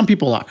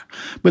people are,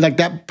 but like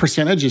that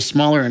percentage is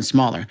smaller and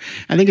smaller.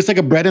 I think it's like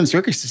a bread and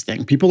circuses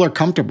thing. People are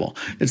comfortable.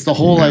 It's the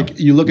whole like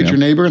you look at your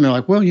neighbor and they're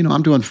like, well, you know,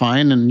 I'm doing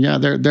fine, and yeah,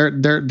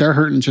 they're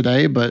hurting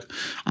today, but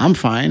I'm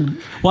fine.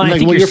 Well,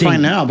 like, you're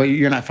fine now, but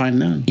you're not fine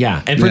then.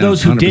 Yeah, and for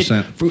those who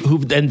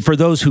 100%. did, for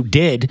those who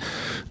did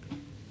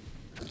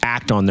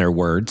act on their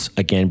words,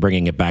 again,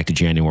 bringing it back to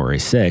January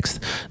 6th,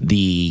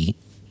 the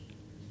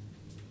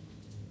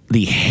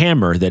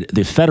hammer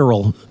the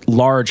federal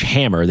large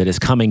hammer that is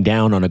coming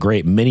down on a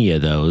great many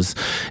of those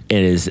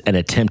is an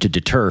attempt to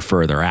deter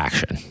further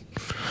action.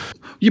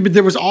 Yeah, but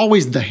there was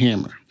always the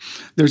hammer.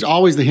 There's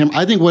always the hammer.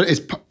 I think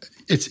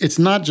it's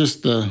not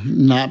just the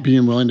not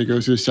being willing to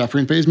go through the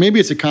suffering phase. Maybe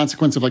it's a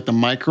consequence of like the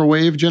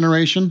microwave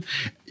generation.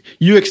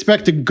 You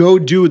expect to go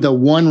do the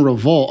one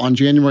revolt on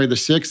January the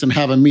 6th and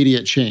have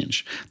immediate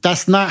change.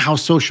 That's not how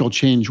social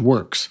change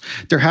works.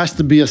 There has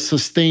to be a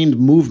sustained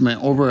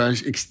movement over an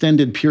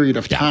extended period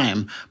of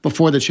time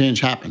before the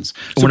change happens.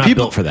 So we're not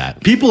built for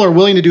that. People are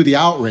willing to do the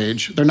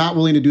outrage. They're not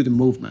willing to do the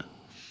movement.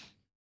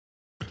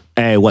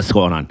 Hey, what's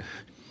going on?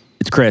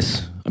 It's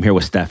Chris. I'm here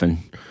with Stefan.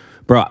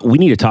 Bro, we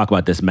need to talk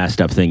about this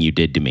messed up thing you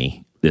did to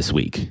me this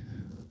week.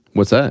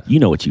 What's that? You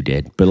know what you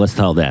did, but let's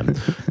tell them.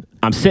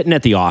 I'm sitting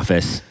at the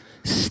office.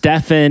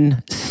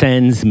 Stefan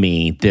sends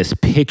me this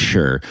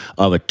picture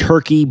of a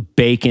turkey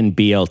bacon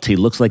BLT.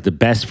 Looks like the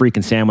best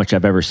freaking sandwich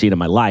I've ever seen in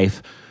my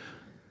life.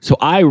 So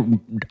I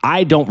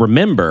don't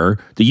remember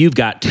that you've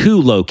got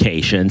 2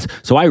 locations.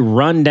 So I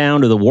run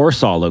down to the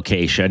Warsaw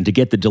location to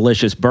get the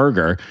delicious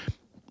burger,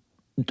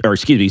 or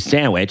excuse me,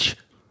 sandwich.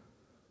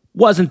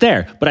 Wasn't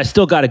there, but I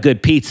still got a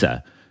good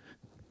pizza.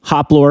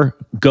 Hopplor,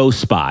 Ghost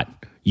Spot,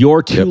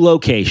 your 2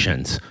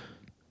 locations.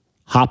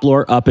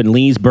 Hopplor up in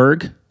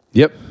Leesburg.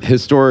 Yep,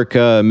 historic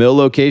mill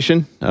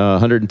location,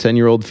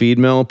 110-year-old feed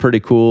mill. Pretty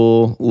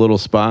cool little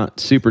spot,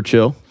 super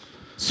chill.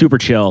 Super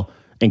chill,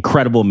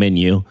 incredible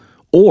menu.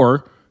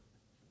 Or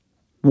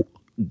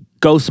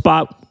Ghost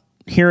Spot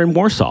here in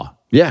Warsaw.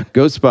 Yeah,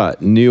 Ghost Spot,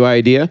 new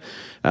idea.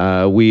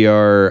 We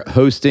are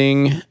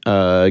hosting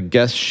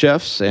guest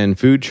chefs and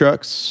food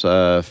trucks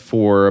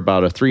for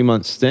about a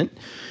 3-month stint,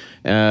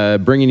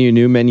 bringing you a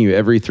new menu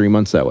every 3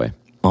 months that way.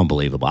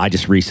 Unbelievable. I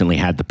just recently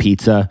had the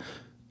pizza.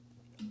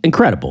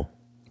 Incredible.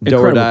 Do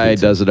or Die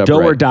does it up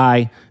Do or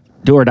Die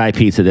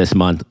pizza this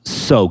month.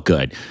 So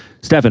good.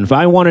 Stefan, if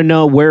I want to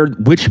know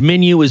which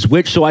menu is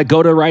which so I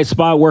go to the right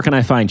spot, where can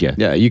I find you?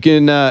 Yeah, you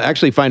can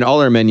actually find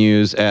all our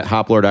menus at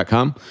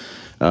hoplore.com.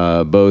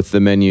 Both the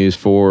menus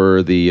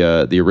for the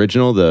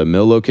original, the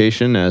mill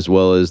location, as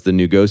well as the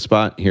new ghost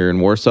spot here in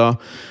Warsaw.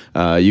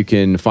 You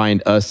can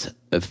find us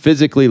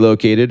physically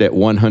located at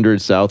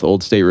 100 South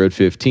Old State Road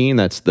 15.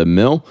 That's the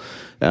mill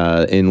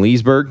in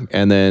Leesburg.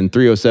 And then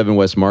 307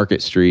 West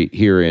Market Street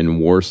here in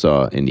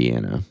Warsaw,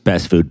 Indiana.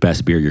 Best food,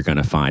 best beer you're going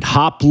to find.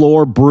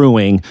 Hoplore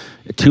Brewing,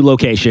 2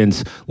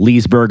 locations,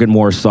 Leesburg and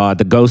Warsaw.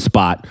 The ghost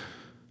spot,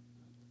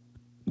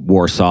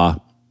 Warsaw.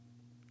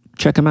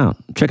 Check them out.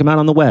 Check them out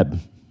on the web.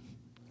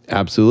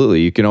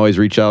 Absolutely. You can always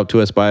reach out to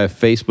us via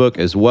Facebook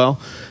as well,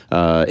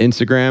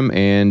 Instagram,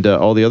 and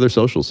all the other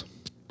socials.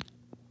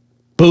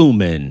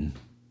 Booming.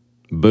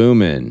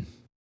 100%.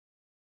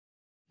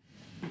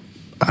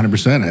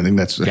 I think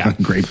that's a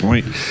great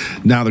point.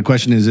 Now, the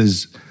question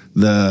is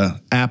the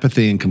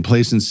apathy and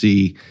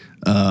complacency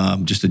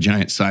just a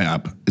giant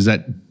psyop? Is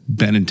that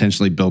been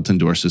intentionally built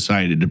into our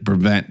society to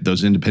prevent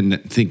those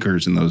independent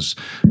thinkers and those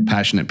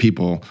passionate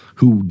people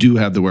who do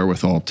have the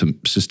wherewithal to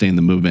sustain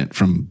the movement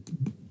from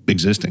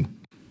existing?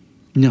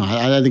 No,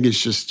 I think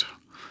it's just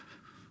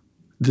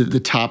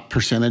the top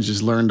percentage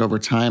is learned over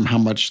time how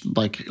much,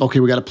 like, okay,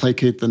 we got to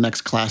placate the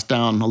next class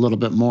down a little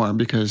bit more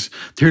because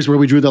here's where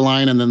we drew the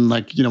line, and then,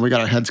 like, we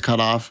got our heads cut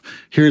off.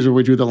 Here's where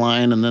we drew the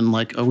line, and then,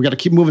 like, we got to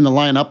keep moving the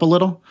line up a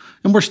little.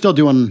 And we're still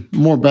doing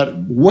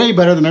way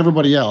better than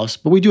everybody else,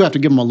 but we do have to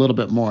give them a little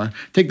bit more.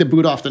 Take the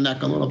boot off the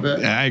neck a little bit.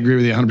 Yeah, I agree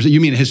with you 100%.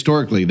 You mean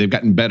historically they've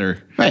gotten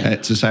better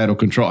at societal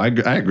control? I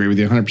agree with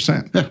you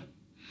 100%. Yeah.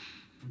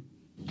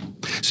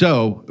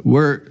 So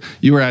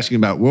you were asking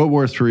about World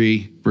War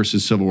III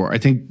versus Civil War. I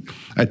think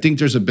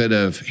there's a bit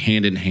of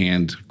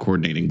hand-in-hand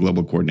coordinating,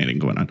 global coordinating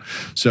going on.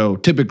 So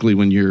typically,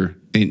 when you're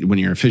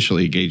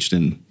officially engaged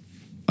in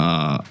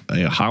a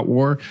hot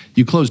war,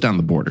 you close down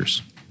the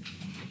borders.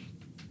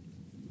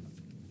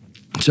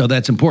 So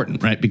that's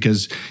important, right?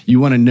 Because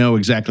you want to know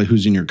exactly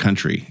who's in your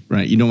country,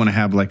 right? You don't want to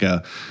have like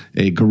a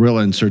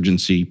guerrilla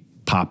insurgency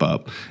pop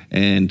up.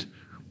 And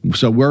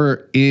so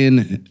we're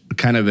in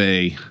kind of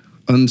a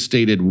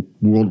unstated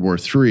World War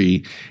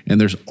III,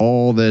 and there's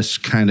all this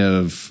kind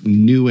of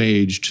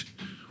new-aged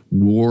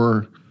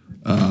war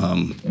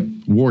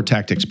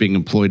tactics being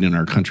employed in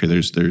our country.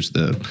 There's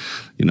the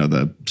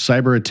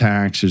cyber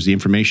attacks, there's the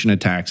information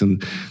attacks,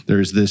 and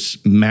there's this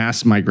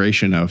mass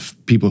migration of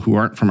people who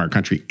aren't from our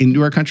country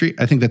into our country.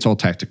 I think that's all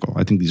tactical.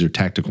 I think these are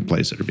tactical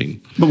plays that are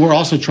being. But we're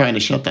also trying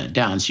to shut that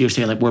down. So you're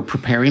saying, like, we're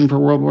preparing for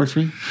World War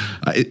III?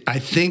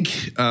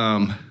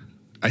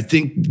 I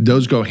think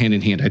those go hand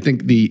in hand. I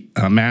think the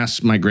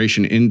mass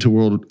migration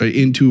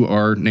into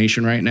our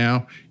nation right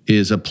now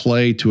is a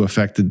play to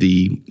affect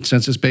the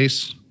census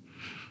base.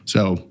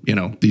 So,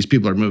 these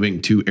people are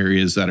moving to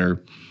areas that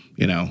are,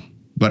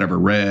 whatever,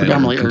 red.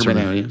 Predominantly urban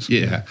areas.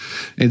 Yeah.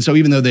 And so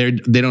even though they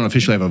don't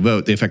officially have a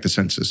vote, they affect the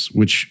census,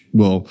 which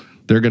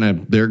they're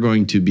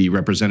going to be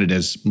represented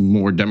as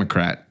more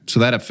Democrat. So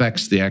that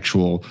affects the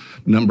actual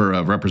number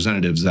of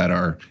representatives that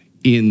are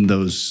in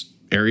those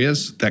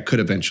areas. That could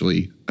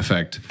eventually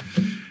affect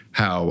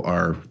how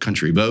our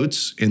country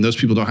votes. And those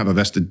people don't have a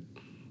vested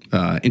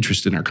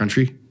interest in our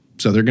country.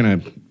 So they're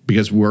going to,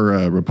 because we're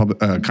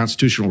a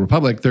constitutional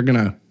republic, they're going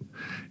to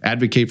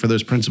advocate for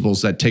those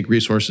principles that take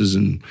resources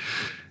and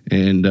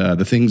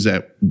the things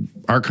that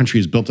our country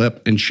has built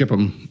up and ship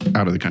them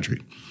out of the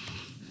country.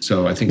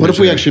 So I think. What if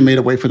we actually made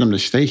a way for them to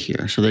stay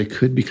here so they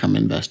could become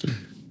invested?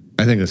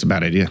 I think that's a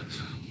bad idea.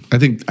 I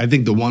think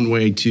the one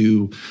way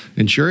to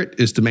ensure it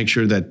is to make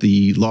sure that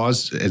the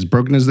laws, as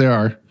broken as they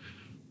are,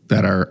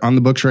 that are on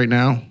the books right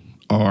now,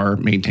 are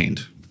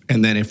maintained.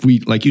 And then if we,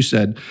 like you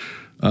said,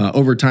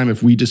 over time,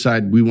 if we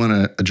decide we want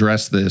to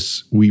address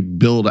this, we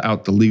build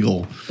out the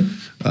legal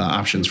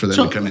options for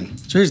them to come in.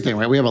 So here's the thing,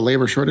 right? We have a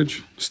labor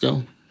shortage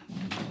still.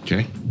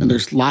 Okay. And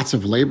there's lots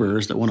of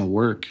laborers that want to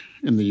work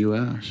in the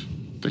U.S.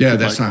 Yeah,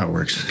 that's not how it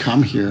works.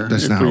 Come here.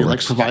 That's not how it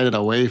works. Provided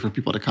a way for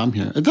people to come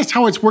here. That's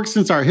how it's worked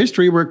since our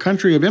history. We're a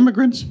country of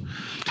immigrants,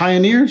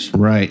 pioneers.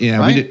 Right. Yeah.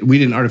 Right? We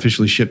didn't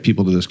artificially ship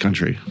people to this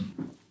country.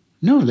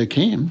 No, they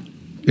came.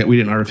 Yeah, we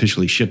didn't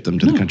artificially ship them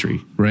to the country,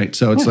 right?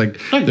 So it's like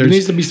there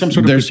needs to be some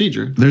sort of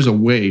procedure. There's a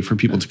way for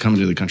people to come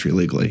into the country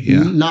legally.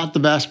 Yeah, not the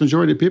vast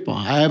majority of people.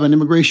 I have an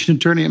immigration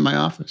attorney in my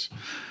office.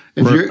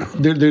 If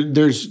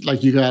there's like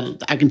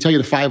I can tell you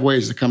the 5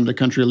 ways to come to the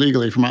country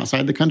legally from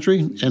outside the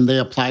country, and they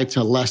apply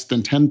to less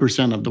than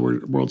 10% of the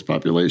world's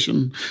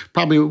population,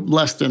 probably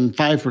less than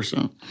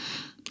 5%.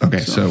 Okay,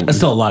 so that's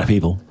still a lot of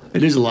people.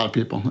 It is a lot of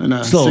people.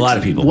 Still a lot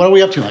of people. What are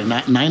we up to?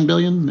 Like 9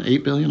 billion,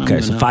 8 billion? Okay,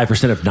 so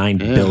 5% of 9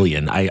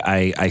 billion.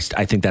 I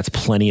think that's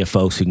plenty of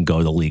folks who can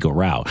go the legal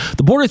route.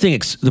 The border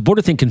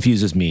thing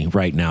confuses me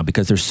right now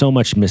because there's so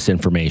much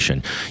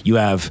misinformation. You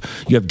have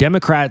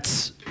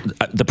Democrats,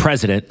 the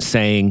president,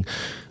 saying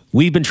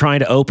we've been trying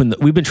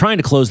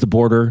to close the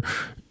border.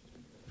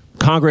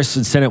 Congress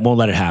and Senate won't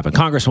let it happen.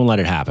 Congress won't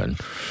let it happen,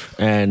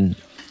 and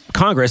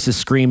Congress is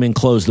screaming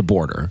close the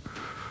border.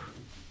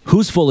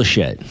 Who's full of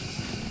shit?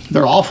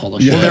 They're all full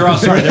of shit. Well, they're all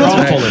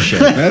full of shit.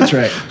 That's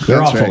right.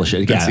 They're all full of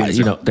shit.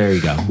 Yeah, there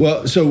you go.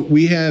 Well, so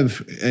we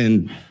have,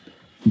 and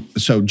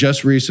so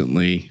just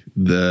recently,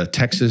 the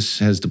Texas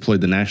has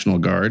deployed the National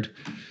Guard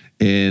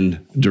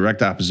in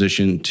direct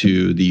opposition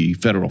to the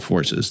federal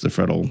forces,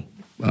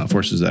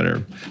 forces that are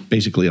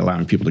basically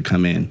allowing people to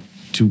come in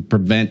to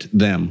prevent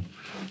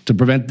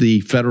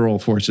the federal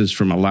forces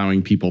from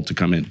allowing people to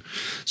come in.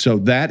 So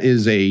that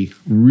is a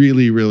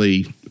really,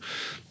 really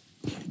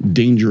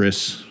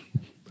dangerous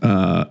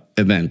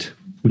event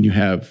when you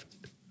have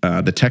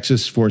the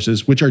Texas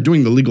forces, which are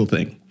doing the legal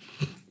thing.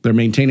 They're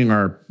maintaining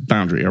our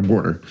boundary, our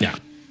border. Yeah.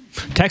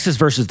 Texas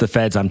versus the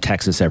feds, I'm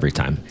Texas every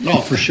time.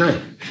 Oh, for sure.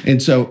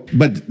 And so,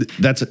 but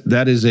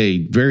that is a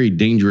very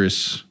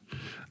dangerous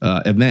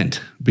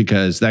event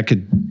because that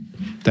could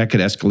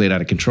escalate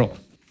out of control.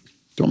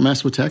 Don't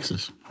mess with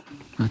Texas.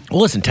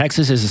 Well, listen,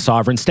 Texas is a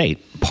sovereign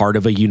state, part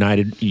of a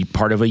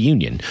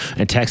union,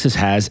 and Texas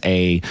has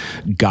a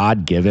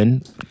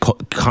God-given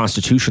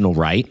constitutional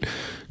right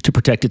to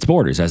protect its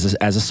borders as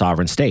a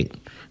sovereign state.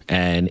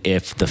 And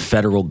if the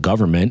federal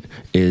government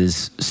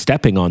is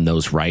stepping on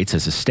those rights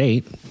as a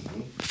state,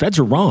 feds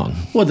are wrong.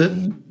 Well,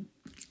 the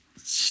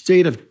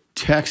state of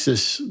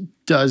Texas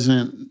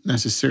doesn't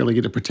necessarily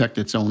get to protect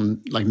its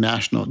own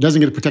doesn't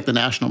get to protect the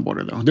national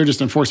border though. They're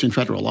just enforcing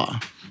federal law,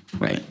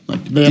 right?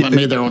 Like they haven't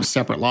made their own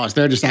separate laws.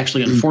 They're just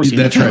actually enforcing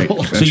the federal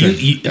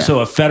law. So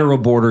a federal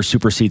border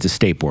supersedes a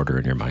state border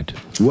in your mind.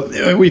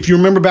 If you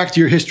remember back to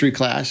your history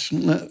class,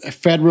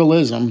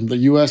 federalism, the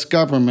U.S.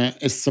 government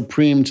is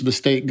supreme to the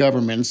state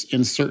governments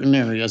in certain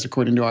areas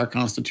according to our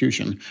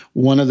Constitution.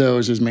 One of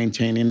those is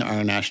maintaining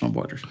our national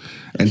borders.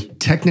 And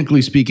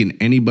technically speaking,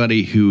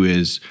 anybody who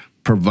is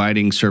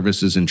providing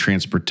services and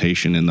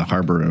transportation in the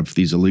harbor of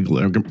these illegal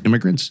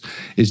immigrants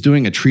is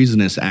doing a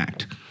treasonous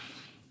act.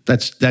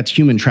 That's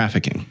human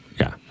trafficking.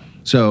 Yeah.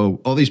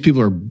 So all these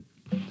people are,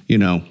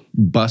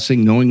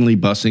 knowingly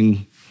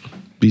busing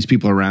these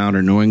people around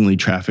or knowingly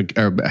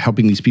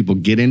helping these people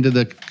get into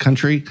the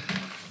country.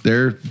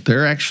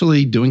 They're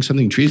actually doing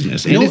something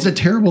treasonous, and it's a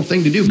terrible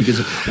thing to do because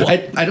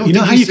I don't. You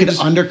know how you could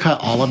undercut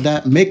all of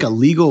that? Make a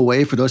legal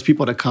way for those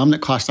people to come that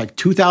costs like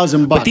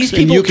 $2,000,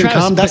 and you can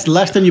come. That's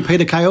less than you pay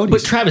the coyotes.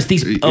 But Travis,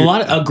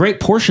 a great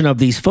portion of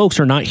these folks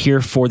are not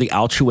here for the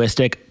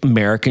altruistic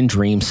American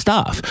dream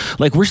stuff.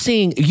 Like we're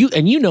seeing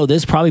you know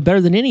this probably better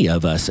than any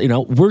of us.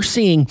 We're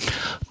seeing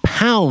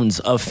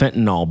pounds of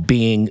fentanyl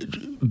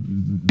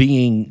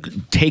being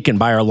taken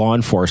by our law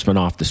enforcement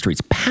off the streets.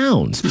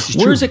 Pounds.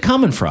 Where's it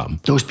coming from?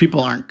 Those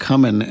people aren't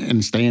coming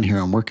and staying here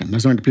and working.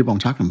 Those aren't the people I'm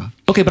talking about.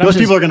 Okay, but those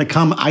people are going to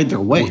come either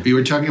way. What you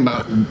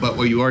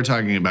are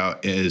talking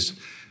about is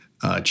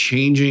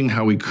changing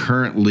how we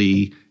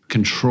currently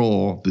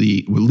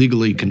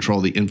legally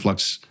control the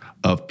influx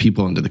of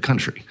people into the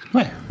country.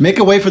 Right. Make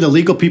a way for the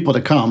legal people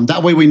to come.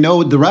 That way we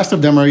know the rest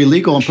of them are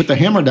illegal and put the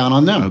hammer down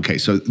on them. Okay,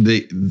 so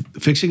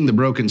fixing the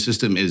broken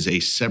system is a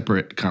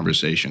separate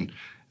conversation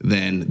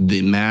than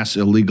the mass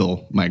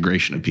illegal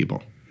migration of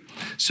people.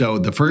 So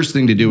the first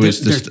thing to do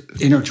is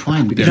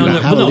intertwined because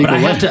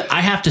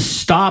I have to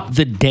stop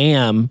the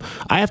dam.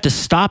 I have to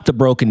stop the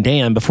broken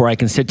dam before I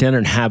can sit down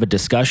and have a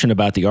discussion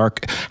about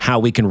how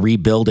we can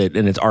rebuild it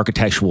and its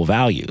architectural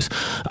values.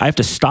 I have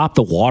to stop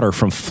the water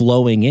from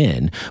flowing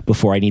in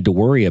before I need to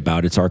worry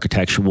about its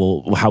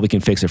architectural, how we can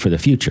fix it for the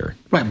future.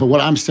 Right, but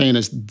what I'm saying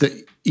is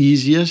the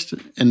easiest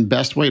and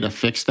best way to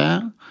fix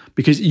that,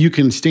 because you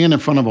can stand in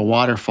front of a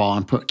waterfall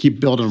and keep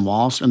building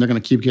walls and they're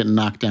going to keep getting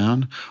knocked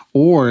down.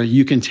 Or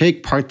you can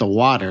take the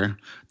water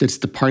that's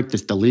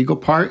the legal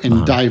part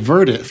and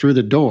divert it through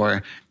the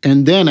door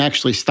and then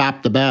actually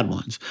stop the bad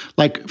ones.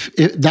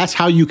 That's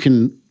how you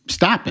can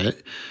stop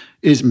it,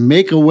 is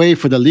make a way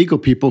for the legal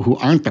people who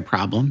aren't the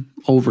problem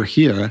over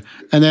here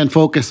and then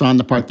focus on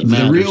the part that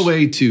matters. The real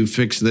way to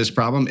fix this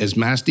problem is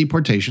mass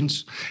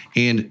deportations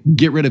and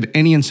get rid of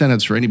any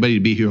incentives for anybody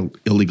to be here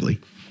illegally.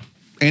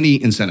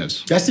 Any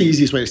incentives. That's the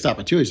easiest way to stop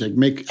it too, is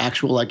make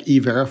actual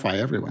E-Verify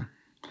everywhere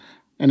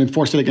and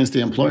enforce it against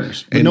the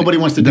employers. But nobody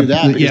wants to do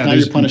that because now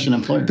you're punishing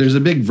employers. There's a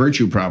big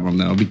virtue problem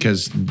though,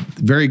 because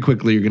very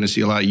quickly you're going to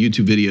see a lot of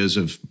YouTube videos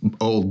of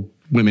old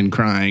women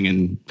crying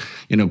and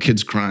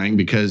kids crying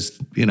because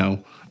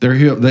they're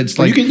here. That's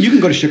like you can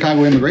go to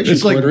Chicago Immigration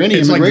Court or any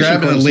immigration court. It's like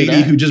grabbing a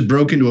lady who just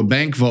broke into a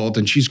bank vault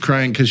and she's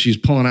crying because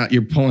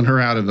you're pulling her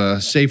out of a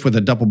safe with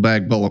a duffel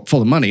bag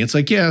full of money. It's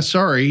like, yeah,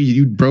 sorry,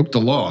 you broke the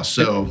law,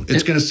 so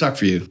it's going to suck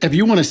for you. If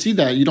you want to see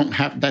that, you don't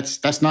have.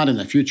 That's not in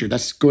the future.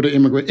 That's go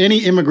to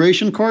any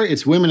immigration court.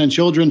 It's women and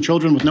children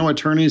with no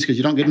attorneys because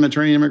you don't get an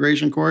attorney in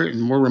immigration court,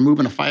 and we're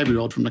removing a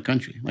 5-year-old from the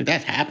country.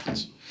 That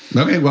happens.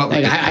 Okay, well,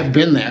 I've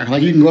been there.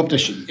 You can go up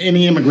to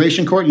any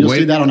immigration court and you'll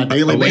see that on a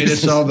daily basis. The way to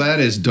solve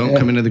that is don't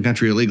come into the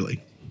country illegally.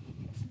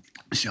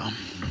 So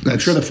I'm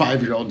sure the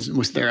 5-year-olds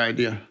was their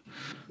idea.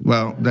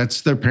 Well,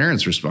 that's their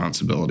parents'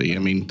 responsibility. I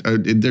mean,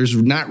 there's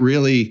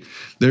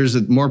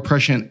more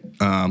prescient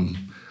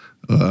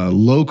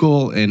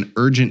local and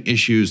urgent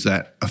issues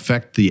that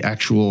affect the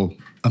actual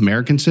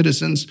American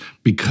citizens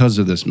because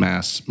of this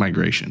mass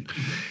migration.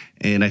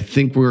 And I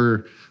think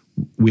we're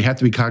we have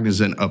to be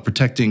cognizant of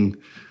protecting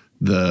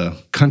the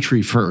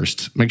country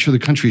first. Make sure the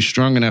country is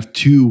strong enough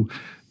to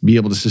be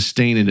able to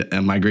sustain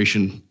a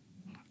migration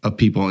of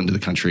people into the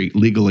country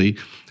legally,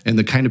 and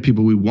the kind of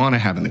people we want to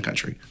have in the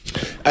country.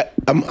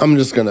 I'm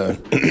just gonna.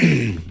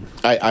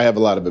 I have a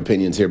lot of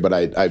opinions here, but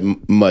I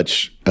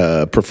much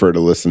prefer to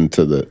listen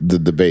to the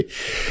debate.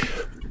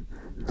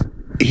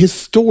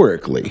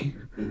 Historically,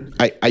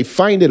 I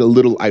find it a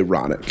little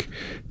ironic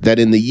that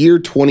in the year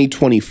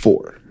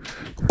 2024,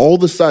 all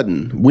of a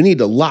sudden we need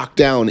to lock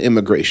down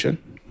immigration.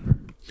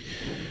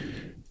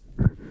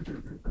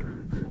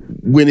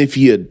 When if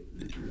you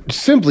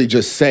simply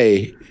just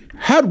say,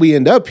 how'd we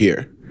end up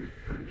here?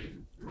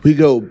 We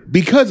go,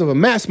 because of a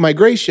mass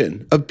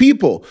migration of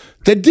people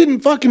that didn't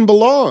fucking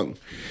belong.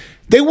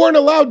 They weren't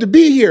allowed to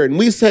be here. And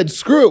we said,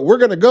 screw it, we're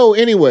going to go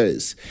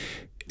anyways.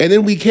 And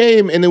then we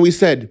came and then we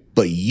said,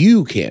 but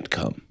you can't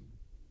come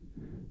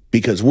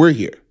because we're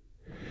here.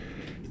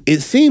 It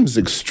seems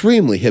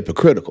extremely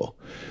hypocritical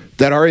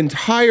that our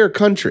entire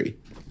country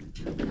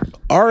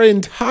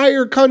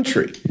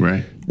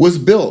Right. was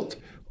built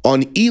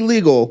on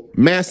illegal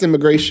mass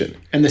immigration.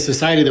 And the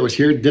society that was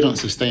here didn't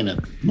sustain it.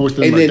 Most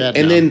of them are dead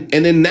now.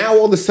 And then now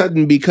all of a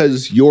sudden,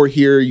 because you're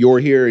here,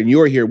 and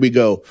you're here, we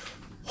go,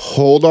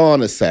 hold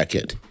on a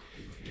second.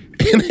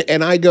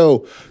 And I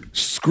go,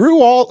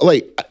 screw all,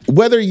 like,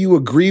 whether you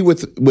agree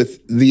with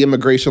the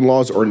immigration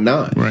laws or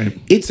not, right.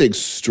 It's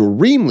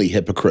extremely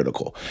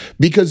hypocritical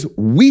because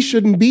we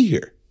shouldn't be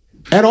here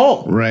at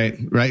all. Right.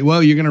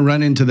 Well, you're going to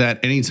run into that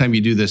anytime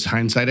you do this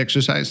hindsight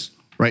exercise.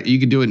 Right, you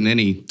could do it in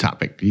any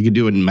topic. You could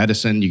do it in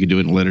medicine. You could do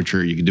it in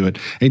literature. You could do it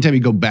anytime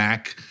you go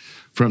back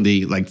from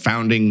the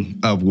founding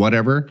of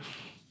whatever.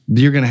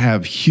 You're going to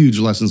have huge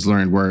lessons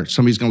learned where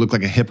somebody's going to look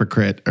like a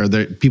hypocrite or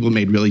people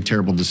made really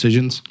terrible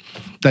decisions.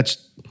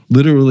 That's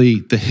literally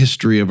the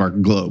history of our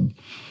globe,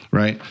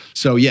 right?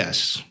 So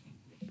yes,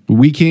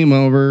 we came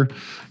over.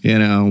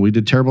 We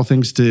did terrible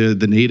things to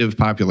the native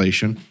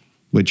population,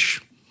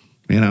 which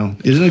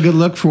isn't a good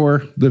look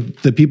for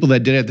the people that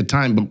did it at the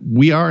time, but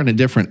we are in a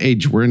different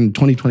age. We're in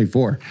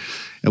 2024,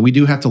 and we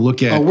do have to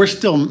look at... Oh, we're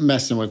still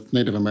messing with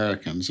Native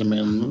Americans. I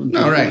mean...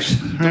 All right.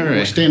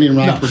 Standing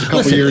Rock was a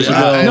couple years ago.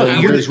 I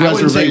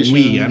wouldn't say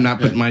we. I'm not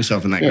putting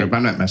myself in that group.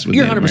 I'm not messing with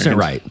You're Native 100%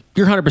 Americans. right.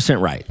 You're 100%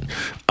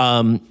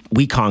 right.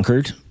 We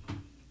conquered.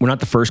 We're not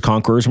the first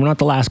conquerors. We're not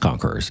the last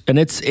conquerors. And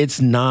it's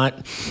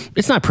not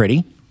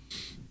pretty.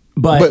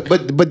 But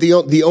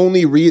the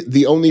only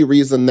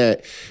reason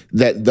that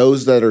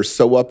those that are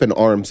so up in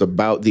arms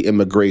about the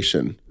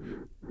immigration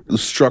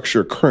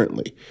structure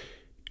currently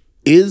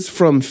is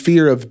from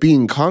fear of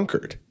being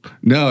conquered.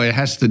 No, it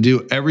has to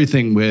do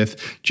everything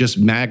with just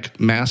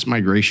mass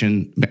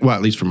migration. Well,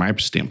 at least from my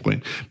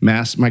standpoint,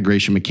 mass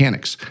migration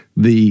mechanics.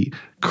 The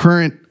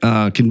current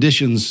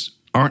conditions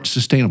aren't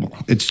sustainable.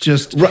 It's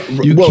just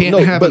you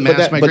can't have a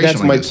mass migration. But that's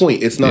like my this.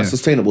 point. It's not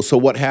sustainable. So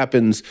what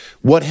happens?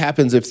 What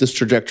happens if this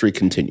trajectory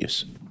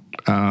continues?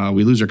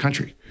 We lose our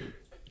country.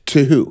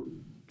 To who?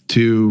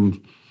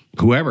 To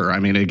whoever. I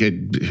mean,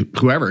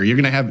 whoever. You're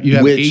going to have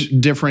 8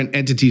 different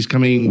entities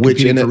coming,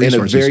 which in competing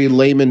a very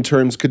layman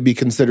terms could be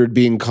considered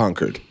being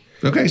conquered.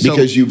 Okay, so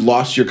because you've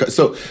lost your.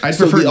 So I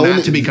prefer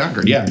not to be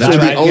conquered. Yeah, that's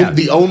right.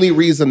 The only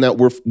reason that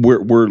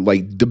we're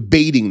like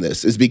debating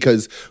this is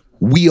because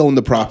we own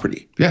the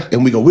property. Yeah,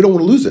 and we go, we don't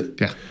want to lose it.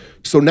 Yeah.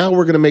 So now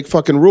we're going to make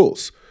fucking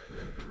rules.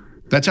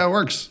 That's how it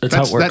works.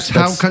 That's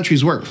how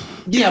countries work.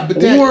 Yeah,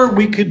 but or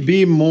we could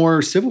be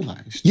more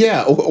civilized.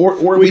 Yeah,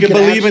 or we could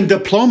believe in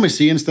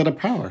diplomacy instead of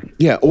power.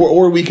 Yeah,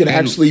 or we could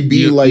actually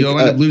be like you'll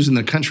end up losing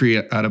the country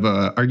out of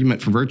an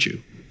argument for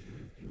virtue.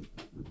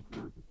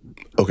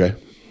 Okay.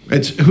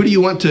 It's who do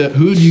you want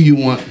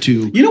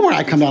to? You know where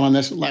I come down on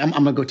this? I'm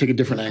going to go take a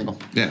different angle.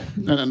 Yeah.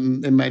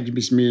 And it might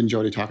be me and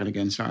Jody talking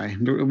again. Sorry,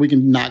 we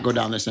can not go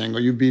down this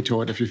angle. You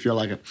veto it if you feel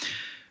like it.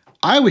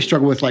 I always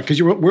struggle with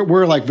because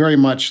we're like very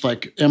much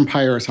like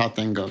empire is how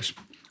thing goes,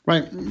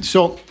 right?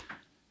 So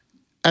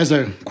as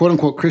a quote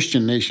unquote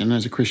Christian nation,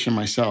 as a Christian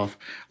myself,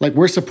 like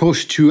we're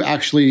supposed to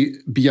actually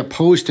be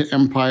opposed to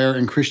empire,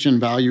 and Christian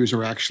values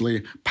are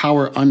actually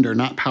power under,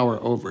 not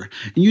power over.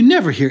 And you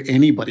never hear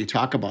anybody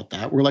talk about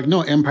that. We're like,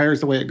 no, empire is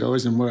the way it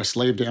goes, and we're a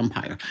slave to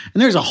empire.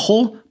 And there's a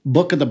whole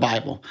book of the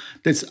Bible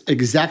that's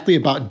exactly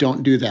about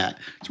don't do that.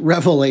 It's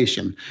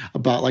Revelation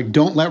about like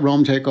don't let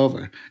Rome take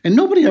over. And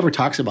nobody ever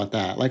talks about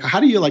that. Like, how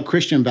do you like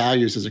Christian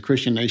values as a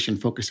Christian nation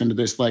focus into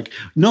this? Like,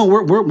 no,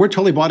 we're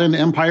totally bought into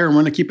empire and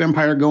we're going to keep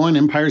empire going.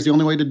 Empire is the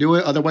only way to do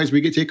it. Otherwise, we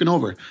get taken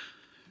over.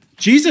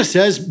 Jesus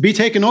says, be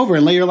taken over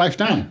and lay your life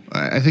down.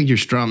 I think you're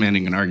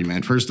strawmanning an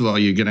argument. First of all,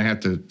 you're going to have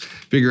to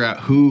figure out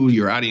who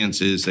your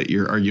audience is that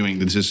you're arguing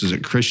that this is a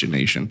Christian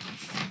nation.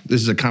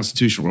 This is a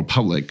constitutional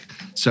republic.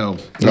 So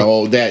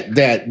no,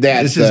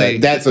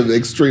 that's an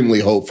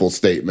extremely hopeful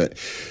statement.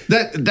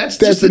 That's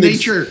just the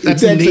nature.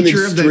 That's the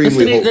nature of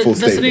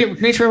the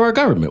nature of our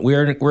government.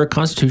 We're a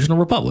constitutional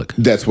republic.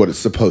 That's what it's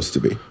supposed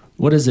to be.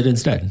 What is it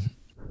instead?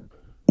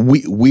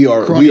 We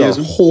are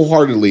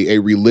wholeheartedly a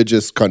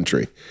religious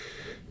country.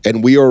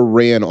 and we are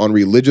ran on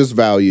religious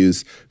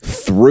values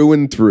through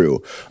and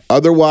through.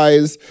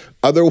 Otherwise,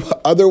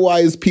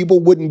 people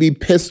wouldn't be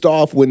pissed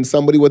off when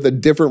somebody with a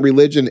different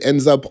religion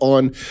ends up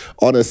on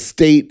a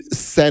state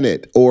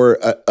senate or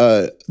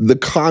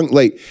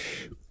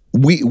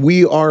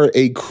we are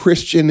a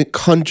Christian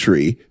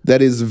country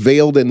that is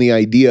veiled in the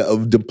idea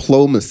of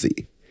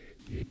diplomacy.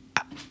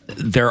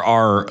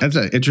 That's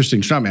an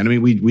interesting straw man. I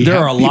mean, we there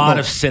have are a lot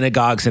of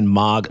synagogues and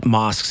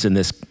mosques in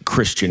this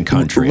Christian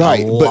country.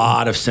 Right, a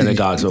lot of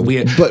synagogues.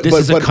 This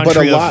is a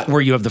country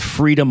where you have the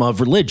freedom of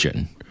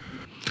religion.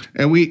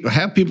 And we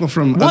have people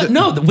from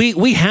No,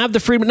 we have the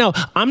freedom. No,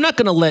 I'm not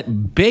going to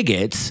let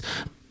bigots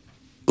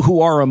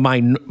who are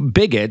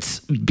bigots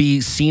be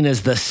seen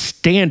as the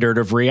standard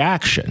of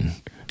reaction.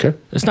 Okay.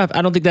 It's not.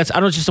 I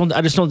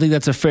just don't think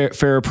that's a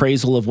fair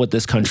appraisal of what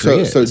this country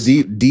is. So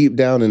deep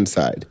down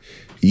inside,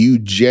 you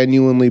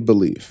genuinely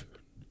believe,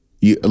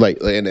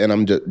 and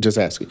I'm just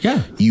asking.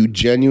 Yeah. You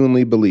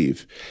genuinely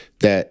believe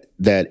that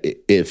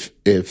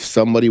if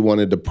somebody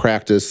wanted to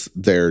practice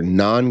their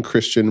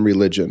non-Christian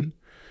religion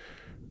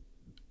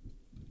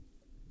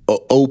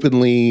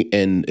openly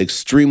and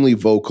extremely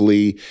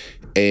vocally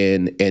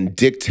and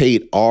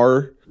dictate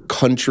our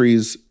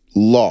country's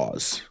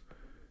laws,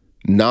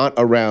 not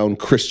around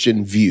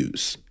Christian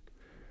views,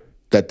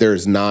 that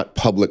there's not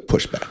public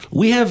pushback.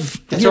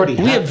 It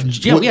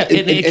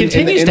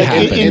continues to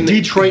happen. In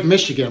Detroit,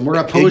 Michigan, we're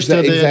opposed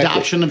to the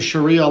adoption of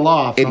Sharia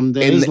law from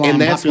the Islam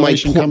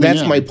population coming in.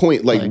 That's my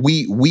point. Like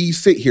we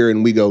sit here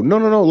and we go,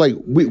 no. Like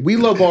we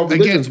love all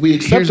religions, we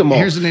accept them all,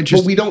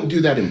 but we don't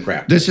do that in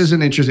practice. This is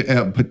an interesting.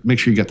 But make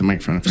sure you get the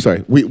microphone.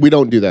 Sorry, we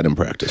don't do that in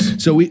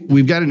practice. So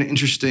we've got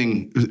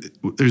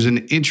there's an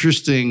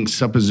interesting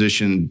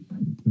supposition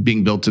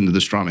being built into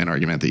the straw man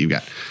argument that you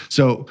got.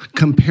 So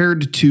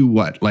compared to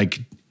what?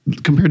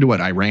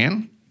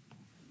 Iran?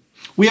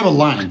 We have a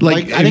line.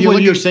 Like I think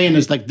what you're saying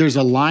is like there's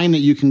a line that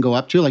you can go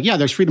up to. Like, yeah,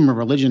 there's freedom of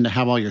religion to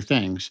have all your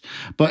things.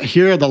 But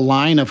here are the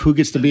line of who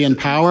gets to be in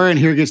power and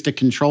here gets to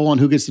control and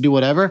who gets to do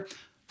whatever.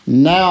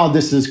 Now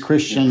this is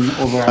Christian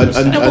over on the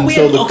side.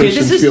 Until the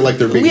Christians feel like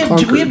they're being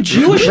conquered. We have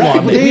Jewish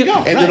law. There you go.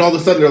 And then all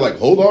of a sudden they're like,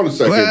 hold on a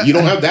second, you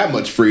don't have that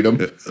much freedom.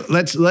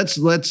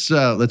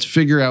 Let's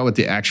figure out what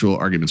the actual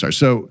arguments are.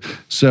 So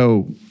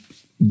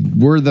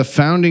were the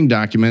founding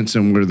documents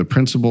and were the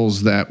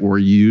principles that were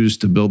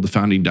used to build the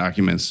founding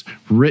documents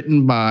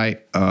written by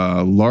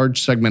a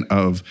large segment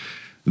of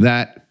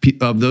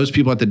those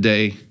people at the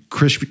day?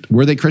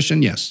 Were they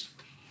Christian? Yes.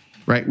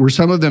 Right. Were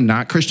some of them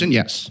not Christian?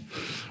 Yes.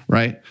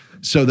 Right.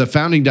 So the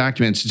founding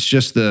documents, it's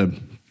just the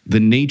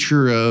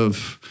nature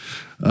of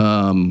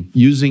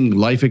using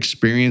life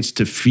experience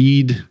to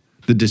feed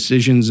the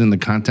decisions and the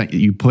content that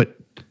you put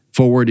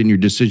forward in your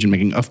decision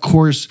making. Of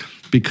course,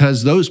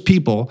 because those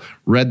people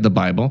read the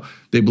Bible,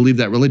 they believed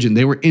that religion,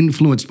 they were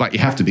influenced by, you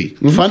have to be.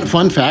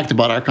 Fun fact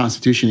about our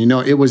Constitution,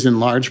 it was in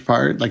large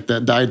part, like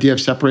the idea of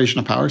separation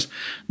of powers,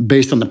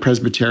 based on the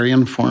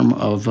Presbyterian form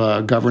of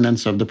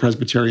governance of the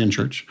Presbyterian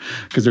Church.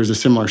 Because there's a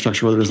similar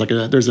structure where there's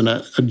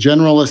a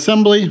general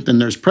assembly, then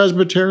there's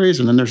presbyteries,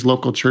 and then there's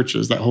local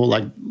churches, that whole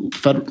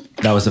federal.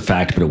 That was a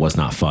fact, but it was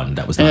not fun.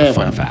 That was not a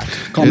fun fact.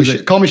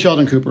 Call me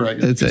Sheldon Cooper, I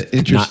guess.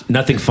 It's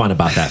nothing fun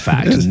about that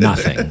fact.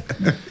 Nothing.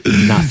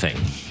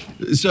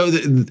 So,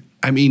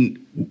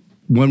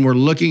 when we're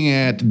looking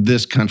at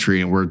this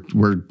country and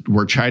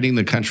we're chiding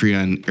the country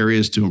on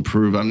areas to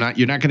improve,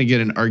 you're not going to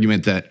get an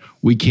argument that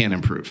we can't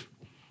improve,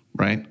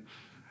 right?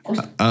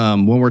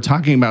 When we're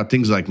talking about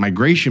things like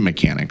migration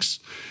mechanics,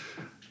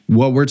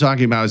 what we're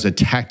talking about is a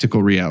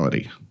tactical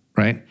reality,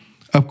 right?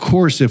 Of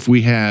course, if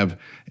we have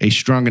a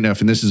strong enough,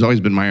 and this has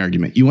always been my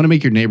argument, you want to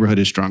make your neighborhood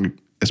as strong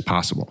as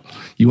possible.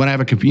 You want to have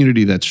a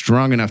community that's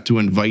strong enough to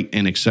invite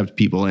and accept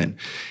people in.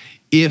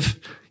 If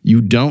you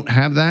don't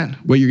have that,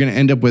 what you're going to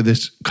end up with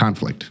is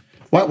conflict.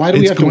 Why do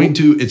we have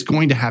to? It's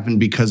going to happen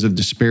because of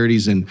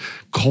disparities in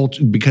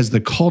culture, because the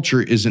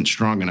culture isn't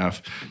strong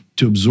enough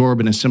to absorb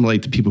and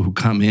assimilate the people who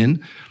come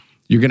in.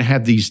 You're going to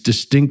have these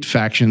distinct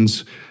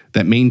factions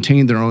that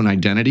maintain their own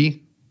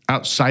identity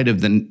outside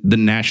of the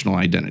national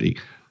identity.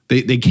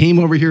 They came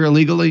over here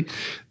illegally.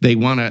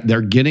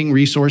 They're getting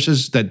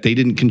resources that they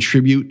didn't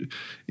contribute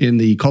in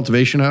the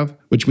cultivation of,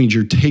 which means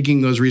you're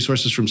taking those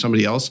resources from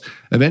somebody else.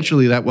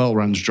 Eventually that well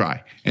runs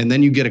dry. And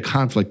then you get a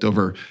conflict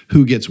over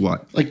who gets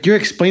what. Like you're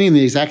explaining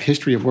the exact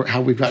history of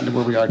how we've gotten to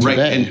where we are today.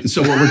 Right. And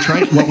so what we're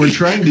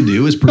trying to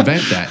do is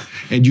prevent that.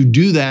 And you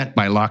do that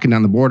by locking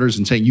down the borders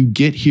and saying you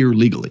get here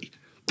legally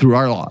through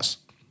our laws.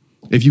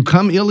 If you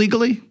come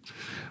illegally,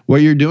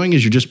 what you're doing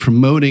is you're just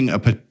promoting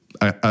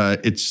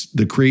it's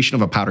the creation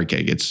of a powder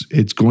keg.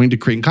 It's going to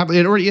create conflict.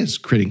 It already is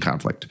creating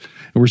conflict.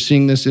 And we're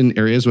seeing this in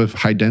areas with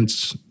high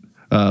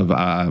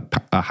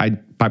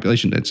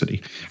population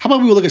density. How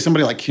about we look at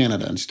somebody like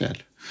Canada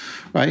instead,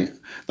 right?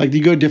 Like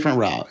you go a different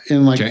route.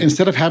 And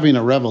instead of having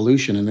a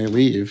revolution and they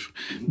leave,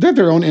 they're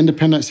their own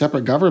independent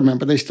separate government,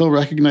 but they still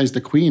recognize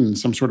the Queen in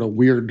some sort of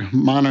weird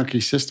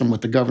monarchy system with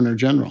the Governor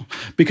General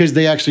because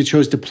they actually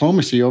chose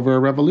diplomacy over a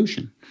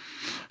revolution.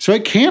 So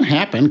it can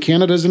happen.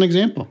 Canada's an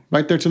example,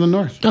 right there to the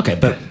north. Okay,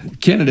 but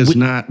Canada's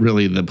not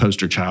really the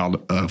poster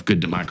child of good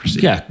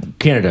democracy. yeah,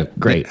 Canada,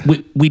 great.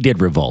 We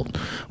did revolt.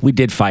 We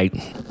did fight.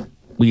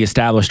 We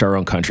established our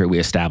own country. We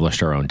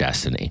established our own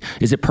destiny.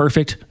 Is it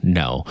perfect?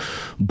 No,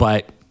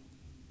 but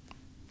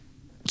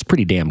it's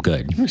pretty damn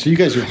good. So you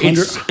guys are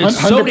 100%, It's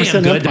so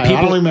damn good that empire. I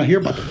people- don't even hear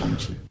about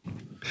diplomacy.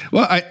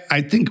 Well,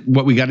 I think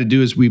what we got to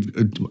do is we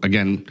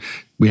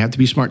have to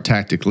be smart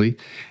tactically.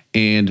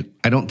 And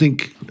I don't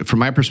think, from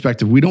my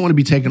perspective, we don't want to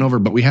be taken over,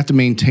 but we have to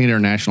maintain our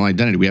national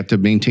identity. We have to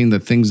maintain the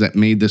things that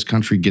made this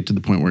country get to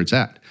the point where it's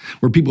at,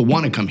 where people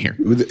want to come here.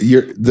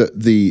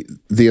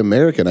 The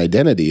American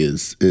identity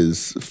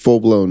is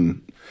full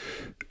blown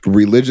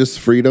religious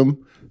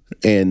freedom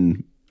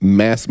and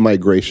mass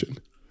migration.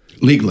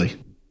 Legally.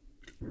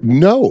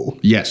 No.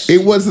 Yes.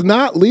 It was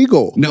not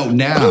legal. No,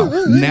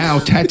 now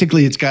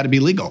tactically it's got to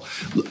be legal.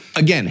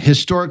 Again,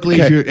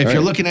 historically, Okay, if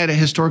you're looking at it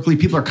historically,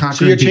 people are conquering.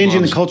 So you're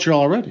changing the people. culture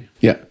already.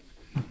 Yeah.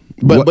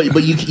 But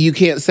you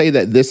can't say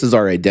that this is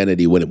our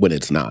identity when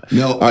it's not.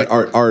 No,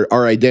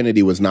 our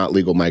identity was not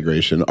legal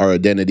migration. Our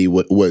identity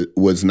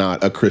was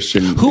not a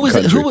Christian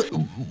country.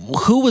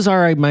 Who was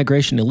our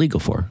migration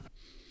illegal for?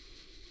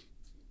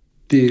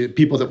 The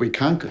people that we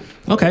conquered.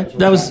 Okay,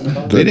 that was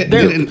They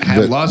didn't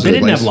have laws. They in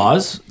didn't have place.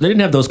 laws. They didn't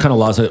have those kind of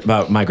laws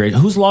about migration.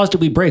 Whose laws did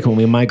we break when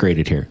we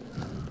migrated here?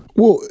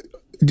 Well,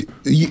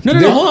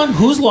 No, hold on.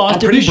 Whose laws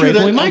did we break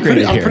when we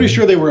migrated I'm here? pretty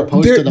sure they were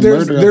opposed to the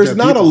murder of there's their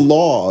not a people.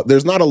 law.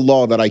 There's not a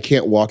law that I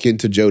can't walk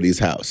into Jody's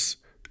house.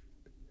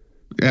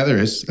 Yeah, there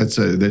is.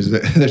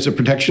 There's a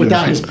protection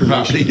Without of his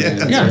permission.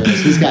 Yeah.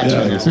 He's got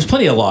you. There's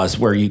plenty of laws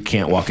where you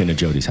can't walk into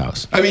Jody's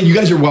house. I mean, you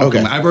guys are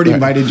welcome. Okay. I've already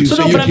invited you,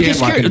 so, you but I'm can't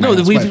just walk curious. into my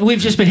No, house, but- we've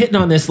just been hitting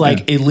on this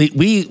like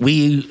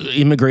we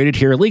immigrated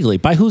here illegally.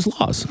 By whose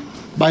laws?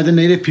 By the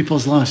native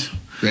people's laws.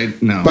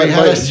 Right? No. They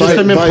had a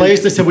system in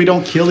place that said we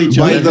don't kill each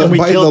other. and we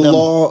by the killed them.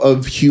 law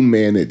of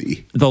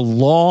humanity. The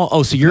law.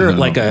 Oh, so you're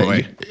like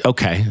boy.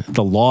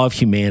 the law of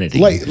humanity.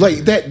 Like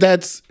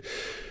that's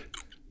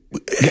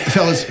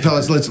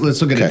fellas,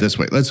 let's look at it this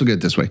way. Let's look at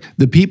it this way.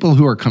 The people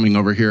who are coming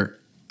over here,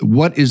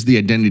 what is the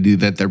identity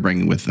that they're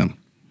bringing with them?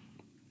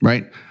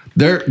 Right?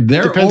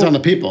 Depends on the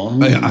people.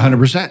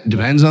 100%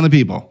 depends on the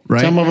people,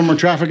 right? Some of them are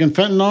trafficking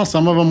fentanyl.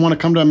 Some of them want to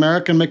come to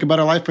America and make a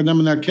better life for them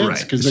and their kids.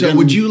 Right. So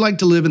would you like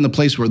to live in the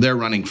place where they're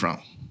running from?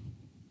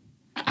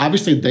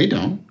 Obviously, they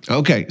don't.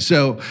 Okay,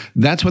 so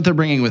that's what they're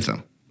bringing with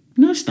them.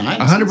 No, it's not.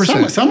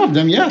 100%. Some of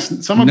them,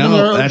 yes. Some of them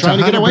are that's trying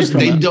to get away 100%. from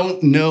They it.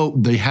 don't know.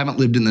 They haven't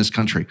lived in this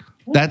country.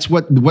 That's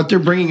what they're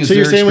bringing is So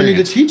their you're saying we need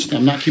to experience. teach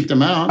them, not keep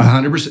them out.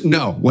 100%.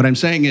 No, what I'm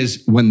saying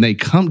is when they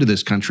come to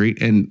this country,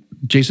 and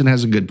Jason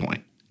has a good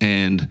point,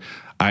 and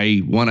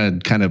I want to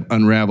kind of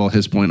unravel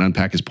his point,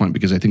 unpack his point,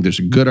 because I think there's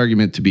a good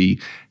argument to be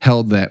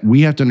held that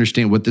we have to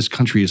understand what this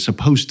country is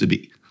supposed to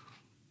be,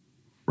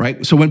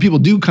 right? So when people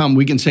do come,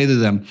 we can say to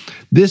them,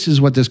 this is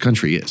what this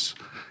country is.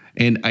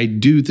 And I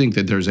do think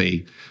that there's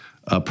a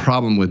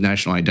problem with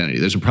national identity.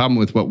 There's a problem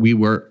with what we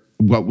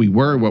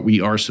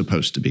are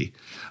supposed to be.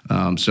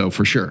 So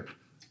for sure.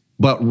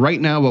 But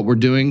right now, what we're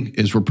doing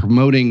is we're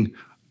promoting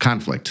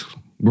conflict.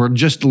 We're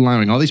just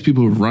allowing all these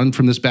people who've run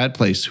from this bad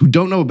place, who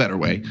don't know a better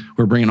way.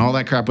 We're bringing all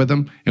that crap with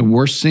them, and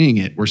we're seeing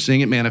it. We're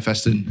seeing it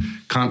manifest in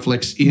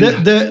conflicts in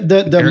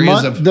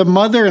areas of the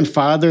mother and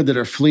father that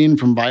are fleeing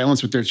from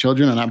violence with their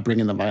children are not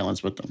bringing the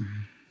violence with them.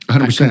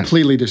 100%. I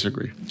completely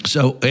disagree.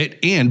 So,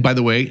 and by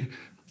the way,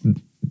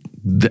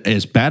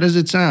 as bad as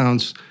it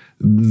sounds,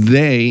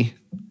 they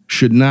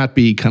should not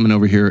be coming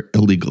over here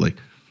illegally.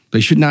 They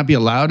should not be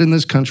allowed in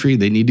this country.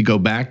 They need to go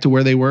back to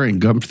where they were and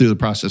go through the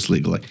process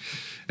legally.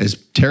 As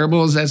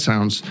terrible as that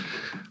sounds,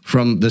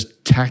 from the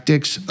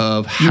tactics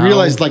of how You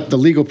realize, like, the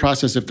legal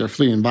process if they're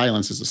fleeing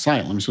violence is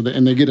asylum, so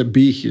and they get to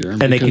be here.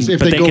 And they because can, if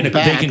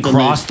but they can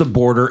cross the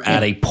border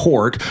at a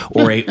port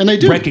or a. and they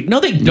do. No,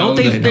 they don't. No,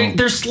 they don't.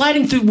 They're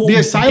sliding through The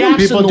asylum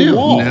gaps people in the do.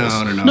 walls.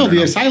 No,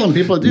 the asylum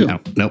people do.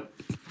 Nope.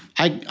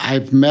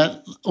 I've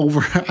met over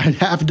a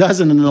half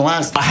dozen in the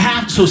last.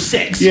 So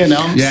six. You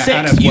know? Yeah, out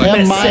six. of You've what?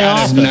 met My six.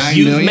 office. 9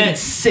 You've million? met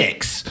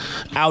six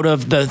out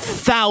of the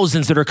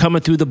thousands that are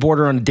coming through the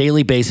border on a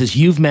daily basis.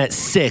 You've met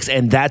six,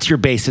 and that's your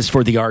basis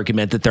for the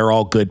argument that they're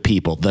all good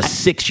people. The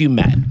six you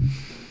met.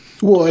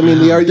 well, I mean,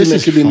 the argument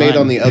is could be made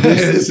fun. on the other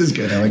side. This is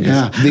good. I like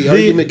Yeah. this. The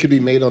argument could be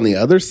made on the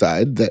other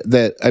side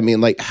that I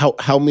mean, like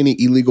how many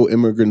illegal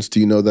immigrants do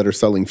you know that are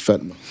selling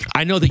fentanyl?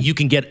 I know that you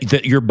can get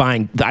that you're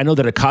buying. I know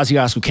that a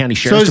Kosciuszko County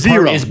So Sheriff's zero.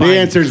 Department is The buying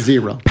answer is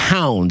zero.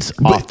 pounds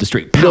off the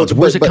street. No, Pounds.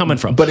 Where's but- it coming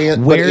from? but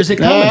Where's it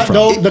coming from?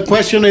 No, the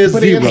question is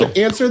But zero.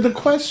 answer the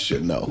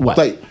question though. What?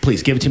 Like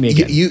Please give it to me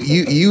again.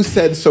 you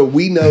said so.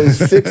 We know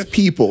 6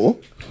 people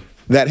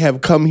that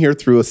have come here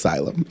through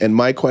asylum, and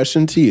my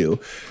question to you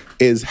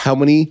is how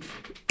many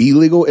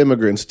illegal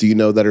immigrants do you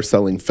know that are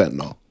selling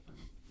fentanyl?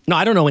 No,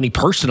 I don't know any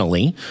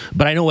personally,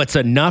 but I know it's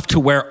enough to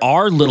where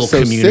our little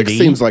So community.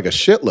 6 seems like a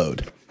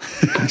shitload.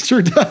 It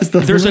sure does.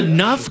 There's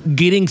enough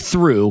getting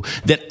through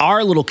that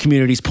our little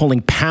community is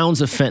pulling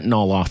pounds of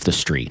fentanyl off the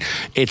street.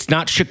 It's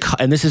not Chicago,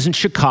 and this isn't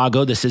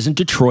Chicago, this isn't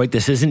Detroit,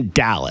 this isn't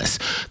Dallas.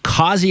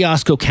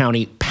 Kosciuszko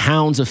County,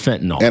 pounds of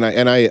fentanyl.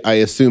 And I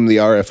assume the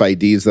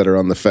RFIDs that are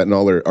on the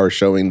fentanyl are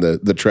showing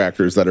the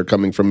trackers that are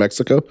coming from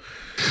Mexico.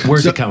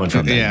 Where's it coming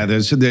from? Yeah, I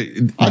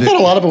thought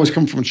a lot of it was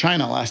coming from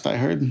China. Last I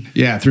heard.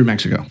 Yeah, through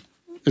Mexico.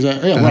 Is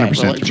that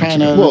 100% like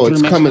China? Well,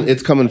 it's Mexico? coming.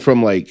 It's coming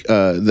from like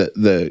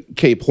the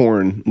Cape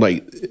Horn,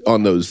 like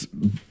on those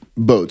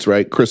boats,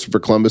 right? Christopher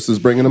Columbus is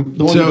bringing them.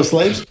 The one with the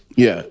slaves.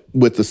 Yeah,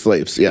 with the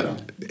slaves. Yeah.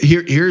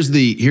 Here is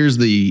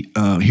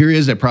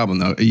a problem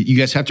though. You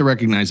guys have to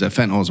recognize that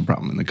fentanyl is a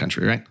problem in the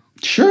country, right?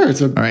 Sure,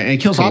 it's a All right, and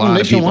it kills a problem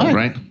lot of people, nationwide.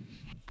 right?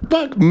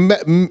 Fuck.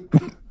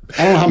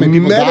 I don't know how many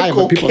people die,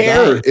 Medical but people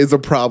care die. is a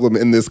problem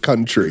in this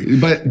country.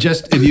 But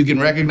just if you can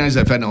recognize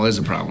that fentanyl is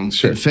a problem,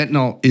 Sure.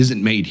 fentanyl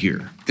isn't made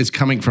here. It's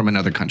coming from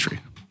another country.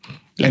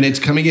 And it's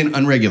coming in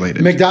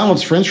unregulated.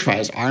 McDonald's French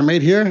fries are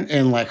made here,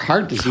 and like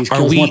heart disease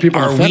kills more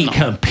people Are than we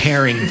fentanyl.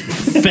 comparing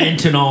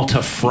fentanyl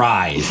to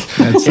fries?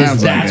 sounds like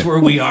That's it. where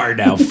we are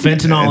now.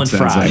 Fentanyl and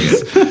sounds like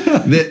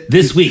fries.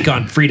 This week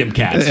on Freedom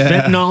Cats,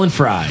 fentanyl and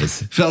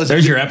fries. Fellas,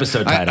 There's your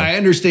episode title. I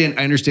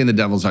understand the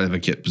devil's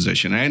advocate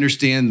position. I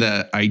understand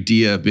the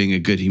idea of being a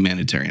good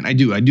humanitarian. I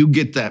do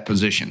get that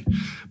position.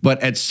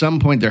 But at some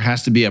point there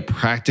has to be a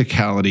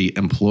practicality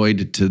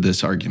employed to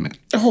this argument.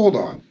 Hold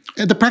on.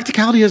 And the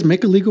practicality is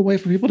make a legal way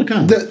for people to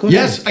come. Go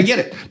Yes, ahead. I get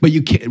it. But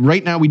you can't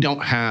right now we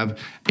don't have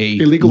a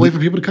legal way for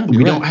people to come. We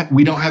You're don't right.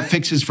 we don't have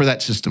fixes for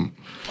that system.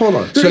 Hold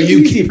on. So you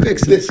easy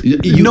fixes.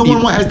 No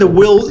one has the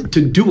will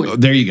to do it.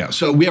 There you go.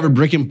 So we have a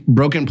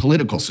broken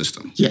political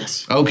system.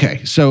 Yes.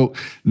 Okay, so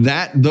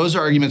those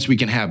are arguments we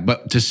can have,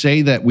 but to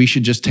say that we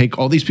should just take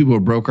all these people who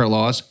broke our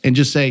laws and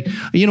just say,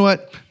 you know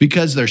what,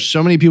 because there's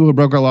so many people who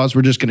broke our laws,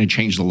 we're just going to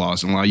change the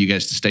laws and allow you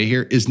guys to stay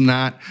here is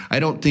not, I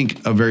don't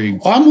think, a very.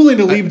 I'm willing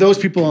to leave those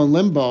people in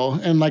limbo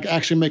and like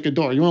actually make a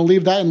door. You want to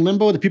leave that in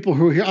limbo? The people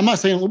who are here. I'm not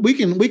saying we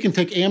can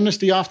take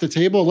amnesty off the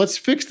table. Let's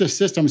fix the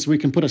system so we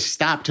can put a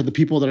stop to the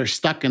people that are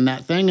stuck in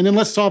that thing, and then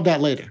let's solve that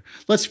later.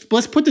 Let's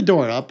put the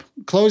door up,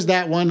 close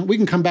that one. We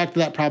can come back to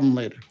that problem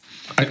later.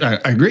 I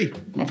agree.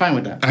 I'm fine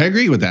with that. I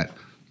agree with that.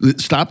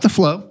 Stop the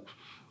flow,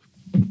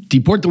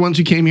 deport the ones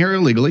who came here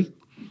illegally,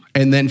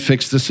 and then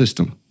fix the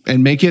system.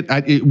 And make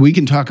it, we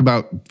can talk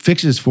about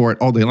fixes for it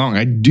all day long.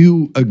 I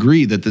do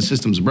agree that the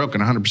system's broken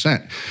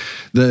 100%.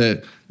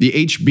 The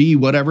HB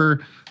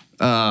whatever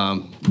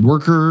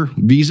worker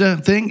visa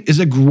thing is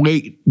a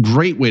great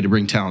way to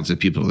bring talented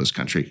people to this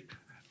country.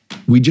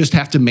 We just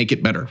have to make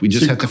it better. We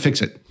just have to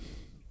fix it.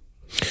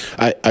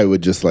 I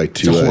would just like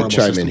It's a to horrible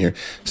chime system. in here.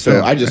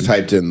 So I just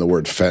typed in the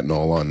word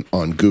fentanyl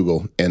on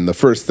Google, and the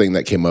first thing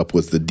that came up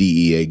was the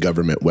DEA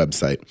government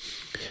website.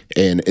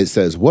 And it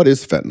says, what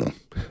is fentanyl?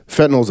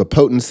 Fentanyl is a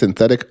potent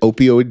synthetic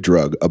opioid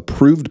drug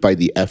approved by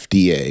the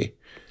FDA.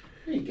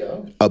 There you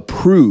go.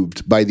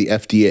 Approved by the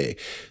FDA.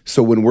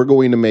 So when we're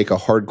going to make a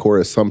hardcore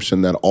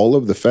assumption that all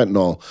of the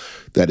fentanyl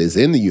that is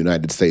in the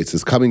United States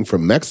is coming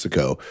from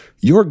Mexico,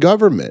 your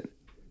government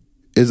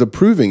is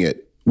approving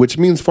it, which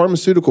means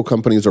pharmaceutical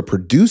companies are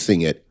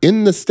producing it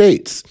in the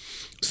States.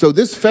 So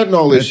this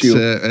fentanyl issue...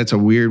 That's a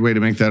weird way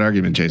to make that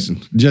argument,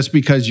 Jason. Just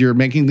because you're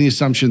making the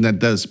assumption that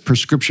there's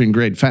prescription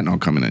grade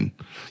fentanyl coming in.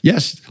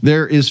 Yes,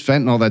 there is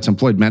fentanyl that's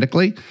employed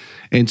medically.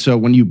 And so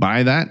when you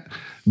buy that,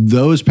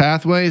 those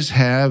pathways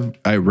have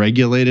a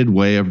regulated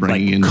way of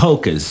bringing in...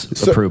 Coke is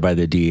approved by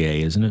the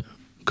DEA, isn't it?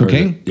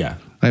 Cocaine? Yeah.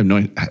 I have no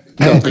idea.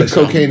 No,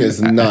 cocaine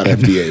is not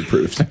FDA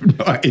approved.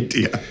 No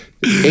idea.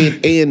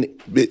 And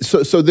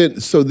so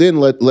then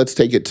let's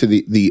take it to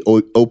the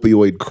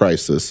opioid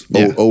crisis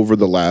over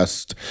the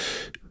last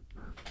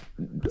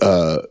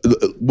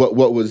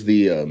what was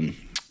the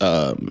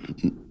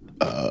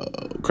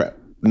crap,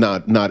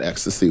 not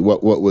ecstasy,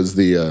 what was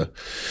the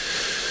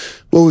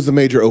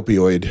major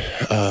opioid?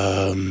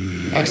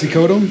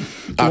 Oxycodone?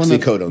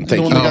 Oxycodone,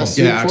 thank you.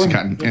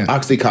 Oxycontin. Yeah.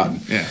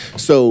 Oxycontin. Yeah.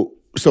 So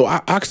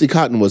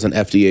Oxycontin was an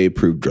FDA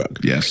approved drug.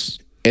 Yes.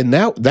 And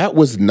that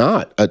was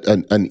not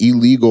an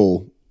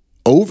illegal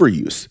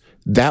overuse.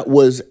 That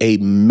was a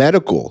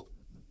medical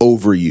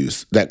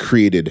overuse that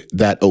created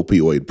that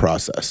opioid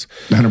process.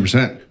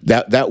 100%.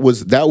 That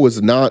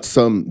was not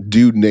some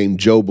dude named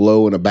Joe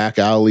Blow in a back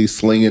alley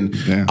slinging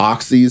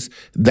oxys.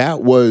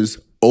 That was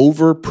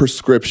over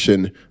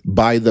prescription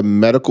by the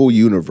medical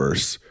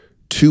universe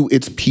to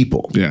its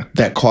people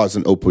that cause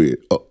an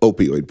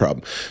opioid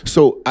problem.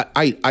 So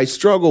I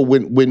struggle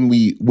when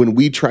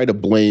we try to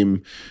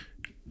blame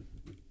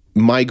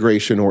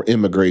migration or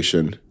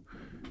immigration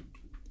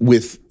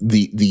with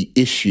the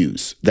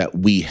issues that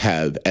we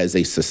have as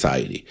a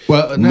society.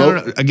 Well, no.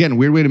 Again,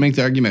 weird way to make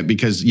the argument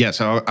because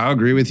yes, I'll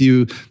agree with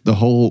you. The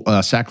whole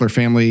Sackler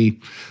family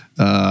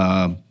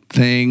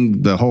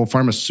thing, the whole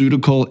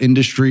pharmaceutical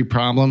industry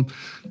problem,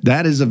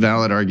 that is a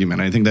valid argument.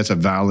 I think that's a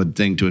valid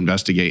thing to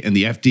investigate. And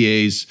the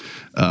FDA's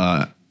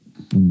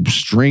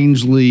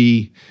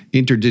strangely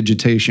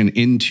interdigitation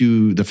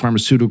into the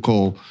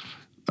pharmaceutical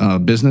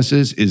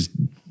businesses is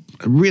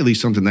really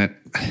something that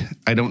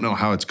I don't know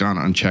how it's gone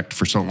unchecked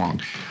for so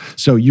long.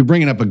 So you're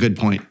bringing up a good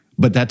point,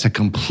 but that's a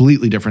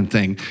completely different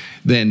thing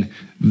than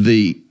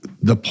the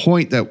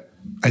point that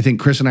I think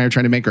Chris and I are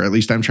trying to make, or at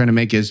least I'm trying to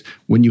make, is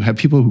when you have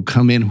people who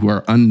come in who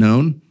are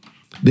unknown,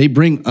 they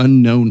bring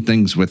unknown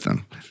things with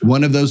them.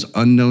 One of those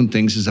unknown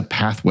things is a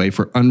pathway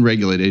for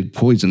unregulated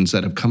poisons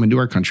that have come into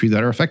our country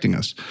that are affecting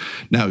us.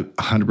 Now,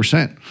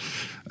 100%,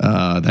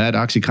 that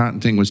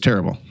OxyContin thing was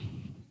terrible.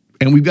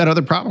 And we've got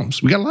other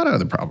problems. We got a lot of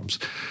other problems.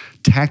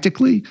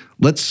 Tactically,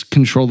 let's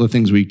control the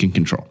things we can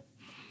control.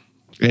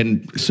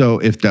 And so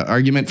if the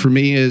argument for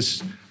me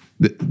is,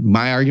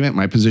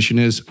 my position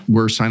is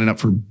we're signing up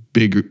for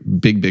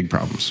big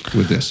problems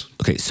with this.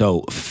 Okay,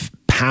 so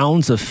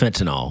pounds of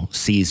fentanyl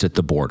seized at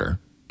the border,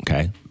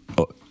 okay,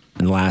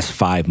 in the last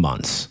 5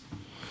 months.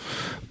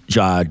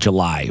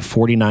 July,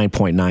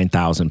 49.9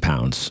 thousand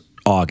pounds.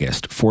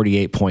 August,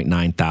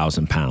 48.9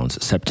 thousand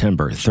pounds.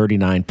 September,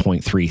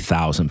 39.3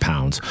 thousand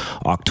pounds.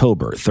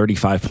 October,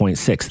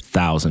 35.6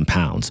 thousand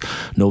pounds.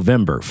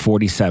 November,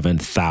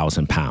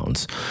 47,000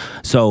 pounds.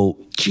 So,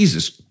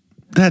 Jesus,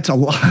 that's a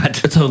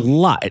lot. It's a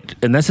lot,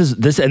 and that's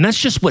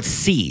just what's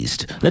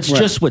seized. That's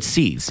just what's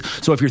seized.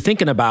 So if you're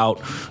thinking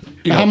about,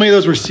 how many of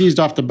those were seized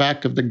off the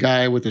back of the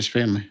guy with his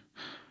family?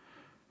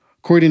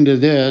 According to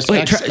this,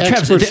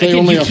 experts say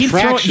only a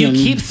fraction.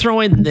 You keep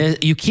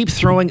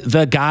throwing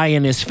the guy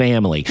and his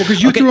family. Well,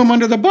 because you threw him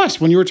under the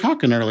bus when you were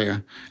talking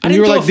earlier. I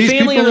didn't throw a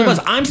family under the bus.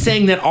 I'm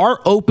saying that our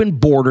open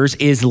borders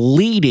is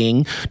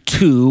leading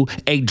to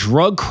a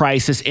drug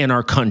crisis in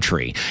our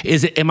country.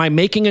 Am I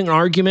making an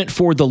argument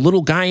for the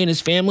little guy and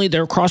his family?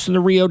 They're crossing the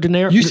Rio de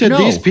Janeiro. You said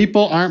these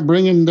people aren't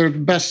bringing their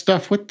best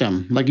stuff with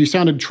them. Like you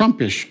sounded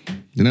Trumpish.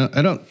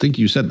 I don't think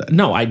you said that.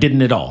 No, I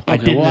didn't at all.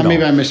 Okay,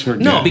 maybe I misheard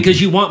you. No,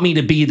 because you want me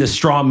to be the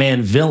straw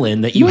man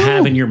villain that you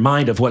have in your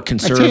mind of what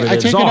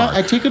conservatives are.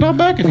 I take it all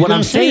back. What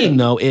I'm saying,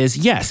 though, is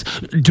yes.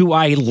 Do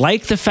I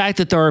like the fact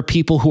that there are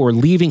people who are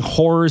leaving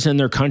horrors in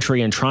their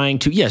country and trying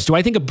to? Yes. Do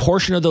I think a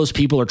portion of those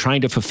people are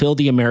trying to fulfill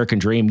the American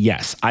dream?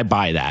 Yes, I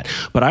buy that.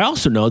 But I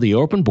also know the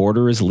open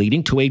border is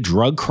leading to a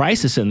drug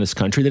crisis in this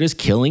country that is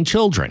killing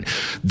children.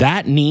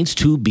 That needs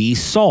to be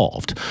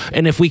solved.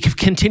 And if we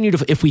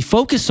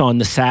focus on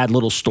the sad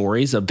little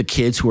stories of the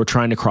kids who are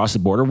trying to cross the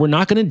border, we're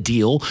not going to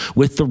deal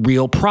with the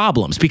real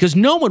problems, because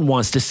no one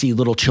wants to see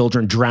little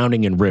children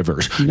drowning in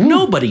rivers.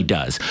 Nobody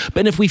does.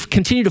 But if we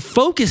continue to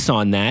focus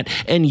on that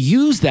and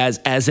use that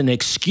as an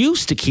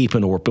excuse to keep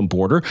an open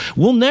border,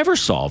 we'll never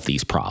solve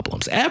these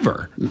problems,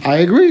 ever. I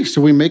agree.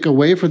 So we make a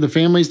way for the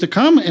families to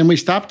come and we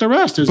stop the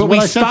rest. But we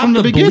stop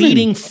the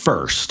bleeding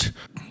first.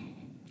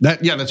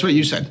 That's what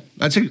you said.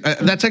 That's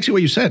actually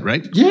what you said,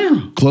 right?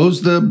 Yeah.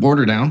 Close the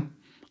border down.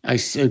 I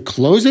said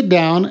close it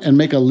down and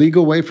make a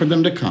legal way for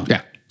them to come.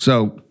 Yeah.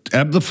 So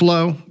ebb the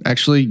flow,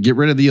 actually get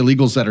rid of the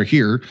illegals that are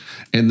here,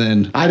 and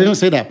then... I didn't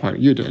say that part.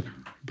 You did.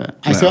 But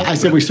I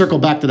said we circle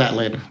back to that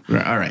later. All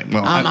right.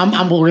 Well,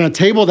 we're going to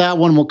table that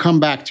one. We'll come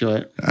back to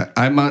it.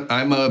 I'm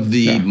of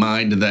the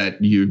mind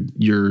that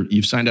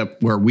you've signed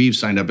up where we've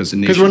signed up as a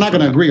nation. Because we're not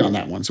going to agree on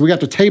that one. So we have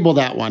to table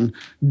that one.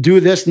 Do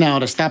this now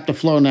to stop the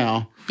flow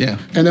now. Yeah.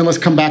 And then let's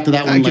come back to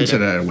that one later. I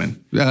consider that a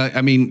win.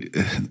 I mean,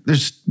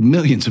 there's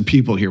millions of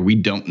people here we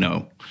don't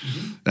know.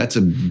 That's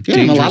a dangerous...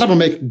 and a lot of them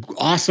make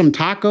awesome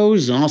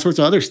tacos and all sorts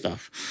of other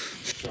stuff.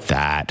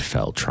 That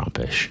felt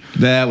Trumpish.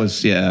 That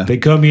was, yeah. They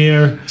come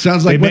here.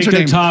 Sounds like, what's her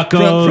name?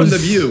 Tacos. From The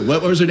View.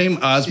 What was her name?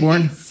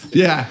 Osborne?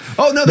 Yeah.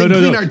 Oh, no, they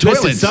clean our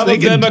toilets. Listen, some of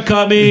them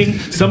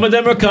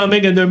are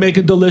coming, and they're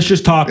making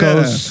delicious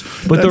tacos.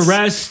 Yeah. But the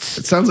rest...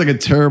 It sounds like a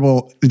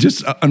terrible,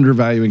 just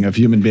undervaluing of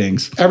human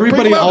beings.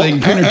 Everybody they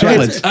can clean our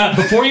toilets.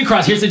 Before you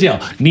cross, here's the deal.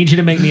 Need you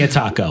to make me a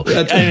taco.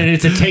 And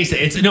it's a taste.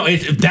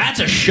 That's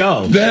a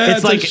show.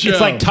 It's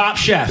like Top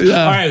Chef.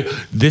 Yeah. All right,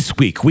 this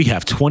week we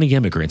have 20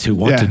 immigrants who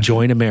want to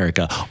join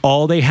America.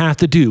 All they have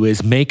to do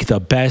is make the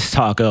best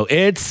taco.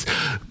 It's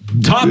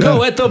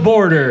taco at the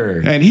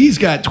border. And he's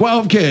got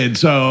 12 kids,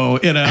 so,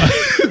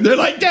 they're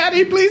like,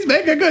 Daddy, please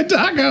make a good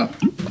taco.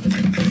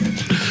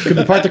 Could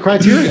be part of the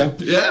criteria.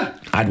 Yeah.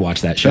 I'd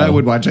watch that show. I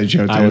would watch that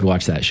show, too. I would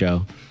watch that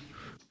show.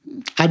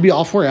 I'd be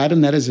all for it,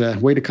 Adam. That is a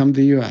way to come to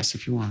the U.S.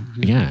 if you want.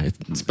 Yeah.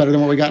 It's better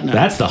than what we got now.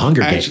 That's the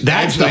Hunger Games.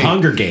 That's the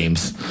Hunger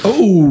Games.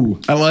 Oh,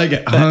 I like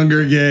it.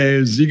 Hunger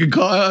Games. You can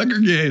call it Hunger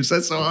Games.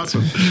 That's so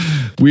awesome.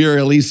 We Are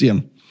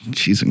Elysium.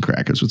 Cheese and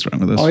crackers. What's wrong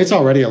with this? Oh, it's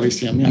already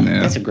Elysium.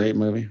 Yeah. That's a great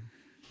movie.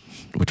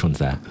 Which one's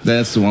that?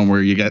 That's the one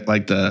where you got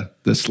like the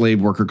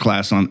slave worker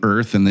class on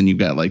Earth, and then you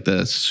got like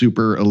the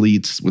super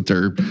elites with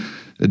their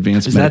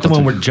advanced. Is that the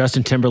one where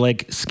Justin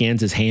Timberlake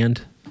scans his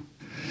hand?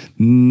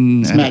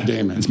 It's Matt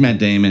Damon. It's Matt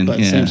Damon. But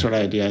same sort of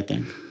idea, I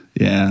think.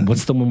 Yeah.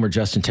 What's the one where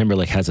Justin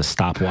Timberlake has a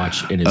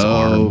stopwatch in his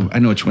arm? Oh, I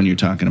know which one you're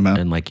talking about.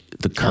 And like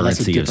the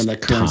currency is time.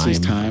 Currency's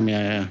time.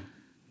 Yeah.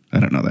 I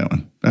don't know that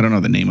one. I don't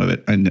know the name of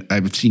it.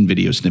 I've seen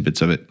video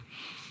snippets of it.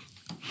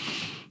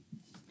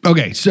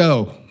 Okay,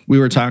 so we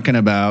were talking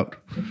about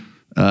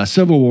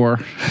Civil War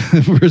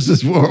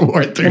versus World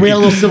War III. And we had a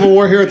little Civil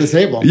War here at the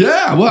table.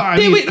 Yeah, well,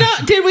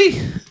 Did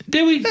we?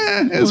 Did we?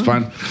 It was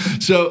fun.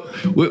 So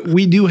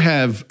we do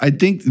have, I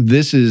think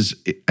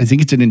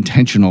it's an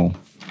intentional,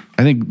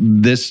 I think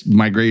this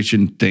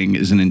migration thing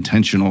is an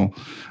intentional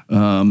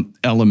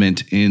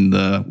element in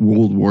the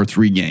World War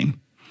III game.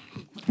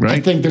 Right.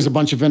 I think there's a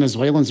bunch of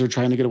Venezuelans that are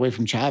trying to get away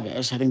from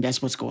Chavez. I think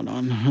that's what's going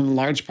on in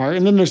large part.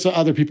 And then there's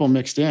other people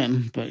mixed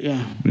in, but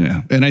yeah.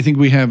 Yeah. And I think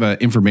we have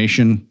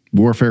information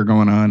warfare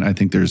going on. I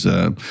think there's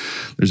a,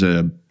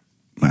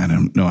 I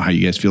don't know how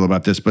you guys feel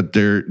about this, but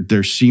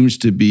there seems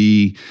to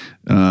be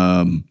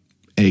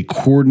a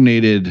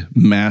coordinated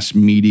mass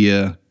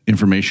media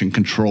information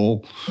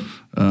control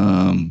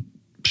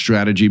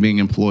strategy being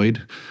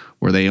employed,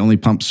 where they only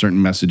pump certain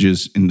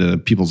messages into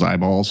people's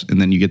eyeballs, and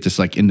then you get this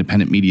like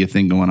independent media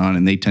thing going on,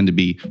 and they tend to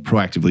be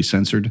proactively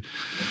censored.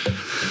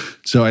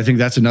 So I think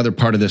that's another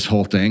part of this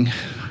whole thing.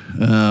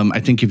 I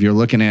think if you're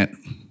looking at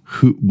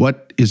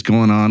what is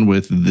going on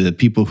with the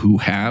people who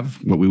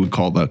have what we would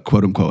call the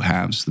quote unquote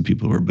haves, the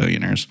people who are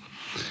billionaires,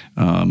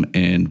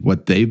 and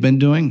what they've been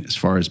doing as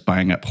far as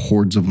buying up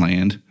hordes of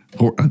land,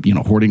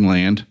 hoarding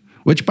land,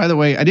 which by the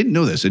way, I didn't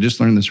know this. I just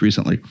learned this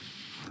recently.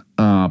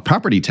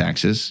 Property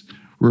taxes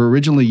were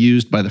originally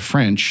used by the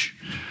French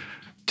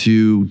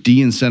to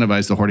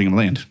de-incentivize the hoarding of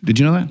land. Did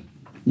you know that?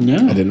 No.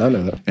 I did not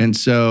know that. And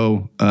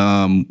so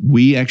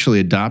we actually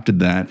adopted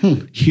that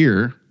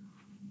here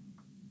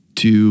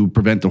to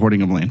prevent the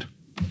hoarding of land.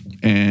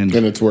 And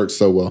it's worked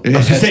so well.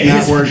 That's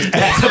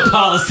a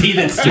policy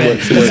that's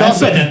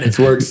It's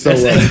worked so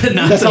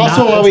well. That's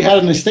also why we had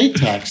an estate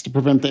tax to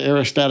prevent the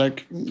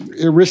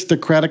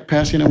aristocratic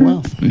passing of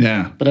wealth.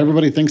 Yeah. But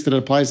everybody thinks that it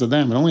applies to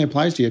them. It only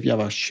applies to you if you have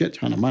a shit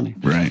ton of money.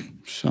 Right.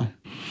 So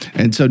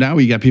now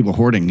we got people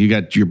hoarding. You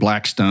got your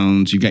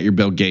Blackstones, you got your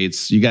Bill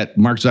Gates, you got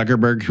Mark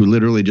Zuckerberg, who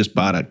literally just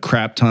bought a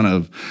crap ton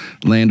of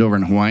land over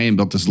in Hawaii and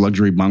built this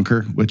luxury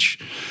bunker, which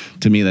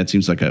to me, that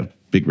seems like a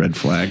big red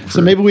flag. So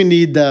maybe we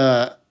need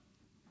the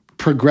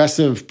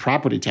progressive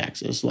property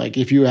taxes. Like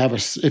if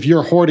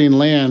you're hoarding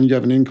land, you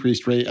have an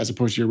increased rate as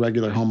opposed to your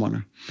regular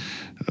homeowner.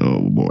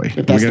 Oh boy.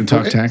 We're going to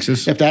talk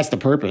taxes? If that's the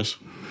purpose.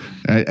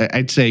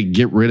 I'd say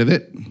get rid of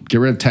it. Get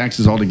rid of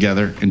taxes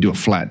altogether and do a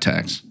flat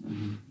tax.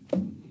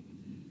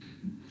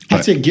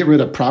 I'd say get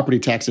rid of property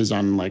taxes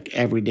on like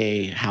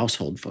everyday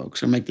household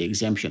folks or make the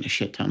exemption a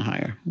shit ton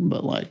higher.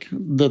 But like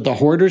the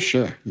hoarders,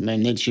 sure.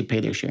 And they should pay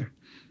their share.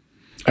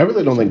 I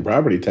really don't think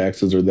property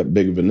taxes are that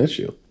big of an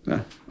issue.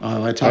 Yeah.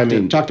 I talk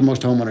to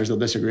most homeowners, they'll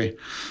disagree.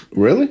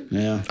 Really?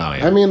 Yeah. Oh,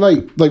 yeah. I mean,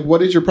 like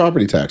what is your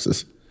property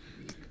taxes?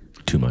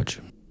 Too much.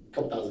 A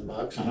couple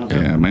 $1,000. I don't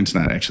know. Yeah, mine's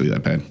not actually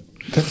that bad.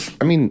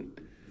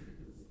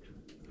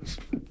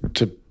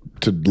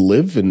 To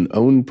live and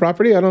own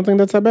property, I don't think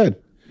that's that bad.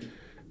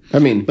 I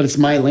mean, but it's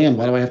my land.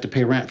 Why do I have to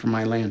pay rent for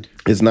my land?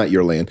 It's not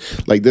your land.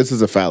 Like, this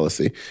is a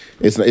fallacy.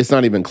 It's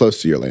not even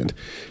close to your land.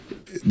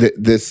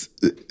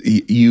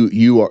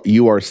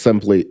 You are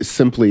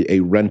simply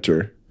a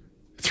renter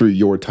through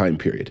your time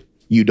period.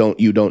 You don't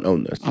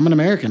own this. I'm an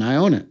American. I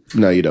own it.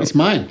 No, you don't. It's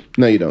mine.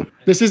 No, you don't.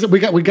 We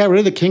got rid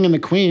of the king and the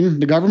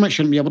queen. The government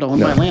shouldn't be able to own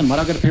my land. Why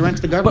do I got to pay rent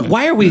to the government? But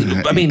why are we?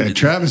 I mean,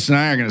 Travis and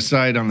I are going to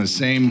side on the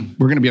same.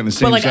 We're going to be on the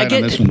same side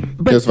on this one.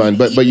 That's fine.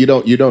 But you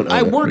don't. Own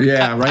I work. It.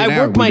 Yeah, right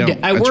now. Why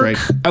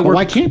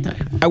can't I?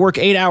 I work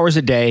 8 hours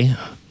a day.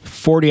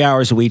 40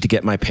 hours a week to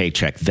get my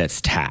paycheck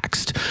that's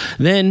taxed.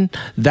 Then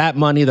that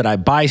money that I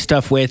buy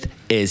stuff with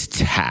is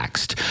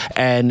taxed,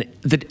 and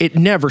it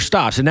never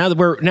stops. And now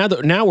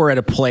we're at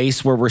a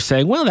place where we're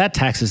saying, well, that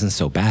tax isn't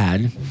so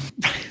bad.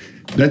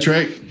 That's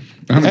right.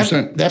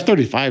 100%. The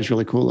F-35 is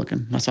really cool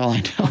looking. That's all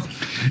I know.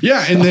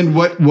 Yeah, and then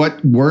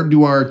where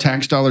do our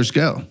tax dollars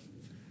go?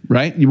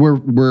 Right?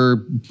 We're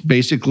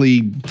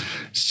basically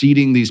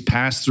seeding these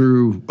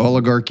pass-through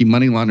oligarchy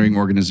money laundering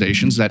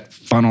organizations that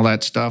funnel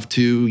that stuff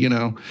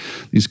to,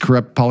 these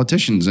corrupt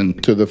politicians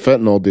and to the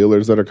fentanyl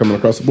dealers that are coming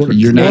across the border.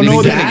 You're not even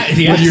you're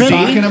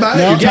talking about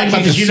it. You're talking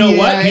about the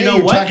CIA. You know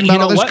what? Talking about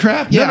all this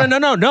crap.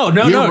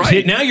 No.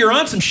 Right. Now you're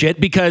on some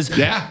shit because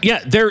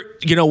they're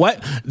you know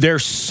what? They're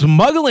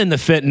smuggling the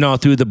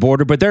fentanyl through the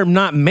border, but they're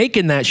not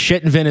making that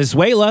shit in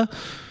Venezuela.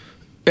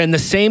 And the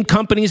same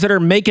companies that are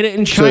making it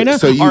in China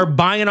are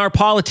buying our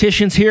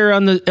politicians here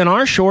on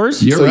our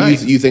shores. You're right.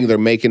 You think they're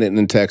making it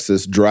in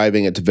Texas,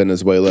 driving it to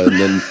Venezuela, and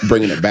then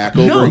bringing it back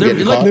over? No, and they're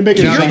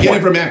getting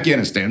it from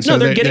Afghanistan. No,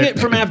 they're getting it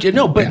from Afghanistan.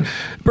 No, but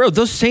bro,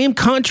 those same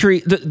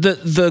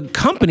the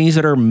companies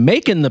that are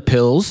making the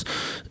pills.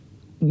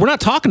 We're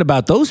not talking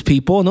about those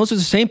people, and those are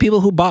the same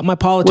people who bought my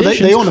politicians.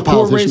 Well, they own the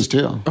politicians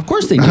too. Of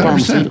course they do.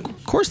 100%.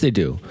 Of course they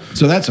do.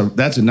 So that's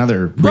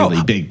another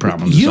really big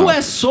problem.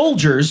 U.S.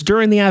 soldiers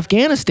during the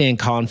Afghanistan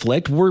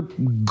conflict were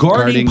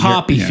guarding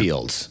poppy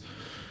fields.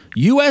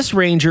 U.S.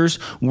 Rangers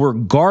were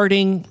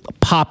guarding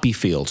poppy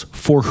fields.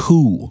 For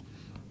who?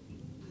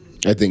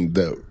 I think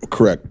the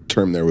correct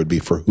term there would be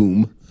for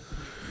whom.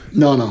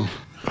 No.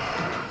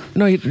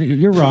 No,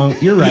 you're wrong.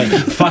 You're right.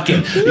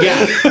 Fucking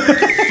Facebook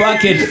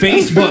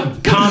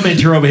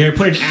commenter over here.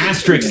 Put an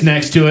asterisk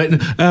next to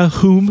it.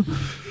 Whom?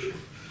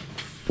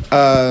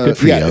 Good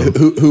for Yeah. you.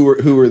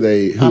 Who are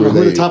they? Who are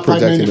they the top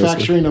 5 protecting us with?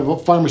 manufacturing of Yeah,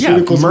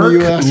 pharmaceuticals in Merck, the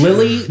U.S.?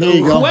 Lilly, There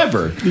you go.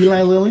 whoever.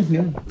 Eli Lilly.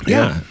 Yeah.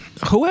 Yeah,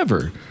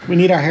 whoever. We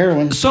need our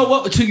heroin.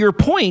 So, to your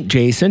point,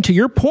 Jason,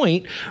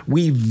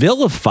 we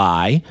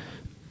vilify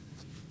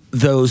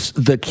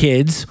the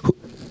kids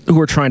who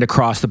are trying to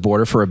cross the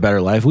border for a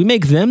better life. We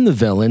make them the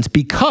villains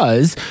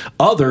because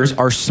others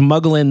are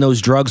smuggling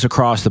those drugs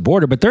across the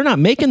border, but they're not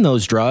making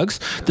those drugs.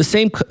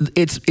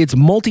 It's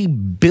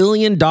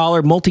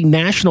multi-billion-dollar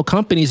multinational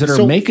companies that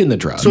are making the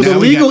drugs. So the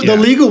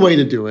legal way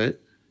to do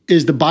it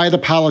is to buy the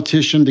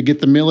politician, to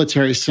get the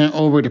military sent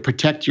over to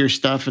protect your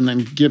stuff, and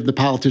then give the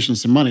politician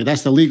some money.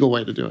 That's the legal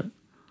way to do it.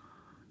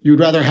 You'd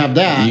rather have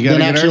that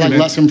than actually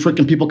let some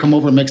freaking people come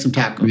over and make some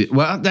tacos.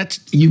 Well,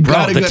 you've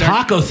got a the good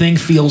taco thing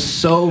feels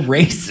so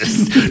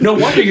racist. No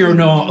wonder you're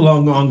no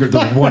longer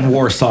the one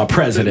Warsaw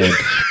president.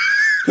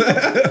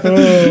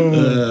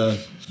 Well,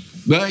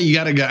 you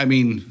got to go. I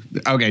mean,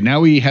 okay, now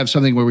we have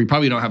something where we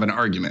probably don't have an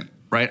argument,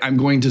 right? I'm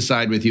going to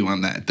side with you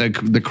on that.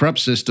 The corrupt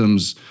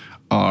systems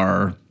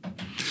are,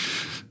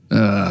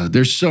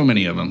 there's so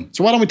many of them.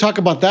 So why don't we talk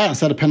about that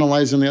instead of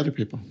penalizing the other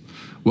people?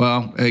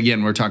 Well,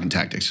 again, we're talking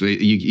tactics. So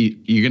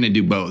you're going to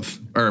do both,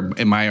 or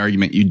in my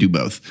argument, you do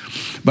both.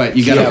 But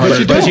you got to.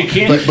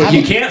 But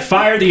you can't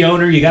fire the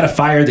owner. You got to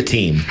fire the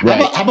team. Right.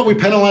 How about we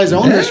penalize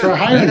owners for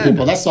hiring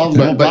people? That solves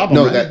the whole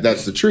problem. No, right?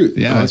 that's the truth.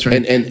 Yeah, that's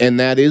right. And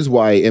that is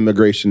why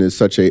immigration is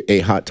such a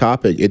hot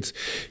topic. It's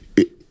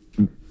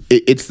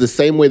the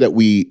same way that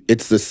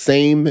it's the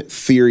same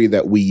theory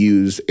that we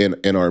use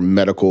in our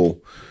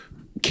medical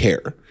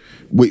care.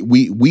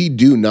 We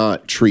do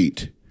not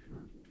treat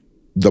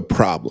the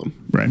problem.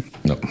 Right.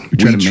 No.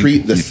 We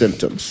treat the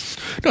symptoms.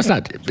 No, it's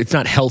not. It's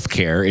not health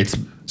care. It's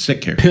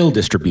sick care. Pill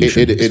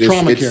distribution. It's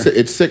trauma care.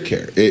 It's sick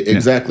care.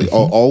 Exactly.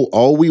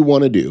 All we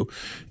want to do.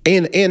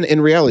 And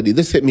in reality,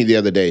 this hit me the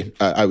other day.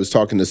 I was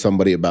talking to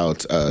somebody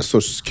about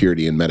Social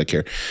Security and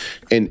Medicare.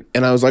 And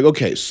I was like,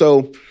 okay,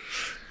 so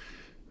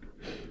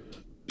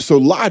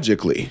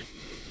logically,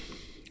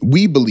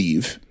 we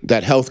believe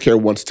that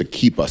healthcare wants to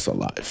keep us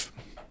alive.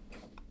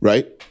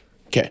 Right?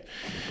 Okay.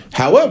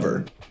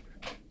 However,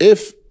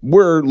 if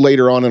we're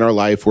later on in our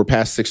life, we're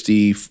past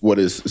 60, what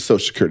is Social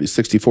Security?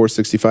 64,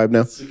 65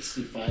 now?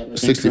 65.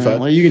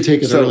 65. Well, you can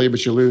take it early,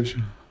 but you lose.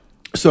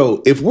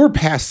 So if we're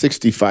past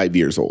 65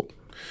 years old,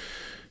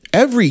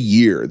 every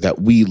year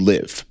that we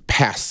live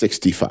past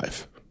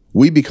 65,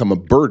 we become a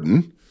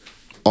burden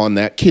on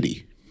that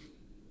kitty.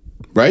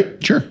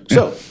 Right? Sure.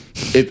 So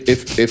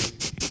if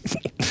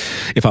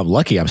if I'm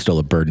lucky, I'm still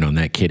a burden on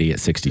that kitty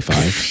at 65.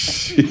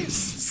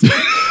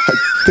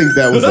 I think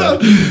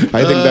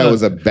that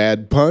was a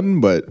bad pun,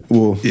 but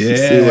we'll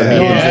see what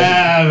happens.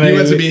 Yeah, He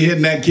wants to be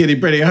hitting that kitty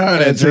pretty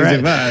hard at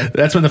 65. Right.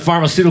 That's when the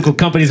pharmaceutical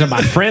companies are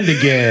my friend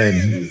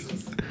again.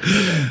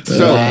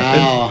 So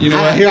you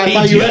know what? I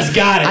thought you just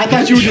got it. I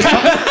thought you were just.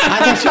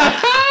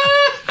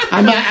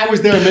 I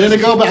was there a minute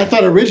ago, but I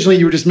thought originally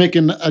you were just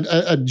making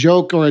a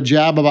joke or a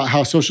jab about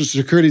how Social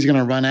Security is going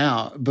to run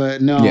out.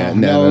 But no,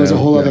 it was a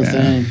whole other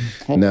thing.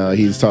 No,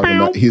 he's talking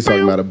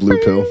about a blue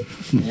pill.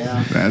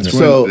 Yeah,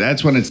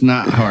 that's when it's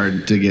not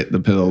hard to get the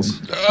pills.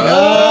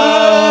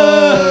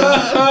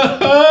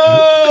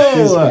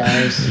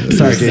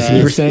 Sorry, Jason,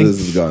 you were saying? This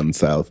has gone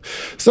south.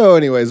 So,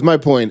 anyways, my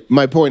point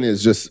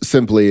is just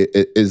simply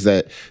is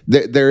that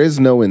there is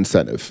no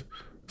incentive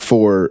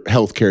for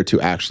healthcare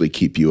to actually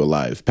keep you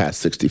alive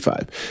past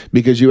 65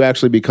 because you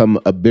actually become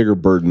a bigger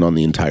burden on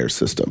the entire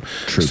system.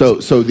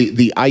 True. So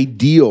the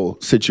ideal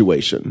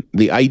situation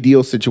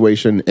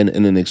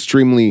in an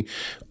extremely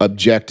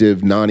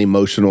objective,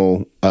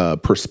 non-emotional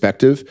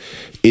perspective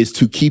is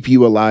to keep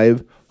you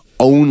alive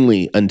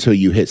only until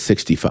you hit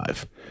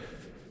 65.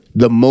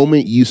 The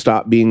moment you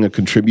stop being a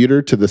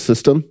contributor to the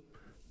system,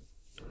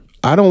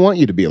 I don't want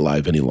you to be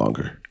alive any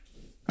longer.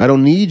 I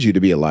don't need you to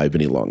be alive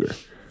any longer.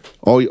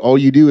 All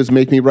you do is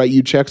make me write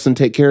you checks and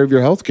take care of your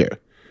health care.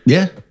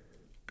 Yeah.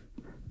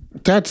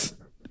 That's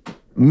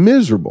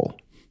miserable.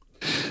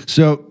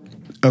 So,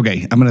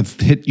 okay, I'm going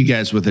to hit you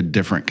guys with a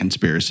different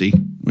conspiracy.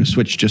 We'll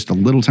switch just a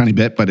little tiny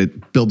bit, but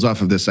it builds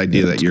off of this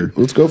idea that you're...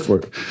 Let's go for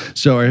it.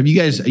 So, are you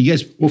guys...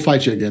 We'll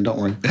fight you again, don't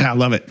worry. I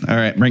love it. All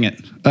right, bring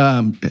it.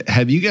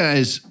 Have you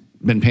guys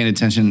been paying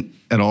attention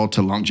at all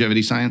to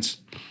longevity science?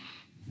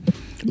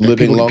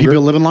 Living longer?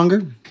 People living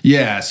longer?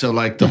 Yeah, so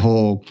like the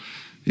whole,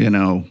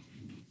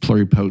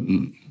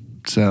 pluripotent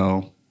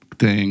cell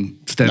thing,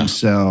 stem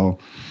cell,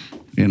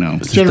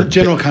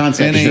 General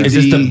concept. NAD, Is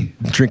this the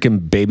drinking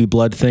baby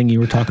blood thing you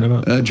were talking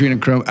about?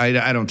 adrenochrome.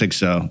 I don't think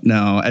so.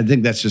 No, I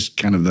think that's just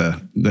kind of the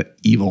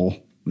evil,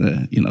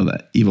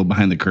 the evil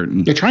behind the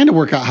curtain. They're trying to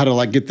work out how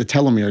to get the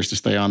telomeres to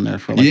stay on there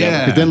for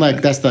because then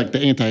that's the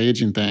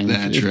anti-aging thing.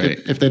 That's right.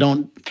 If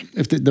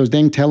those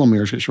dang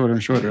telomeres get shorter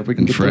and shorter, if we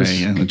can get those.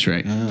 Yeah, that's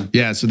right.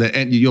 Yeah, so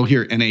you'll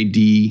hear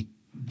NAD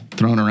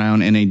thrown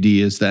around. NAD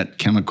is that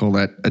chemical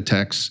that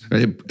attacks.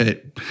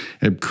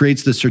 It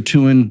creates the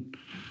sirtuin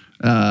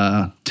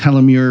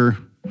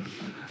telomere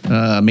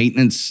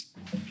maintenance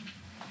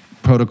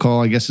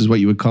protocol, I guess is what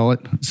you would call it.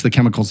 It's the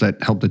chemicals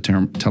that help the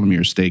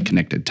telomeres stay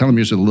connected.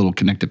 Telomeres are the little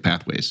connected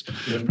pathways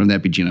from the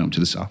epigenome to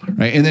the cell,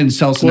 right? And then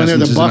cell senescence Well, they're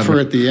the is buffer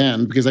another. at the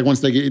end, because like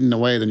once they get eaten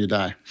away, then you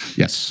die.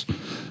 Yes.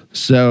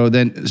 So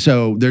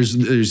there's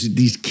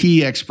these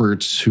key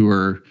experts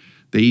who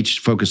they each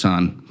focus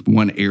on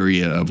one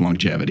area of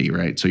longevity,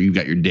 right? So you've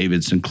got your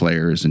David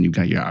Sinclairs and you've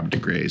got your Abd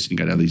Grays, and you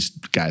got all these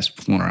guys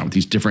floating around with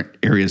these different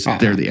areas that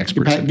they're the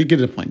experts in. Get to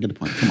the point. Get to the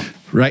point. Come on.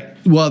 Right.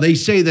 Well, they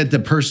say that the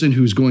person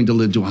who's going to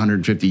live to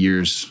 150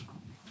 years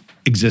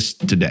exists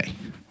today.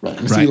 Right.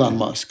 And it's Right. Elon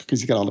Musk, because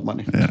he's got all the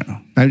money.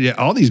 Yeah,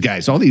 all these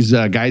guys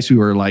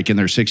who are like in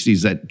their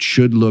 60s that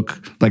should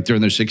look like they're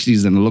in their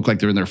 60s and look like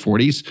they're in their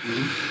 40s.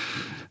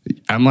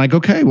 I'm like,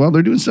 okay, well,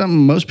 they're doing something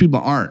most people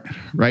aren't,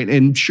 right?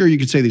 And sure, you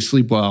could say they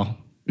sleep well.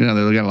 You know,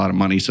 they got a lot of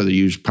money, so they're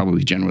usually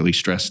probably generally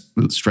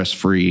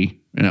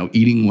stress-free, you know,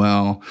 eating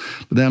well.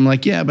 But then I'm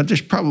like, yeah, but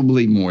there's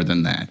probably more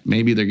than that.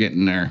 Maybe they're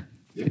getting their,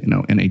 you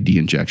know, NAD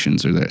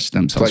injections or their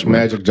stem cells. It's like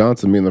Magic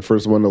Johnson being the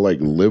first one to like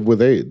live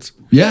with AIDS.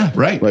 Yeah,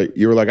 right. Like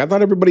you were like, I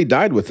thought everybody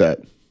died with that.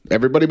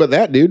 Everybody but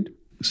that dude.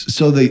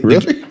 So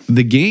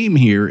the game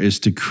here is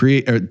to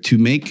create or to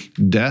make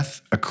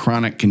death a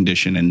chronic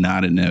condition and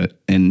not an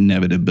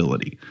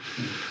inevitability.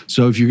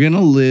 So if you're going to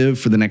live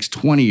for the next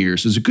 20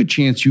 years, there's a good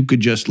chance you could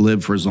just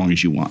live for as long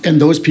as you want.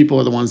 And those people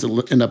are the ones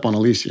that end up on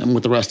Elysium,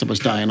 with the rest of us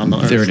dying on the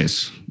earth. There it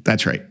is.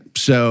 That's right.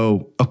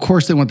 So of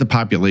course they want the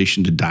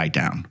population to die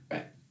down.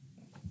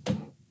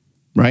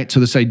 Right? So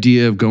this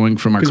idea of going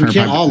from our Because we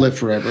current can't all live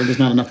forever. There's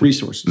not enough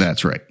resources.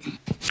 That's right.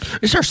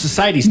 It's our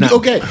society's not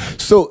Okay,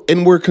 so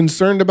and we're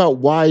concerned about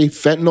why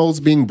fentanyl's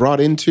being brought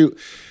into.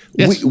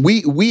 Yes.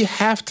 We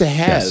have to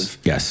have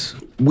Yes.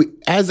 we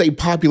as a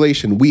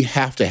population we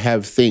have to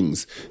have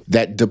things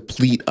that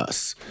deplete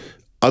us.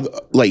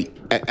 Like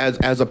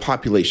as a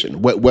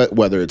population,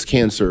 whether it's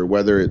cancer,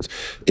 whether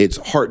it's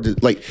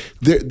heart, like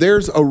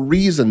there's a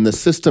reason the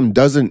system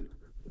doesn't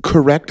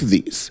correct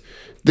these.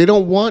 They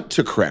don't want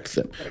to correct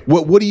them.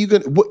 What are you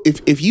going to,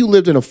 if you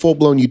lived in a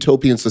full-blown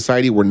utopian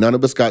society where none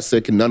of us got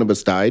sick and none of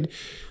us died,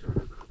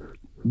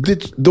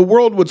 the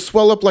world would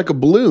swell up like a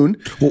balloon.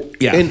 Well,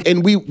 yeah.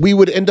 And we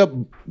would end up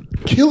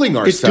killing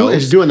ourselves.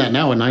 It's doing that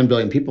now with 9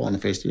 billion people on the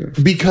face of the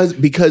earth.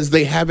 Because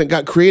they haven't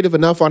got creative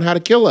enough on how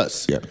to kill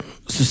us. Yeah.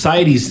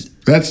 Society's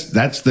That's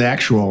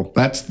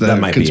the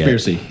might be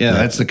conspiracy. it. Yeah,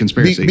 that's the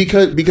conspiracy.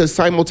 Because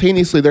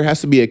simultaneously there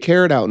has to be a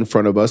carrot out in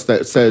front of us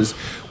that says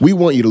we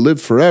want you to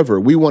live forever.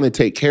 We want to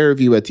take care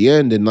of you at the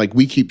end, and like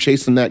we keep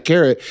chasing that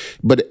carrot.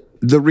 But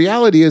the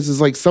reality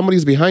is like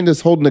somebody's behind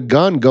us holding a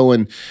gun,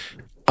 going,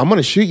 "I'm going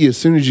to shoot you as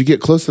soon as you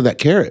get close to that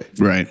carrot."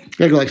 Right. You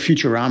gotta go like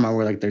Futurama,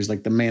 where like there's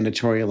like the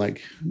mandatory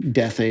like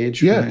death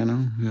age. Yeah. You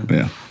know?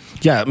 Yeah.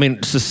 Yeah, I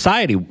mean,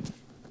 society,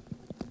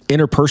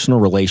 interpersonal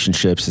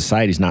relationships,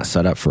 society's not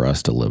set up for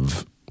us to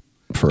live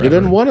forever. It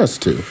didn't want us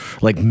to.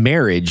 Like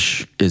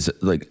marriage, it's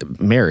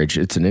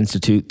an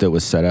institute that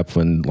was set up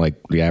when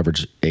like the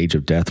average age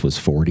of death was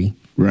 40.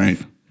 Right.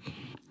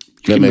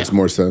 That makes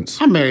more sense.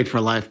 I'm married for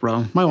life,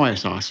 bro. My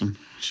wife's awesome.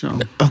 So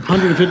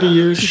 150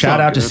 years. it's Shout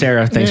all out to good.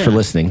 Sarah. Thanks for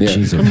listening. Yeah.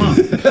 She's Come on.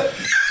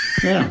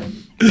 Yeah.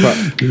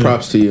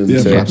 Props to you. Yeah,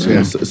 Sarah. props,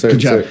 yeah. Sarah, Good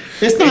job.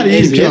 It's not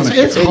easy.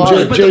 It's And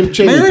hard. But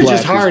Jamie marriage Black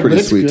is hard, pretty but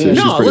it's sweet good. too.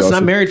 She's No, pretty listen,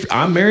 awesome.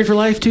 I'm married for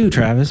life too,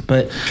 Travis.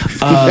 But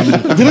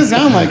It didn't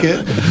sound like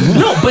it.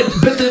 no, but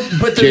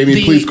the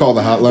Jamie, please call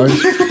the hotline.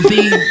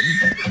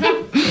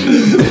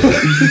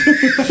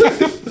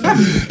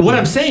 What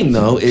I'm saying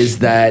though is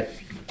that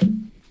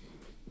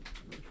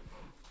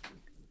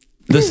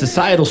the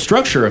societal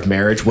structure of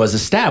marriage was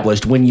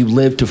established when you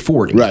lived to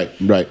 40.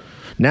 Right.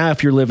 Now,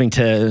 if you're living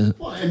to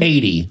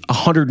 80,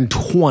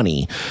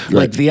 120,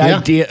 like the Yeah.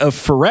 idea of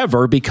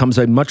forever becomes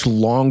a much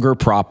longer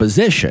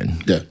proposition.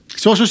 Yeah.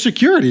 Social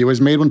Security was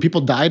made when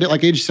people died at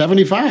like age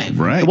 75.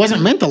 Right. It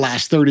wasn't meant to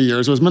last 30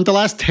 years. It was meant to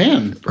last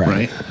 10.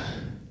 Right.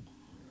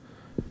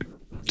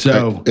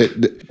 So,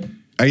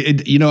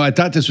 I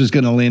thought this was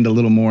going to land a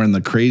little more in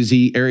the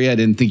crazy area. I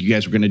didn't think you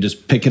guys were going to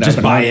just pick it Just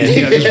up buy and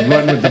it. just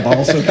run with the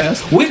ball so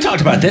fast. We've talked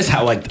about this,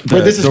 how like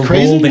But this is the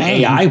crazy? role that I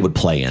don't AI would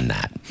play in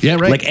that. Yeah,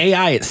 right. Like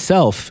AI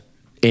itself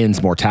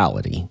ends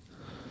mortality.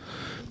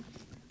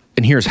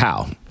 And here's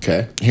how.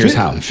 Okay. Here's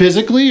how.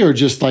 Physically, or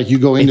just like you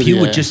go into If you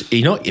the would just,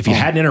 if you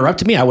hadn't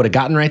interrupted me, I would have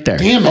gotten right there.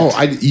 Damn it.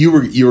 Oh, you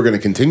were going to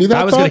continue that?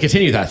 I was thought? going to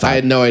continue that thought. I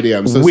had no idea.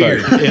 I'm so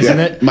Weird, sorry. isn't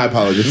it? My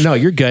apologies. No,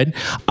 you're good.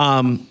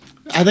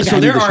 I think So I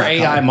need there to are shot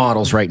AI collar.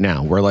 models right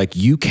now where like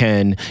you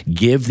can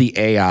give the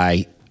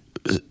AI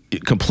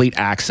complete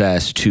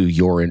access to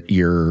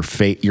your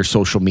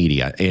social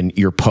media and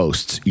your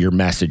posts, your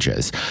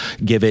messages.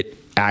 Give it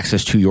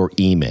access to your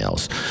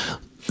emails.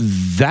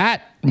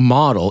 That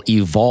model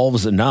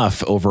evolves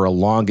enough over a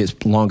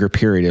longer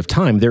period of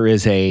time. There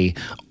is a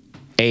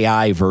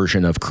AI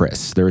version of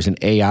Chris. There is an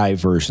AI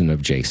version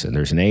of Jason.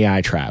 There's an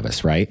AI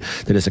Travis, right?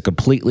 That is a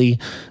completely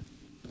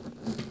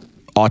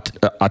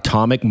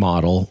atomic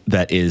model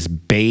that is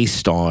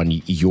based on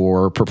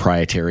your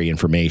proprietary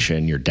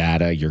information, your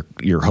data,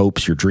 your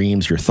hopes, your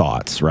dreams, your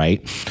thoughts,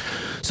 right?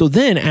 So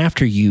then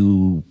after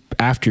you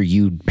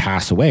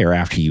pass away or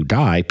after you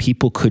die,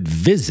 people could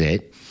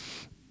visit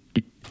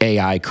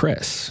AI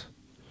Chris.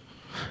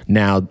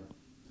 Now,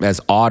 as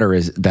odder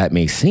as that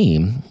may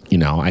seem,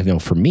 I know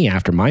for me,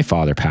 after my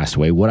father passed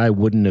away, what I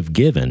wouldn't have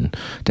given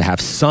to have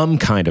some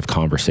kind of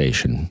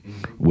conversation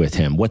with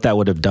him, what that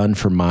would have done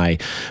for my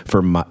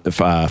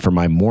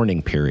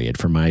mourning period,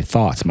 for my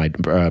thoughts, my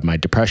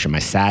depression, my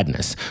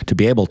sadness, to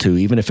be able to,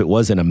 even if it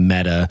wasn't a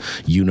meta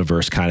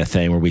universe kind of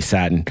thing where we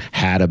sat and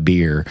had a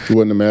beer. It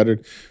wouldn't have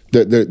mattered.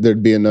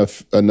 There'd be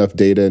enough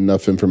data,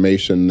 enough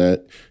information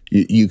that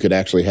you could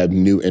actually have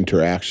new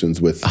interactions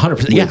with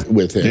 100%,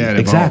 with him. Yeah, it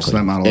evolves.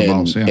 That model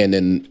evolves. Yeah. And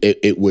then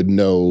it would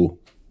know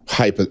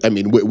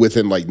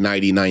within like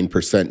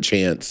 99%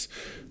 chance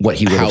what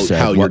he would have said,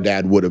 how your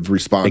dad would have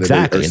responded.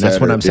 Exactly, and that's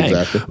what I'm saying.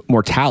 Exactly.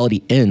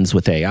 Mortality ends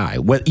with AI.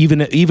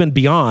 Even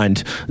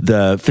beyond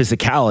the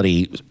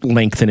physicality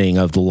lengthening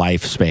of the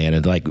lifespan,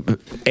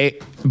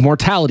 and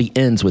mortality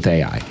ends with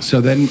AI.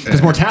 So then,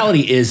 because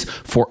mortality is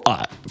for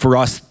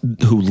us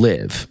who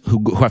live,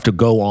 who have to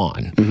go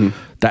on. Mm-hmm.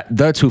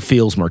 That's who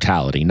feels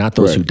mortality, not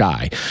those who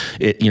die.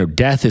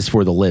 Death is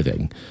for the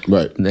living.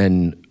 Right.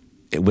 And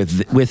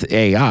with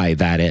AI,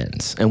 that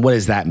ends. And what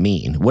does that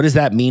mean? What does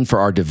that mean for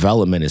our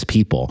development as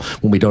people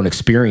when we don't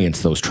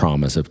experience those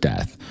traumas of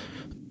death?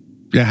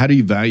 Yeah, how do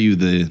you value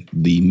the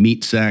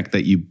meat sack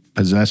that you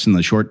possess in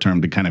the short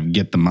term to kind of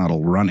get the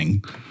model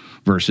running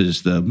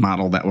versus the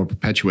model that will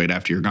perpetuate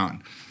after you're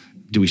gone?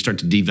 Do we start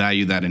to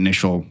devalue that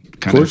initial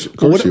kind of? Of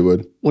course you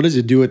would. What does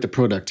it do with the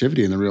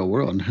productivity in the real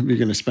world? You're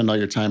going to spend all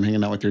your time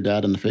hanging out with your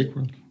dad in the fake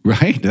world.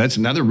 Right. That's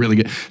another really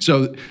good.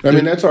 So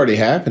that's already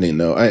happening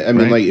though. I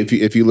mean, like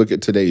if you look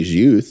at today's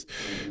youth,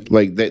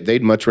 like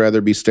they'd much rather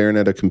be staring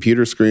at a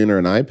computer screen or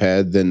an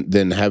iPad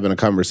than having a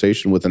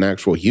conversation with an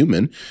actual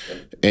human.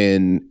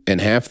 And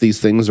half these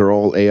things are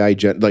all AI.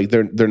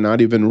 They're not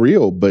even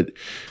real, but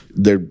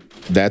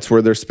that's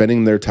where they're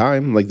spending their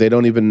time. Like they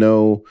don't even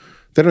know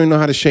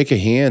how to shake a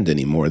hand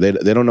anymore. They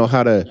don't know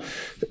how to.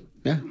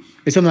 Yeah,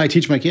 it's something I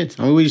teach my kids.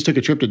 We just took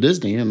a trip to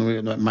Disney,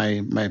 and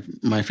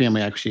my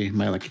family actually,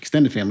 my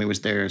extended family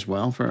was there as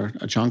well for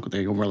a chunk.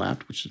 They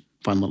overlapped, which is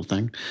a fun little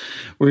thing.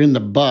 We're in the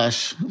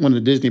bus, one of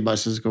the Disney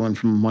buses, going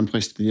from one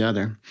place to the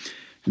other,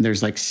 and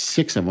there's like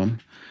 6 of them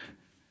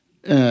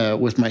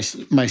with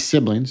my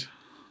siblings,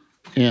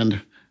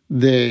 and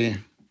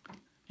I'm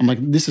like,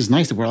 this is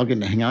nice that we're all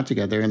getting to hang out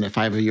together, and that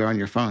 5 of you are on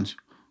your phones.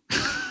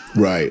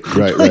 Right.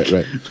 Like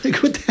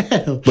what the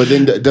hell? But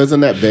then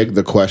doesn't that beg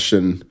the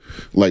question,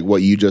 like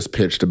what you just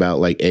pitched about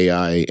like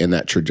AI and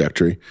that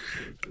trajectory?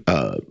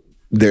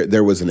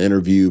 There was an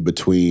interview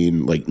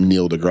between like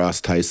Neil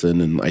deGrasse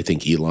Tyson and I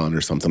think Elon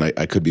or something.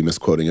 I could be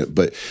misquoting it,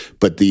 but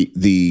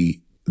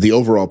the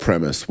overall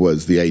premise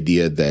was the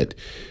idea that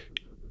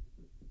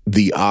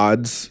the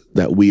odds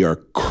that we are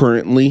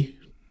currently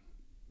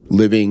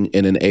living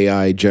in an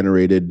AI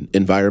generated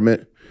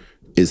environment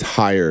is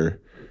higher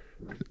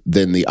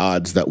than the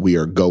odds that we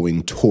are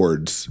going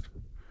towards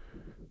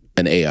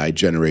an AI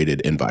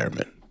generated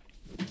environment.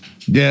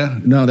 Yeah,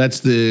 no,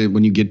 that's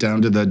when you get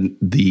down to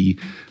the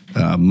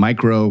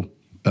micro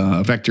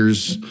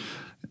vectors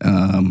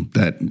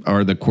that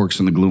are the quarks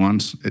and the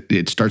gluons,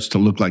 it starts to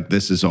look like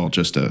this is all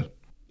just a.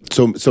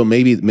 So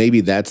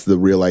maybe that's the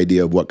real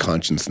idea of what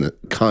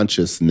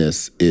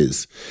consciousness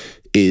is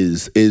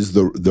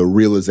the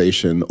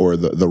realization or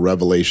the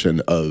revelation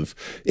of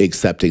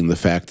accepting the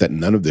fact that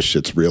none of this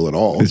shit's real at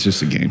all. It's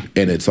just a game.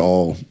 And it's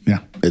all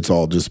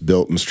just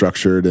built and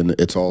structured, and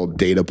it's all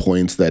data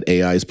points that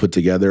AI's put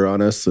together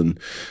on us. And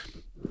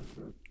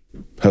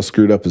how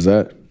screwed up is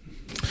that?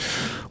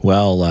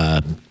 Well,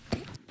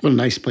 what a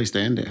nice place to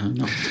end it, huh?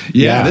 No.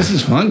 Yeah, this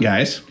is fun,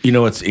 guys.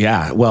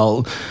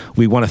 Well,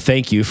 we want to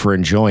thank you for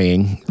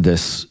enjoying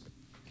this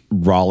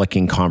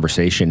rollicking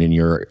conversation in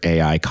your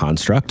AI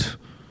construct.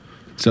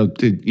 So,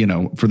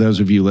 for those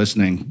of you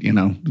listening,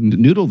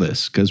 noodle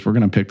this because we're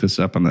going to pick this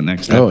up on the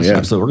next episode. Oh, yeah,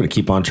 absolutely. We're going to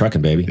keep on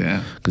trucking, baby.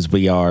 Yeah. Because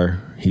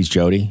he's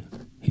Jody,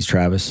 he's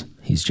Travis,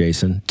 he's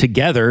Jason.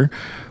 Together,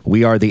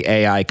 we are the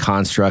AI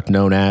construct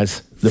known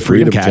as the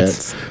Freedom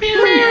Cats.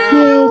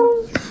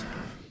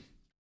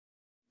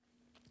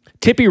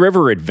 Tippy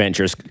River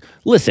Adventures.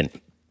 Listen,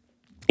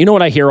 you know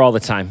what I hear all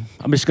the time?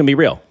 I'm just going to be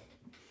real.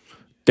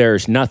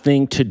 There's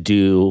nothing to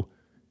do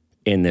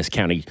in this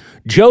county.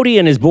 Jody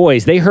and his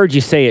boys, they heard you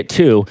say it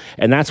too,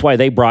 and that's why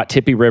they brought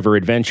Tippy River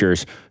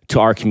Adventures to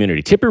our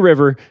community. Tippy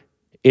River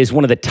is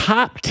one of the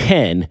top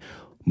 10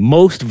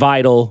 most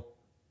vital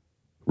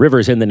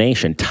rivers in the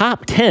nation.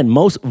 Top 10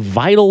 most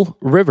vital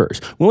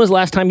rivers. When was the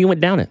last time you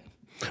went down it?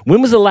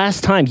 When was the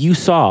last time you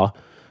saw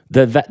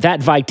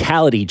that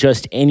vitality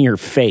just in your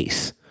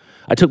face?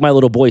 I took my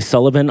little boy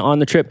Sullivan on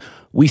the trip.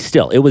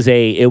 It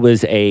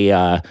was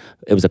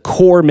a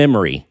core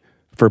memory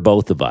for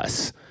both of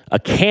us. A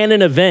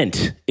canon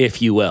event,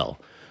 if you will.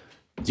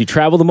 As you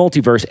travel the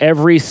multiverse,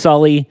 every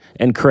Sully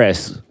and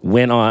Chris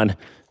went on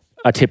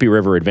a Tippy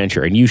River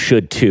adventure, and you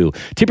should too.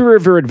 Tippy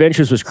River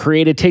Adventures was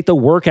created to take the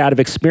work out of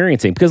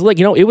experiencing, because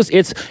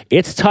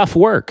it's tough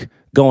work.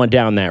 going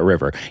down that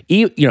river.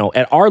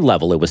 At our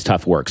level, it was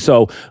tough work.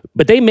 So,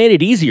 but they made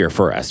it easier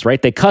for us,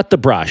 right? They cut the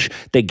brush.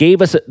 They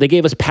gave us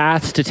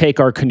paths to take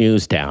our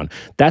canoes down.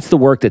 That's the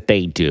work that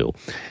they do.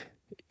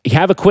 You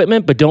have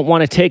equipment but don't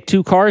want to take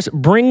 2 cars?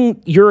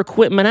 Bring your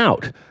equipment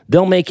out.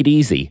 They'll make it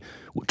easy.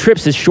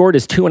 Trips as short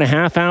as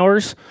 2.5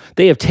 hours.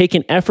 They have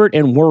taken effort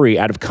and worry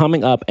out of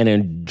coming up and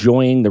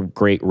enjoying the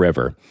great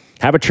river.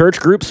 Have a church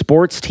group,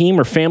 sports team,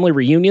 or family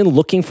reunion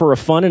looking for a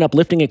fun and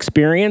uplifting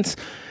experience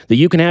that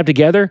you can have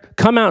together?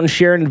 Come out and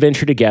share an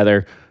adventure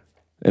together,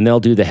 and they'll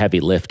do the heavy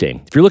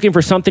lifting. If you're looking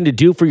for something to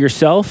do for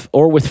yourself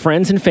or with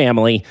friends and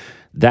family,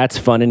 that's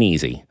fun and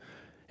easy.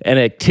 An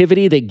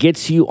activity that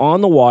gets you on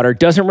the water,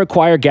 doesn't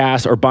require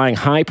gas or buying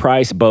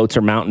high-priced boats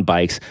or mountain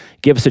bikes.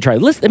 Give us a try.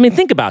 Listen,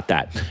 think about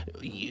that.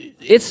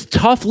 It's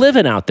tough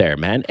living out there,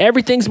 man.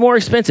 Everything's more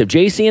expensive.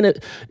 JC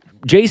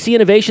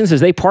Innovations, as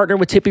they partner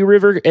with Tippy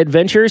River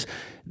Adventures,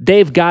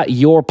 they've got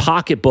your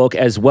pocketbook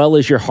as well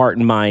as your heart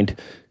and mind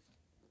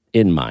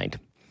in mind.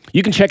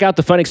 You can check out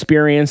the fun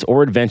experience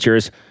or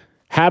adventures,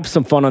 have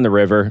some fun on the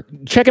river.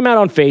 Check them out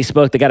on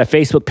Facebook. They got a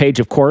Facebook page,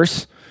 of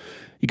course.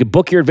 You can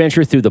book your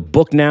adventure through the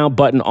Book Now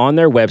button on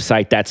their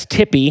website. That's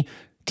Tippy,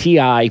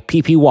 Tippy,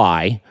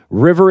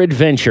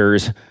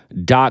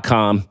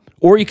 riveradventures.com.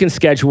 Or you can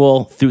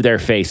schedule through their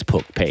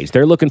Facebook page.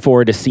 They're looking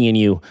forward to seeing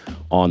you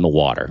on the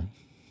water.